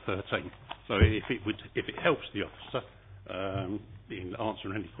 2013. So if it helps the officer in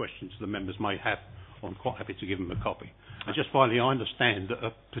answering any questions the members may have, I'm quite happy to give them a copy. And just finally, I understand that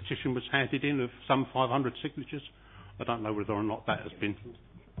a petition was handed in of some 500 signatures. I don't know whether or not that has been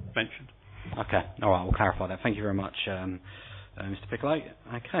mentioned. Okay, all right, we'll clarify that. Thank you very much, Mr. Piccolo.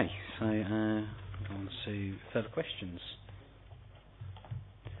 Okay, so on to further questions.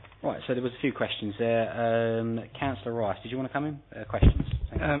 Right, so there was a few questions there. Councillor Rice, did you want to come in? Questions?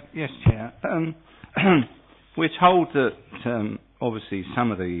 Yes, Chair. We're told that obviously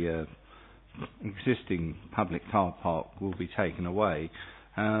some of the existing public car park will be taken away.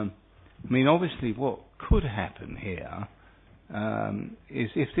 I mean, obviously what could happen here is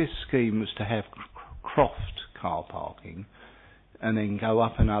if this scheme was to have croft car parking and then go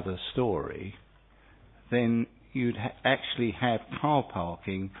up another storey, then you'd actually have car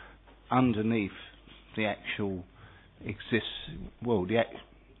parking underneath the actual the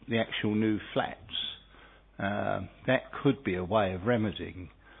actual new flats. That could be a way of remedying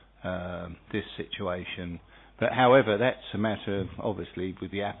this situation. But however, that's a matter of, obviously,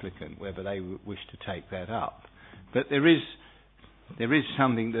 with the applicant, whether they wish to take that up. But there is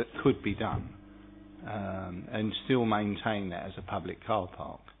something that could be done and still maintain that as a public car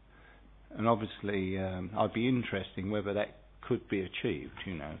park. And obviously, I'd be interested in whether that could be achieved,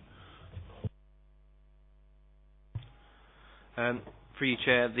 you know. through you,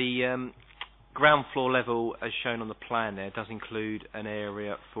 Chair, the ground floor level, as shown on the plan there, does include an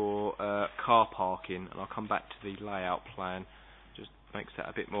area for car parking, and I'll come back to the layout plan, just makes that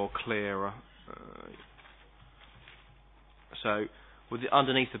a bit more clearer. So,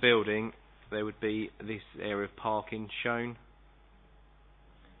 underneath the building, there would be this area of parking shown.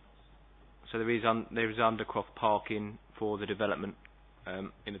 So there is undercroft parking for the development,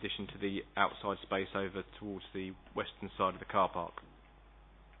 in addition to the outside space over towards the western side of the car park.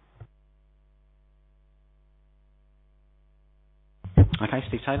 Okay,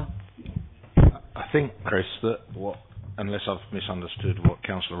 Steve Taylor. I think, Chris, that unless I've misunderstood what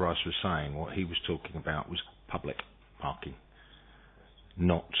Councillor Rice was saying, what he was talking about was public parking,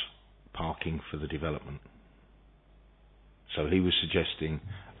 not parking for the development. So he was suggesting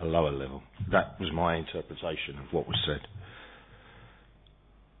a lower level. That was my interpretation of what was said.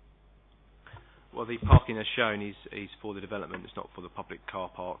 Well, the parking as shown is for the development, it's not for the public car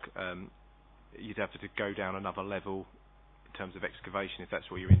park. You'd have to go down another level in terms of excavation, if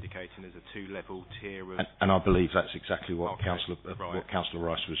that's what you're indicating as a two-level tier of... And I believe that's exactly what Okay, Councillor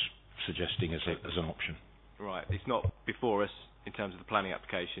Rice was suggesting as an option. Right, it's not before us in terms of the planning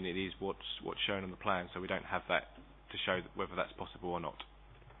application, it is what's shown on the plan, so we don't have that to show whether that's possible or not.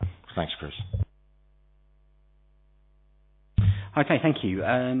 Thanks, Chris. Okay, thank you.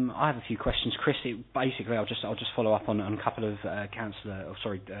 I have a few questions, Chris. Basically, I'll just follow up on a couple of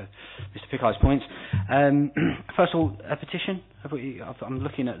Mr. Pickard's points. First of all, a petition. I'm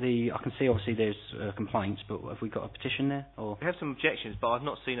looking at I can see obviously there's complaints, but have we got a petition there? Or We have some objections, but I've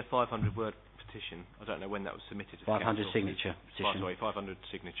not seen a 500-word petition. I don't know when that was submitted to 500 signature petition. Sorry, 500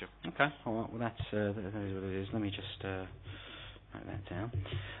 signature. Okay, all right. Well, that is what it is. Let me just write that down.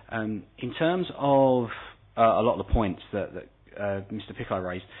 In terms of a lot of the points that Mr. Pickard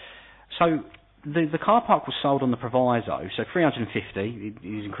raised, so the car park was sold on the proviso, so 350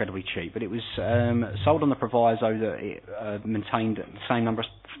 is incredibly cheap, but it was sold on the proviso that it maintained the same number of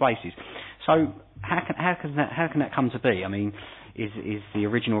spaces. So how can that come to be? I mean, is the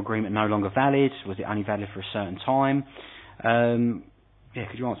original agreement no longer valid? Was it only valid for a certain time?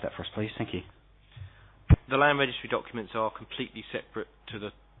 Could you answer that for us, please? Thank you. The land registry documents are completely separate to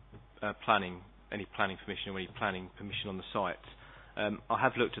the any planning permission or any planning permission on the site. I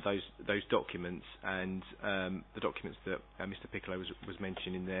have looked at those documents, and the documents that Mr. Piccolo was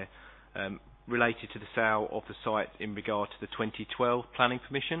mentioning there related to the sale of the site in regard to the 2012 planning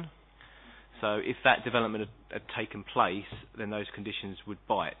permission. So if that development had taken place, then those conditions would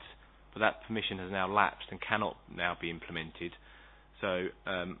bite. But that permission has now lapsed and cannot now be implemented. So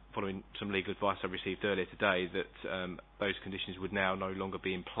following some legal advice I received earlier today, that those conditions would now no longer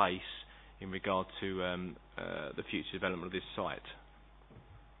be in place in regard to the future development of this site.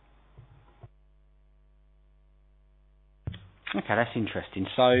 Okay, that's interesting.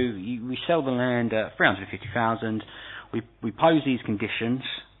 So we sell the land at 350,000. We pose these conditions.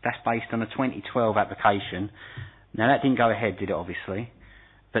 That's based on a 2012 application. Now that didn't go ahead, did it? Obviously,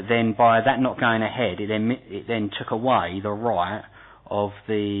 but then by that not going ahead, it then took away the right of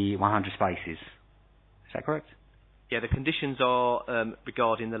the 100 spaces. Is that correct? Yeah, the conditions are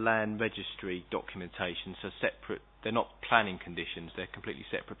regarding the land registry documentation, so separate. They're not planning conditions. They're a completely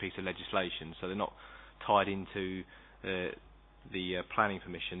separate piece of legislation, so they're not tied into the planning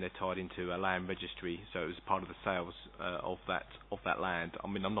permission. They're tied into a land registry, so it was part of the sales of that land. I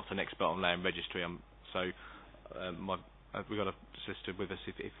mean, I'm not an expert on land registry, we've got a solicitor with us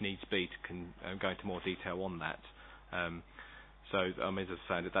if needs be to go into more detail on that. So, I mean, as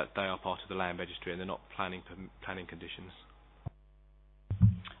I say, that they are part of the land registry and they're not planning conditions.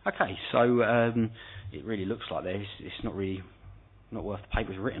 Okay, so it really looks like it's not really not worth the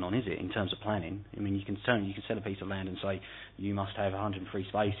paper it's written on, is it? In terms of planning, I mean, you can sell a piece of land and say you must have 103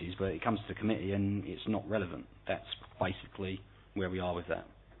 spaces, but it comes to the committee and it's not relevant. That's basically where we are with that.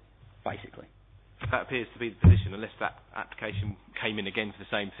 Basically. That appears to be the position, unless that application came in again for the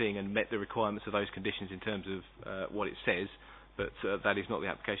same thing and met the requirements of those conditions in terms of what it says. But that is not the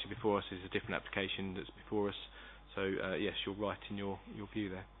application before us. It's a different application that's before us. So yes, you're right in your view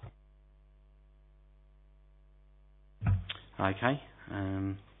there. Okay.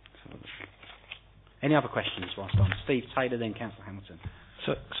 Any other questions whilst on? Steve Taylor, then Councillor Hamilton.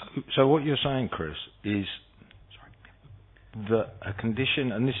 So what you're saying, Chris, is that a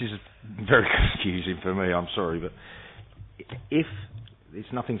condition, and this is very confusing for me, I'm sorry, but if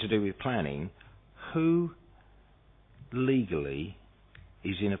it's nothing to do with planning, who legally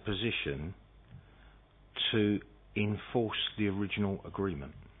is in a position to enforce the original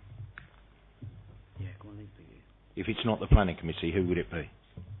agreement? Yeah, go on, if it's not the planning committee, who would it be?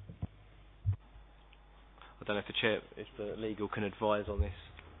 I don't know if the chair, if the legal can advise on this.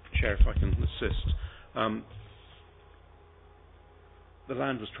 Chair, if I can assist. The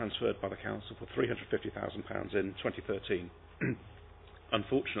land was transferred by the council for £350,000 in 2013.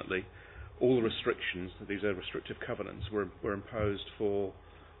 Unfortunately, all the restrictions, these are restrictive covenants, were imposed for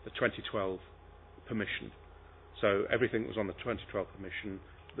the 2012 permission. So everything that was on the 2012 permission,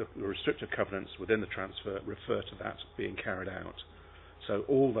 the restrictive covenants within the transfer refer to that being carried out. So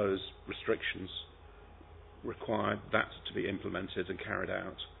all those restrictions required that to be implemented and carried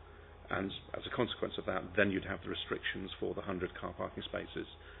out. And as a consequence of that, then you'd have the restrictions for the 100 car parking spaces.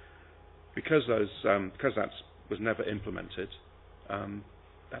 Because that was never implemented,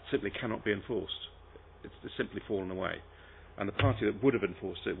 that simply cannot be enforced. It's simply fallen away. And the party that would have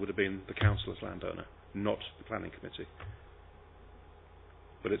enforced it would have been the council as landowner, not the planning committee.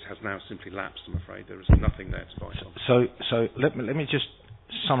 But it has now simply lapsed, I'm afraid. There is nothing there to bite on. So let me just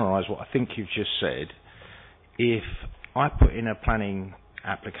summarise what I think you've just said. If I put in a planning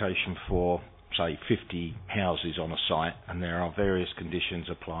application for, say, 50 houses on a site, and there are various conditions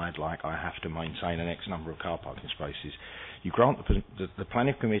applied, like I have to maintain an X number of car parking spaces, you grant the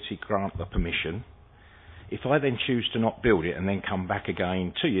planning committee grant the permission. If I then choose to not build it and then come back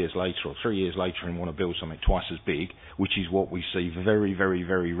again 2 years later or 3 years later and want to build something twice as big, which is what we see very, very,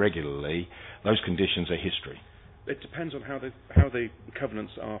 very regularly, those conditions are history. It depends on how the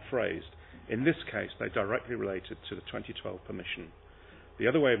covenants are phrased. In this case, they directly related to the 2012 permission. The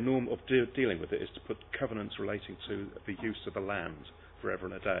other way of dealing with it is to put covenants relating to the use of the land forever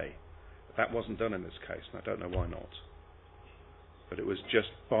and a day. That wasn't done in this case, and I don't know why not. But it was just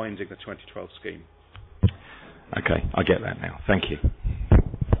binding the 2012 scheme. Okay, I get that now. Thank you.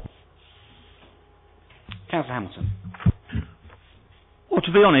 Councillor Hamilton. Well,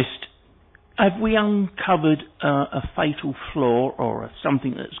 to be honest, have we uncovered a fatal flaw or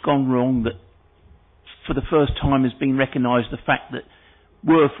something that's gone wrong that for the first time has been recognised, the fact that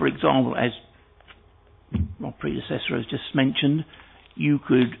were, for example, as my predecessor has just mentioned, you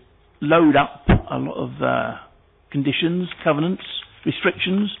could load up a lot of conditions, covenants,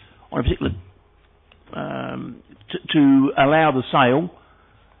 restrictions on a particular to allow the sale,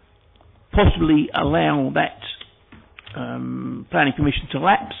 possibly allow that planning permission to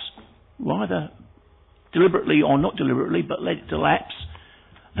lapse, either deliberately or not deliberately, but let it to lapse,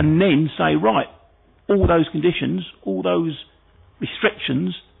 and then say, right, all those conditions, all those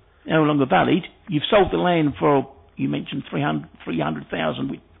restrictions no longer valid. You've sold the land for, you mentioned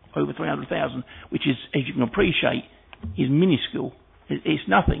 300,000, over 300,000, which is, as you can appreciate, is minuscule. It's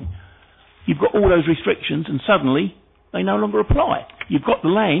nothing. You've got all those restrictions, and suddenly they no longer apply. You've got the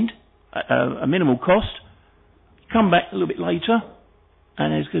land at a minimal cost. Come back a little bit later,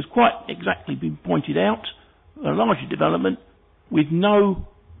 and as has quite exactly been pointed out, a larger development with no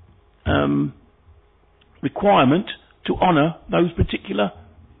requirement to honour those particular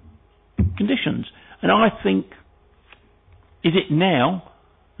conditions. And I think, is it now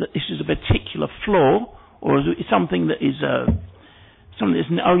that this is a particular flaw, or is it something that is something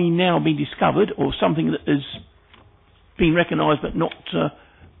that's only now been discovered, or something that has been recognised but not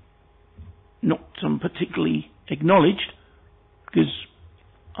particularly acknowledged? Because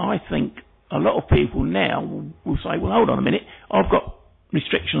I think a lot of people now will say, well, hold on a minute, I've got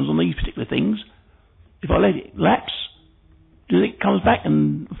restrictions on these particular things. If I let it lapse, do you think it comes back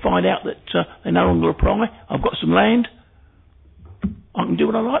and find out that they no longer apply? I've got some land, I can do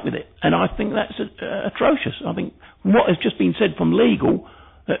what I like with it. And I think that's atrocious. I think from what has just been said from legal,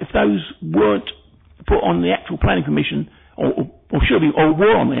 that if those weren't put on the actual planning permission, or should be, or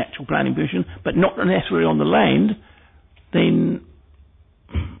were on the actual planning permission, but not necessarily on the land, then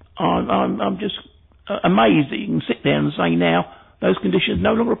I'm just amazed that you can sit there and say now those conditions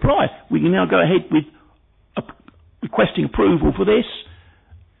no longer apply. We can now go ahead with requesting approval for this,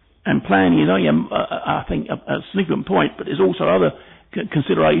 and planning is only, I think, a significant point, but there's also other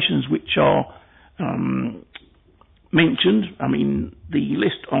considerations which are mentioned. I mean, the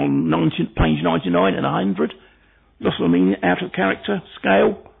list on page 99 and 100, loss of meaning, out of character,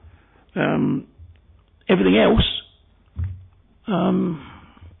 scale, everything else,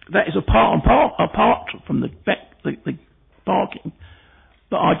 that is apart from the parking.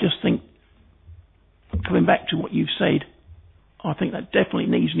 But I just think, coming back to what you've said, I think that definitely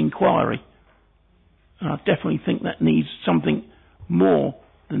needs an inquiry. And I definitely think that needs something more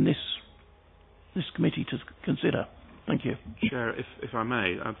than this committee to consider. Thank you. Chair, if I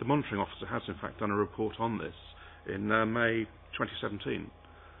may, the monitoring officer has in fact done a report on this in May 2017.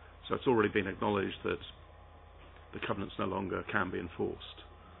 So it's already been acknowledged that the covenants no longer can be enforced.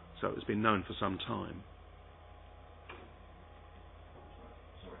 So it's been known for some time.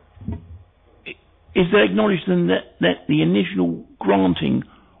 is there acknowledgement that the initial granting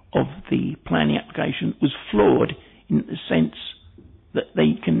of the planning application was flawed in the sense that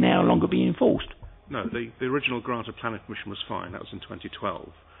they can no longer be enforced? No, the original grant of planning permission was fine. That was in 2012.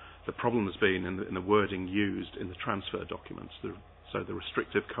 The problem has been in the wording used in the transfer documents. So the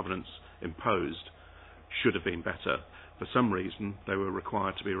restrictive covenants imposed should have been better. For some reason, they were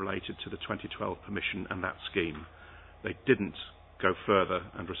required to be related to the 2012 permission and that scheme. They didn't go further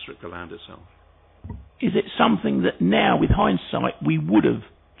and restrict the land itself. Is it something that now, with hindsight, we would have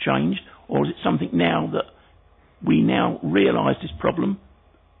changed, or is it something now that we now realise this problem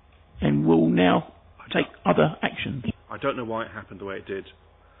and will now take other actions? I don't know why it happened the way it did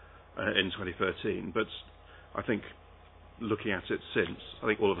in 2013, but I think looking at it since, I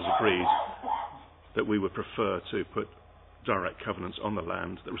think all of us agreed that we would prefer to put direct covenants on the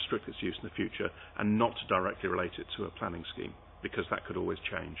land that restrict its use in the future and not to directly relate it to a planning scheme, because that could always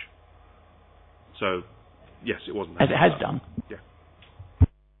change. So, yes, it wasn't. As it has done. Yeah.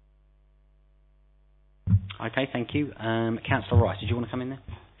 Okay, thank you. Councillor Rice, did you want to come in there?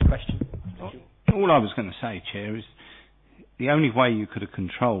 Question? All I was going to say, Chair, is the only way you could have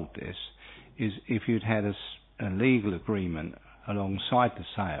controlled this is if you'd had a legal agreement alongside the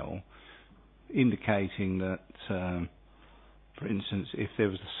sale indicating that, for instance, if there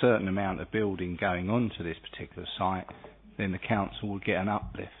was a certain amount of building going on to this particular site, then the council would get an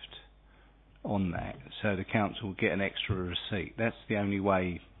uplift on that. So the council would get an extra receipt. That's the only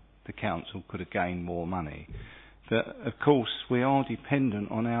way the council could have gained more money. But, of course, we are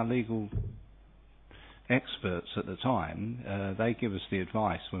dependent on our legal experts at the time. They give us the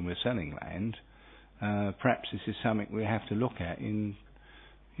advice when we're selling land. Perhaps this is something we have to look at in,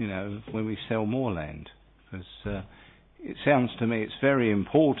 when we sell more land. Because it sounds to me it's very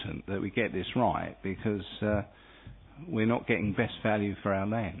important that we get this right, because we're not getting best value for our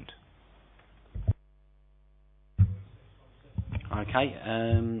land. Okay.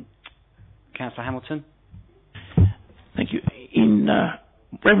 Councillor Hamilton? Thank you. In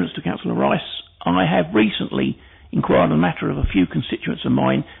reference to Councillor Rice, I have recently inquired on the matter of a few constituents of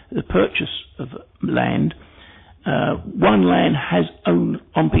mine, the purchase of land. One land has owned,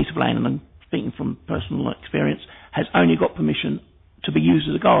 one piece of land, and I'm speaking from personal experience, has only got permission to be used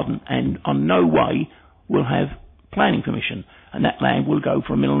as a garden, and on no way will have planning permission, and that land will go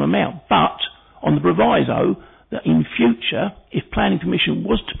for a minimum amount. But on the proviso that in future, if planning permission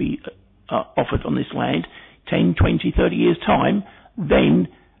was to be offered on this land, 10, 20, 30 years' time, then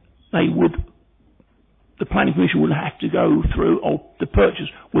the planning permission would have to go through, or the purchase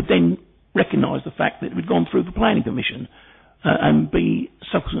would then recognise the fact that it had gone through the planning permission and be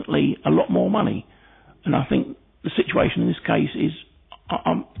subsequently a lot more money. And I think the situation in this case is,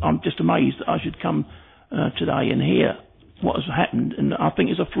 I'm just amazed that I should come today and hear what has happened, and I think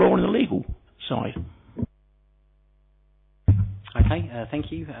it's a flaw in the legal side. Okay,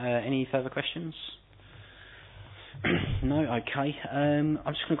 thank you. Any further questions? No? Okay. I'm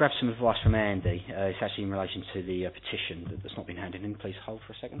just going to grab some advice from Andy. It's actually in relation to the petition that's not been handed in. Please hold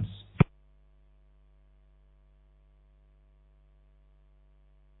for a second.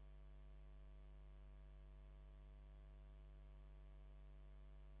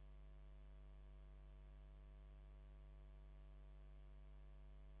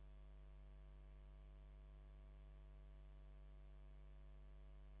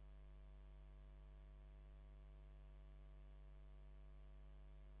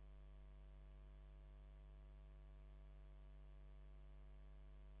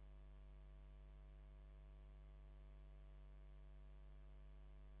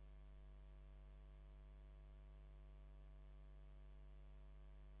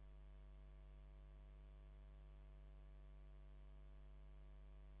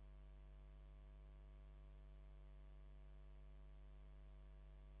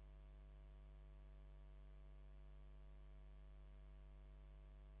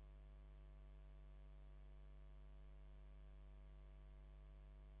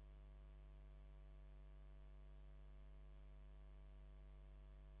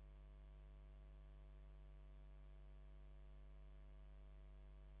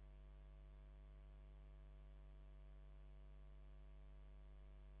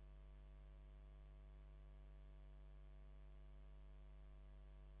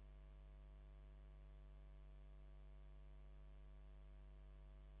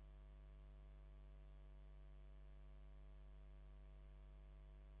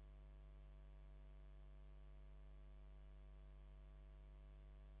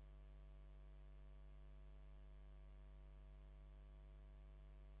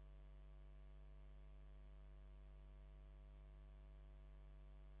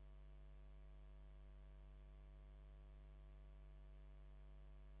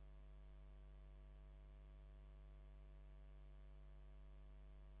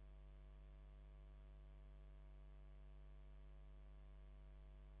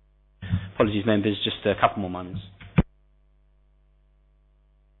 Apologies, members, just a couple more moments.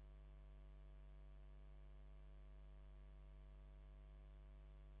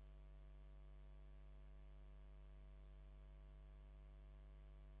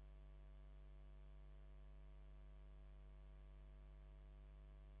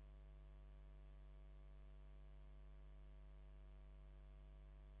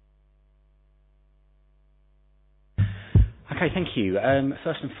 Okay, thank you.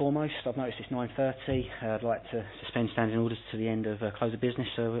 First and foremost, I've noticed it's 9:30. I'd like to suspend standing orders to the end of close of business.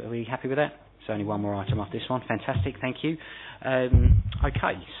 So are we happy with that? There's only one more item after this one. Fantastic, thank you.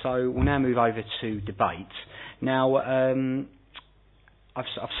 Okay, so we'll now move over to debate. Now, I've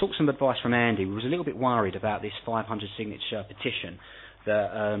sought some advice from Andy. We was a little bit worried about this 500 signature petition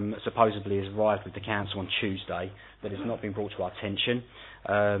that supposedly has arrived with the council on Tuesday, but has not been brought to our attention.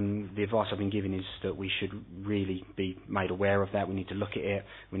 The advice I've been given is that we should really be made aware of that. We need to look at it.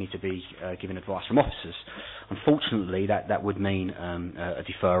 We need to be given advice from officers. Unfortunately, that would mean a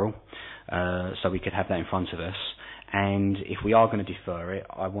deferral, so we could have that in front of us. And if we are going to defer it,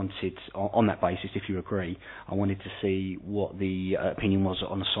 I wanted, on that basis, if you agree, I wanted to see what the opinion was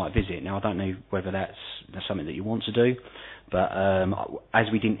on the site visit. Now, I don't know whether that's something that you want to do, but as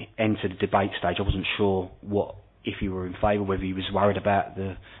we didn't enter the debate stage, I wasn't sure if you were in favour, whether you was worried about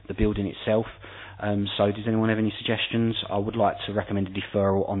the building itself. So does anyone have any suggestions? I would like to recommend a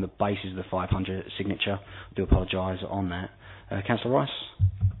deferral on the basis of the 500 signature. I do apologise on that. Councillor Rice?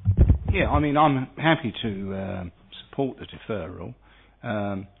 Yeah, I mean, I'm happy to support the deferral.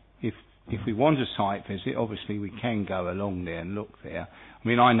 If we want a site visit, obviously we can go along there and look there. I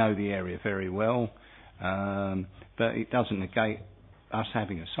mean, I know the area very well, but it doesn't negate us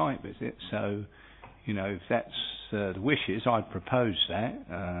having a site visit. So, you know, if that's the wishes, I'd propose that.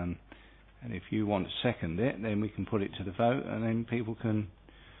 And if you want to second it, then we can put it to the vote, and then people can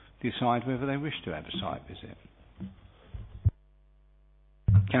decide whether they wish to have a site visit.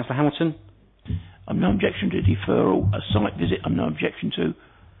 Councillor Hamilton? I've no objection to deferral. A site visit, I've no objection to.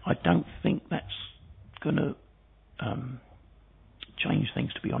 I don't think that's going to change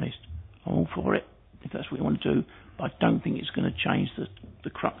things, to be honest. I'm all for it, if that's what you want to do. But I don't think it's going to change the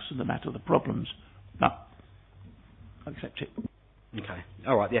crux of the matter, the problems. No, I accept it. Okay.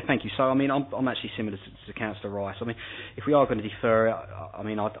 All right. Yeah. Thank you. So, I mean, I'm actually similar to Councillor Rice. I mean, if we are going to defer it, I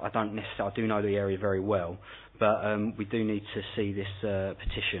mean, I don't necessarily. I do know the area very well, but we do need to see this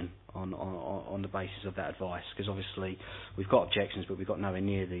petition on the basis of that advice, because obviously we've got objections, but we've got nowhere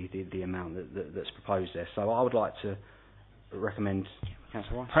near the amount that's proposed there. So, I would like to recommend.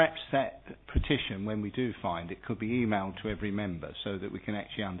 Councillor Rice? Perhaps that petition, when we do find it, could be emailed to every member so that we can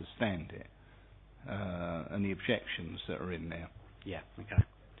actually understand it and the objections that are in there. Yeah, okay.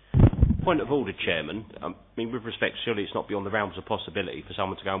 Point of order, Chairman. I mean, with respect, surely it's not beyond the realms of possibility for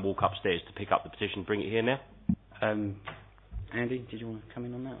someone to go and walk upstairs to pick up the petition and bring it here now? Andy, did you want to come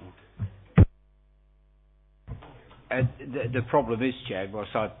in on that? Or? The problem is, Chair,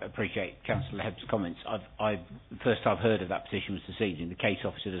 whilst I appreciate Councillor Hebb's comments, the first I've heard of that petition was this evening. The case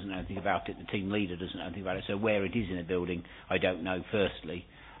officer doesn't know anything about it, the team leader doesn't know anything about it, so where it is in a building, I don't know, firstly.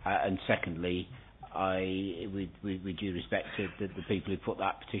 And secondly, with due respect to the people who put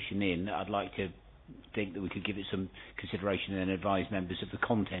that petition in, I'd like to think that we could give it some consideration and advise members of the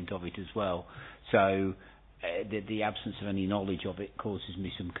content of it as well. So the absence of any knowledge of it causes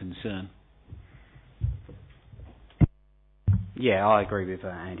me some concern. Yeah, I agree with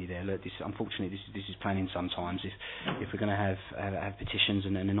Andy there. Look, unfortunately, this is planning sometimes. If we're going to have petitions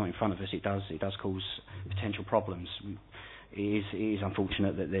and they're not in front of us, it does cause potential problems. It is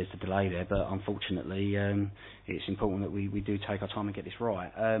unfortunate that there's a delay there, but unfortunately it's important that we do take our time and get this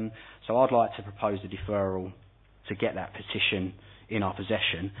right. So I'd like to propose the deferral to get that petition in our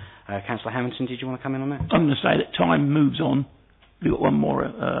possession. Councillor Hamilton, did you want to come in on that? I'm going to say that time moves on. We've got one more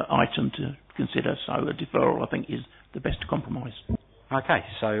item to consider, so a deferral I think is the best compromise. Okay,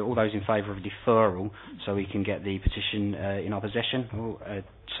 so all those in favour of a deferral so we can get the petition in our possession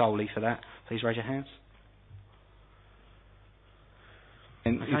solely for that, please raise your hands.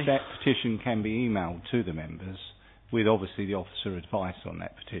 And if that petition can be emailed to the members with obviously the officer advice on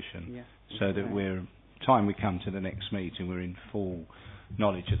that petition, so that time we come to the next meeting, we're in full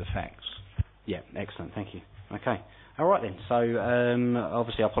knowledge of the facts. Yeah, excellent, thank you. Okay, all right then, so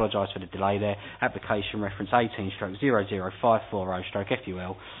obviously I apologise for the delay there. Application reference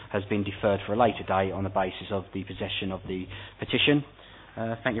 18/00540/FUL has been deferred for a later date on the basis of the possession of the petition.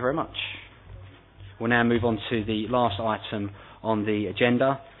 Thank you very much. We'll now move on to the last item on the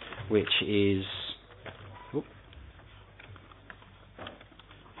agenda, which is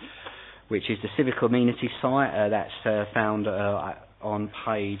the civic amenity site that's found on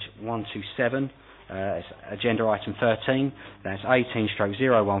page 127. It's agenda item 13. That's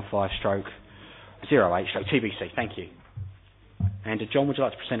 18/015/08/TBC. Thank you. And John, would you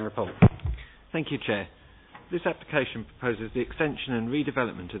like to present a report? Thank you, Chair. This application proposes the extension and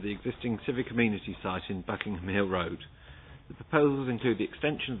redevelopment of the existing civic amenity site in Buckingham Hill Road. The proposals include the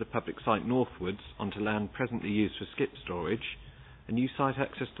extension of the public site northwards onto land presently used for skip storage, a new site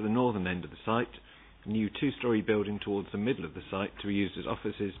access to the northern end of the site, a new two-storey building towards the middle of the site to be used as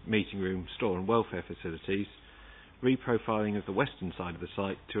offices, meeting room, store and welfare facilities, reprofiling of the western side of the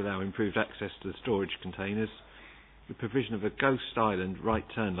site to allow improved access to the storage containers, the provision of a ghost island right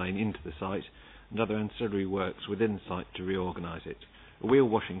turn lane into the site, and other ancillary works within the site to reorganise it. A wheel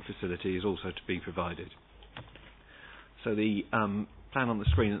washing facility is also to be provided. So the plan on the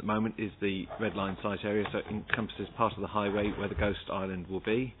screen at the moment is the red line site area, so it encompasses part of the highway where the ghost island will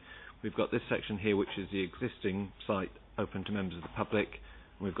be. We've got this section here which is the existing site open to members of the public,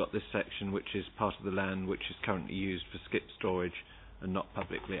 and we've got this section which is part of the land which is currently used for skip storage and not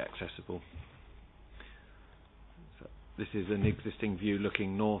publicly accessible. So this is an existing view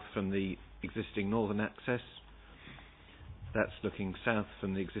looking north from the existing northern access. That's looking south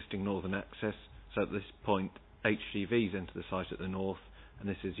from the existing northern access. So at this point HGVs enter the site at the north, and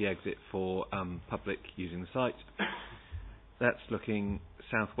this is the exit for public using the site. That's looking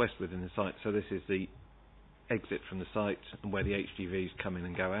southwest within the site, so this is the exit from the site and where the HGVs come in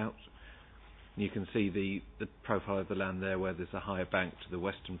and go out. And you can see the profile of the land there where there's a higher bank to the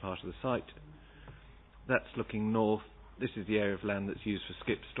western part of the site. That's looking north. This is the area of land that's used for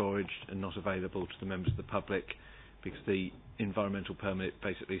skip storage and not available to the members of the public because the environmental permit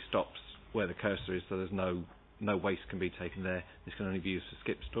basically stops where the cursor is, so there's no waste can be taken there. This can only be used for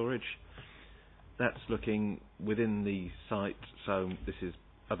skip storage. That's looking within the site, so this is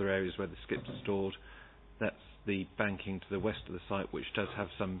other areas where the skips are stored. That's the banking to the west of the site, which does have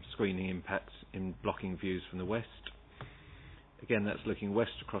some screening impacts in blocking views from the west. Again, that's looking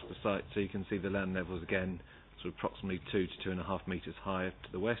west across the site, so you can see the land levels again, sort of approximately 2 to 2.5 metres higher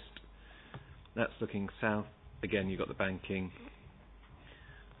to the west. That's looking south. Again, you've got the banking.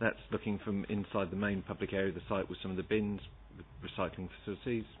 That's looking from inside the main public area of the site with some of the bins, the recycling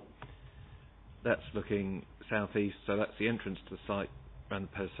facilities. That's looking southeast, so that's the entrance to the site around the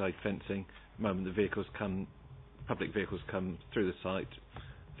palisade fencing. The moment the vehicles come, public vehicles come through the site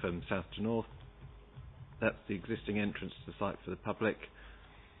from south to north. That's the existing entrance to the site for the public.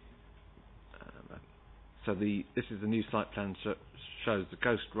 So this is the new site plan, shows the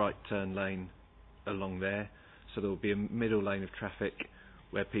ghost right turn lane along there. So there will be a middle lane of traffic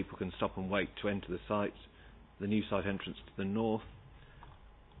where people can stop and wait to enter the site. The new site entrance to the north,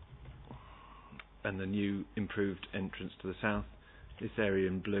 and the new improved entrance to the south. This area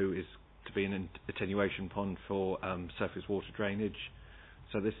in blue is to be an attenuation pond for surface water drainage.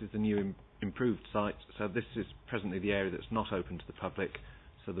 So this is the new improved site. So this is presently the area that's not open to the public.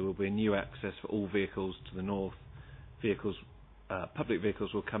 So there will be a new access for all vehicles to the north. Public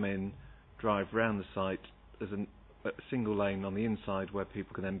vehicles will come in, drive round the site. There's a single lane on the inside where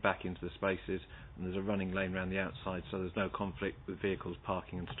people can then back into the spaces, and there's a running lane around the outside, so there's no conflict with vehicles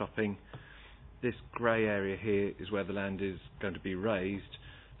parking and stopping. This grey area here is where the land is going to be raised,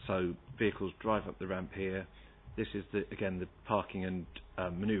 so vehicles drive up the ramp here. This is again the parking and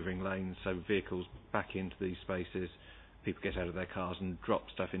manoeuvring lanes, so vehicles back into these spaces. People get out of their cars and drop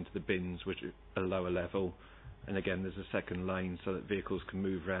stuff into the bins, which are lower level. And again, there's a second lane so that vehicles can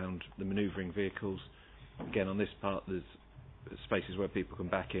move around, the manoeuvring vehicles. Again, on this part, there's spaces where people can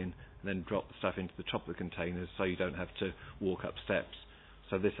back in and then drop the stuff into the top of the containers, so you don't have to walk up steps.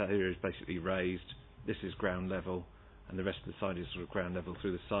 So this area is basically raised. This is ground level, and the rest of the site is sort of ground level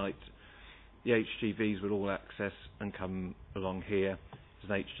through the site. The HGVs will all access and come along here.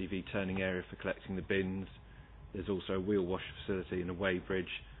 There's an HGV turning area for collecting the bins. There's also a wheel wash facility and a weigh bridge.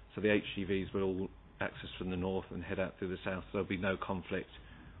 So the HGVs will all access from the north and head out through the south. So there'll be no conflict.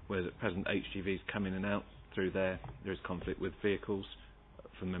 Whereas at present HGVs come in and out through there. There is conflict with vehicles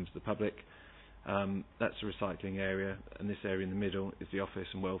from members of the public. That's a recycling area, and this area in the middle is the office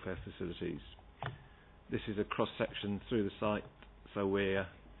and welfare facilities. This is a cross-section through the site. So we're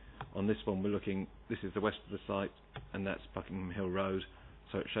on this one, we're looking, this is the west of the site, and that's Buckingham Hill Road.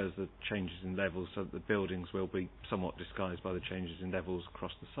 So it shows the changes in levels, so that the buildings will be somewhat disguised by the changes in levels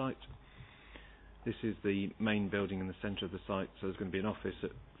across the site. This is the main building in the centre of the site, so there's going to be an office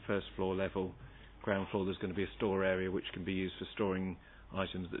at first floor level. Ground floor there's going to be a store area which can be used for storing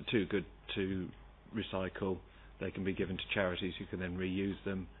items that are too good to recycle. They can be given to charities who can then reuse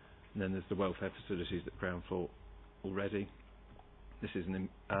them. And then there's the welfare facilities at ground floor already. This is an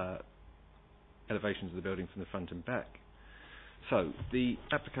elevations of the building from the front and back. So, the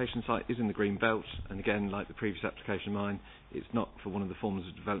application site is in the green belt, and again, like the previous application of mine, it's not for one of the forms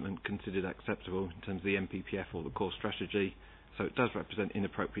of development considered acceptable in terms of the MPPF or the core strategy, so it does represent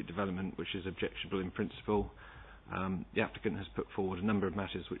inappropriate development, which is objectionable in principle. The applicant has put forward a number of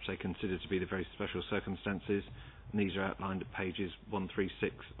matters which they consider to be the very special circumstances, and these are outlined at pages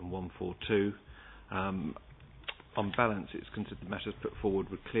 136 and 142. On balance, it's considered the matters put forward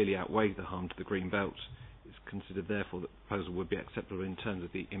would clearly outweigh the harm to the green belt. It's considered, therefore, that the proposal would be acceptable in terms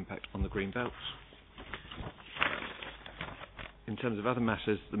of the impact on the green belt. In terms of other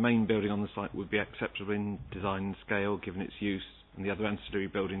matters, the main building on the site would be acceptable in design and scale, given its use, and the other ancillary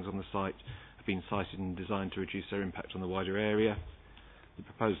buildings on the site have been sited and designed to reduce their impact on the wider area. The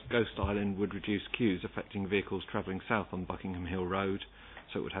proposed Ghost Island would reduce queues affecting vehicles travelling south on Buckingham Hill Road,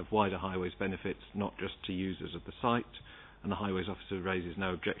 so it would have wider highways benefits, not just to users of the site, and the Highways Officer raises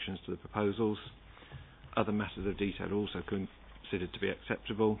no objections to the proposals. Other matters of detail are also considered to be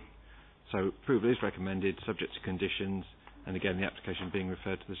acceptable, so approval is recommended subject to conditions, and again the application being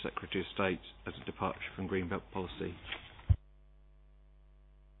referred to the Secretary of State as a departure from Greenbelt policy.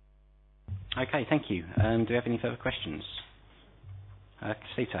 Okay, thank you. Do we have any further questions?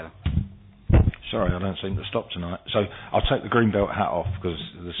 Steve Taylor. Sorry, I don't seem to stop tonight. So I'll take the Greenbelt hat off because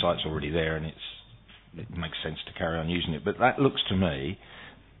the site's already there and it makes sense to carry on using it. But that looks to me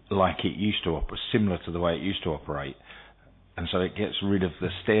like it used to operate, similar to the way it used to operate. And so it gets rid of the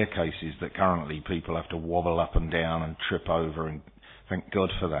staircases that currently people have to wobble up and down and trip over, and thank God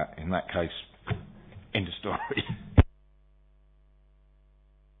for that. In that case, end of story.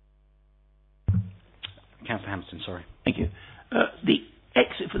 Councillor Hampton, sorry. Thank you. The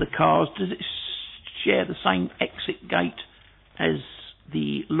exit for the cars, does it share the same exit gate as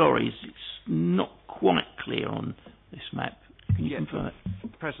the lorries? It's not quite clear on this map. Can you confirm it?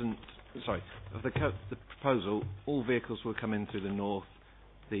 Of the proposal, all vehicles will come in through the north.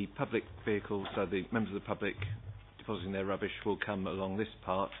 The public vehicles, so the members of the public depositing their rubbish, will come along this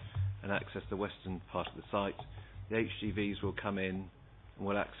part and access the western part of the site. The HGVs will come in and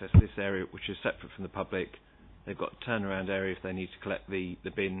will access this area, which is separate from the public. They've got a turnaround area if they need to collect the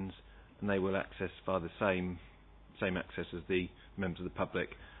bins, and they will access via the same access as the members of the public.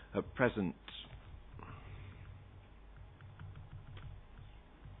 At present,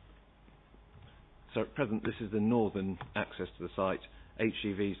 this is the northern access to the site.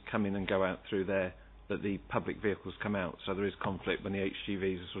 HGVs come in and go out through there, but the public vehicles come out, so there is conflict when the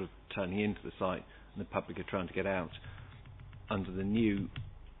HGVs are sort of turning into the site and the public are trying to get out. Under the new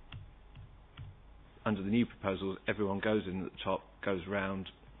proposals, everyone goes in at the top, goes round,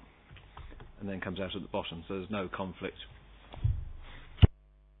 and then comes out at the bottom, so there's no conflict.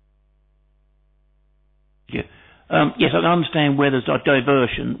 Yeah. Yes, I can understand where there's a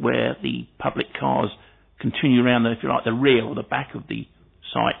diversion where the public cars continue around, if you like, the rear or the back of the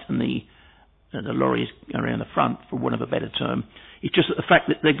site, and the lorries around the front, for want of a better term. It's just that the fact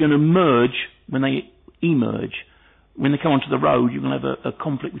that they're going to merge when they emerge. When they come onto the road, you're going to have a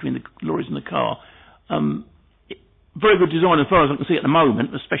conflict between the lorries and the car. Very good design as far as I can see at the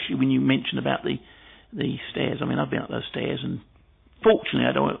moment, especially when you mentioned about the stairs. I mean, I've been up those stairs, and fortunately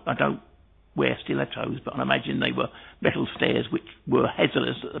I don't wear stilettos, but I imagine they were metal stairs which were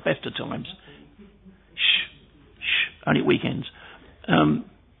hazardous at the best of times. Only at weekends.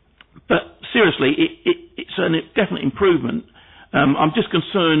 But seriously, it's a definite improvement. I'm just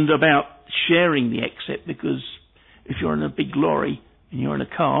concerned about sharing the exit, because if you're in a big lorry and you're in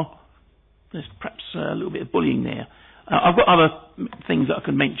a car, there's perhaps a little bit of bullying there. I've got other things that I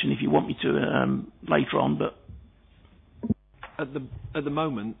can mention if you want me to later on, but at the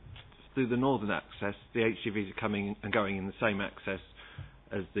moment, through the northern access, the HGVs are coming and going in the same access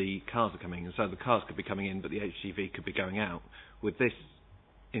as the cars are coming in. So the cars could be coming in, but the HGV could be going out. With this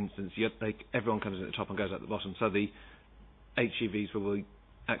instance, everyone comes in at the top and goes out the bottom. So the HGVs will be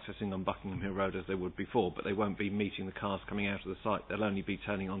accessing on Buckingham Hill Road as they would before, but they won't be meeting the cars coming out of the site. They'll only be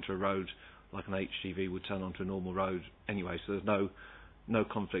turning onto a road like an HGV would turn onto a normal road anyway. So there's no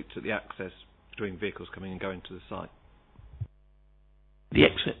conflict at the access between vehicles coming and going to the site. The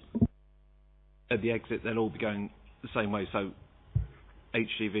exit? At the exit, they'll all be going the same way. So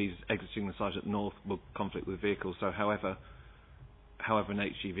HGVs exiting the site at the north will conflict with vehicles. So however an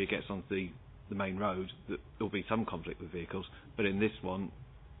HGV gets onto the main road, there'll be some conflict with vehicles. But in this one,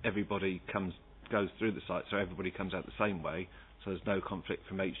 everybody goes through the site, so everybody comes out the same way. So there's no conflict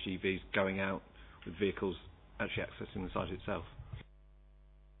from HGVs going out with vehicles actually accessing the site itself.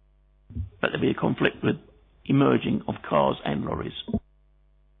 But there'll be a conflict with emerging of cars and lorries.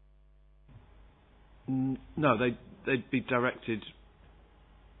 No, they'd be directed.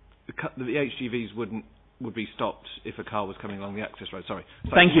 The HGVs wouldn't would be stopped if a car was coming along the access road. Sorry.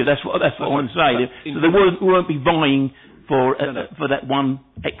 Thank you. That's what I want to say. So they won't be vying for that one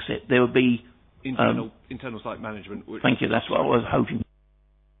exit. There would be internal site management. Thank you. That's what I was hoping.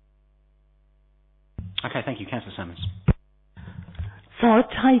 Okay, thank you, Councillor Salmons. So I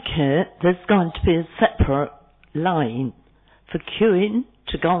take it there's going to be a separate lane for queuing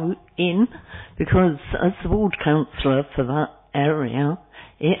to go in, because as the ward councillor for that area,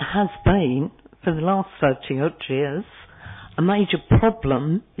 it has been, for the last 30 odd years, a major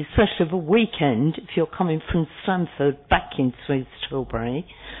problem, especially of a weekend, if you're coming from Stamford back into East Tilbury,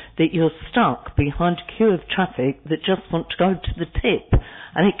 that you're stuck behind a queue of traffic that just want to go to the tip.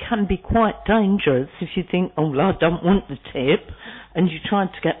 And it can be quite dangerous if you think, oh, well, I don't want the tip, and you're trying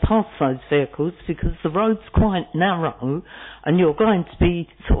to get past those vehicles because the road's quite narrow and you're going to be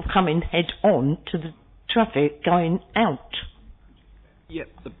sort of coming head on to the traffic going out. Yep,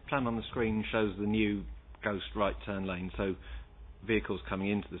 the plan on the screen shows the new ghost right turn lane, so vehicles coming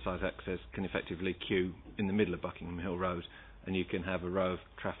into the site access can effectively queue in the middle of Buckingham Hill Road, and you can have a row of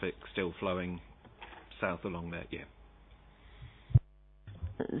traffic still flowing south along there, yeah.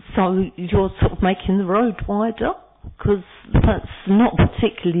 So you're sort of making the road wider? Because that's not a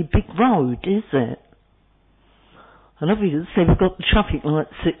particularly big road, is it? And obviously we've got the traffic light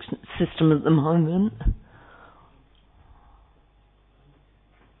system at the moment.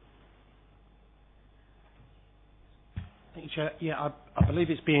 Thank you, Chair. Yeah, I believe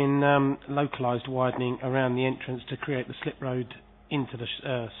it's being localised widening around the entrance to create the slip road into the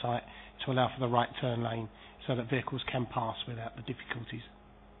site to allow for the right turn lane so that vehicles can pass without the difficulties.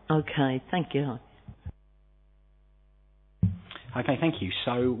 Okay, thank you. Okay, thank you.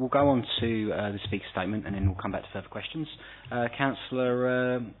 So we'll go on to the speaker statement and then we'll come back to further questions.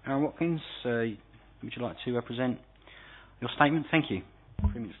 Councillor Aaron Watkins, would you like to present your statement? Thank you.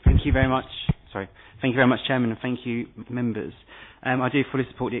 Thank you very much. Sorry. Thank you very much, Chairman, and thank you, members. I do fully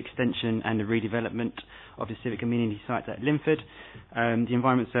support the extension and the redevelopment of the civic community site at Linford. The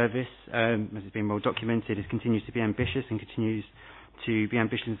Environment Service, as has been well documented, continues to be ambitious and continues to be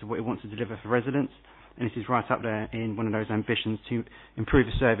ambitious of what it wants to deliver for residents. And this is right up there in one of those ambitions to improve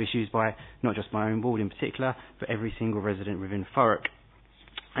the service used by not just my own ward in particular, but every single resident within Thurrock.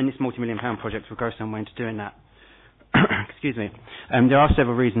 And this multi-million-pound project will go some way into doing that. Excuse me. There are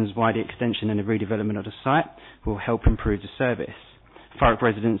several reasons why the extension and the redevelopment of the site will help improve the service. Thurrock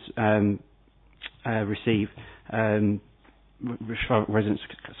residents receive.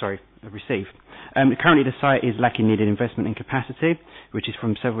 Currently the site is lacking needed investment and capacity, which is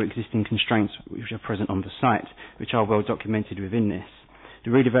from several existing constraints which are present on the site, which are well documented within this.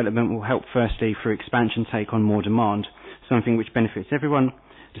 The redevelopment will help firstly through expansion take on more demand, something which benefits everyone.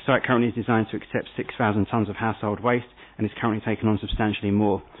 The site currently is designed to accept 6,000 tonnes of household waste and is currently taking on substantially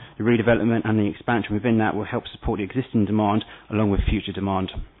more. The redevelopment and the expansion within that will help support the existing demand along with future demand.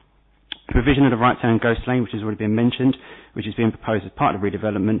 The provision of the right turn ghost lane, which has already been mentioned, which is being proposed as part of the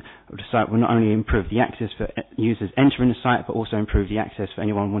redevelopment of the site, will not only improve the access for users entering the site, but also improve the access for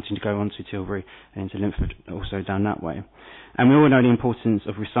anyone wanting to go onto Tilbury and into Linford, also down that way. And we all know the importance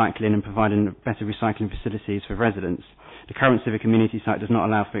of recycling and providing better recycling facilities for residents. The current civic community site does not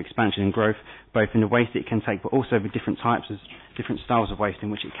allow for expansion and growth, both in the waste it can take, but also the different types of different styles of waste in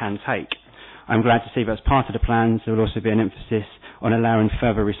which it can take. I'm glad to see that as part of the plans there will also be an emphasis on allowing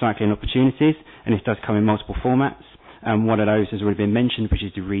further recycling opportunities, and this does come in multiple formats. One of those has already been mentioned, which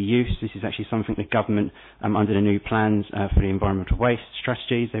is the reuse. This is actually something the government, under the new plans for the environmental waste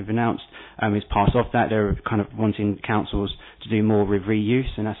strategies they've announced, is part of that. They're kind of wanting councils to do more with reuse,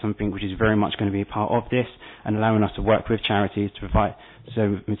 and that's something which is very much going to be a part of this, and allowing us to work with charities to provide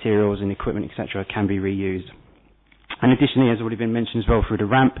so materials and equipment, etc., can be reused. And additionally, as already been mentioned as well, through the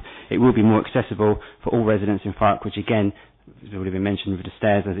ramp, it will be more accessible for all residents in Thurrock, which again, has already been mentioned with the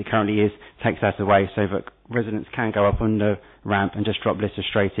stairs as it currently is, takes that away so that residents can go up on the ramp and just drop litter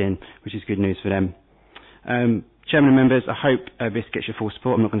straight in, which is good news for them. Chairman and members, I hope this gets your full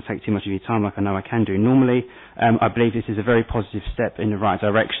support. I'm not going to take too much of your time like I know I can do normally. I believe this is a very positive step in the right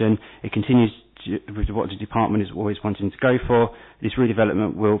direction. It continues with what the department is always wanting to go for. This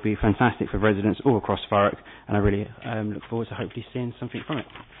redevelopment will be fantastic for residents all across Thurrock, and I really look forward to hopefully seeing something from it.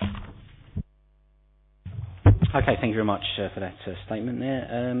 Okay, thank you very much for that statement there.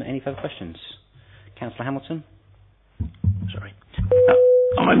 Any further questions? Councillor Hamilton? Sorry.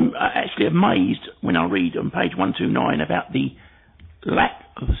 I'm actually amazed when I read on page 129 about the lack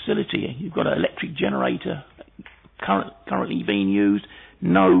of facility. You've got an electric generator currently being used,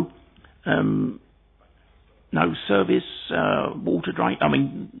 no service, water drain,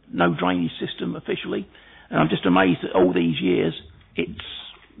 no drainage system officially. And I'm just amazed that all these years it's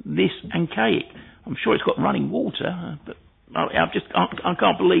this archaic. I'm sure it's got running water, but I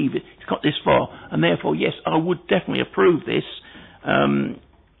can't believe it's got this far. And therefore, yes, I would definitely approve this.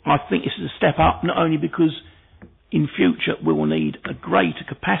 I think this is a step up, not only because in future we will need a greater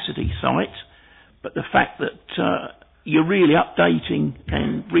capacity site, but the fact that you're really updating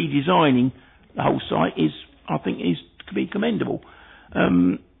and redesigning the whole site I think is to be commendable.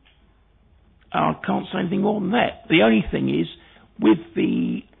 I can't say anything more than that. The only thing is, with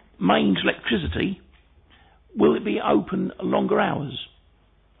the mains electricity, will it be open longer hours?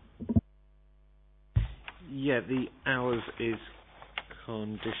 Yeah, the hours is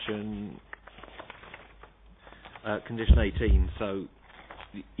condition 18. So,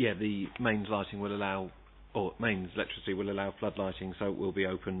 yeah, the mains lighting will allow, or mains electricity will allow flood lighting, so it will be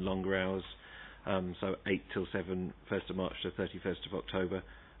open longer hours. So 8 till 7, 1st of March to 31st of October,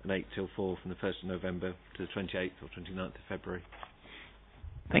 and 8 till 4 from the 1st of November to the 28th or 29th of February.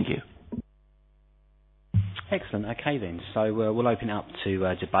 Thank you. Excellent. Okay then. So we'll open it up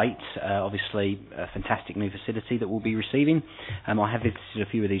to debate. Obviously, a fantastic new facility that we'll be receiving. I have visited a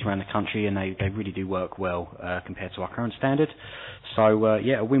few of these around the country, and they really do work well compared to our current standard. So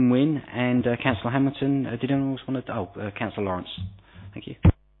yeah, a win-win. And Councillor Hamilton, did anyone else want to? Councillor Lawrence. Thank you.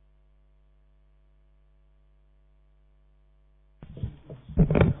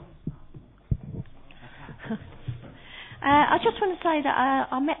 I just want to say that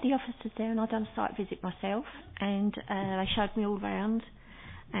I met the officers there and I've done a site visit myself, and they showed me all round,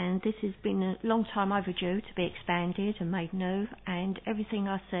 and this has been a long time overdue to be expanded and made new, and everything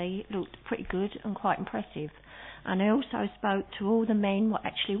I see looked pretty good and quite impressive. And I also spoke to all the men what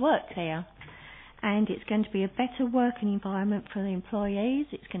actually work there, and it's going to be a better working environment for the employees,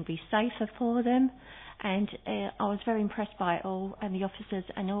 it's going to be safer for them, and I was very impressed by it all, and the officers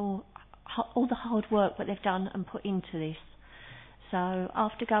and all the hard work that they've done and put into this. So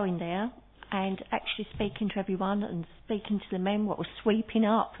after going there and actually speaking to everyone and speaking to the men what were sweeping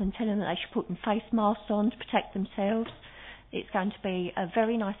up and telling them that they should put face masks on to protect themselves, it's going to be a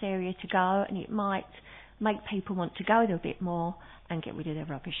very nice area to go, and it might make people want to go there a bit more and get rid of their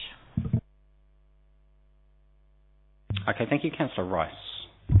rubbish. Okay, thank you. Councillor Rice.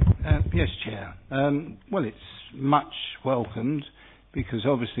 Yes, Chair. Well, it's much welcomed, because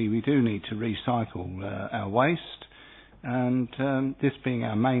obviously we do need to recycle our waste, and this being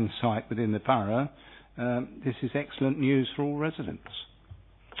our main site within the borough, this is excellent news for all residents.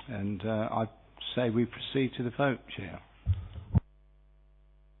 And I say we proceed to the vote, Chair.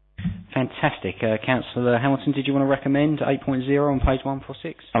 Fantastic. Councillor Hamilton, did you want to recommend 8.0 on page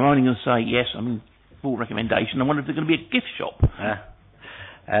 146? I'm only going to say yes, I'm in full recommendation. I wonder if there's going to be a gift shop.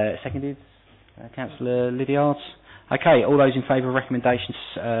 Seconded, Councillor Lydiard. Okay, all those in favour of recommendations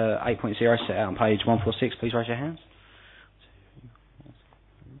 8.0 set out on page 146, please raise your hands.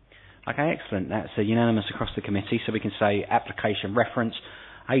 Okay, excellent. That's unanimous across the committee, so we can say application reference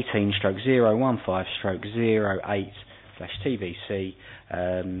 18/015/08/TVC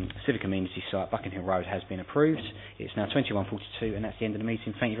Civic Amenity Site, Buckingham Hill Road, has been approved. It's now 21:42, and that's the end of the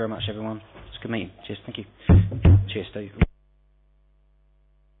meeting. Thank you very much, everyone. It's a good meeting. Cheers. Thank you. Cheers, Steve.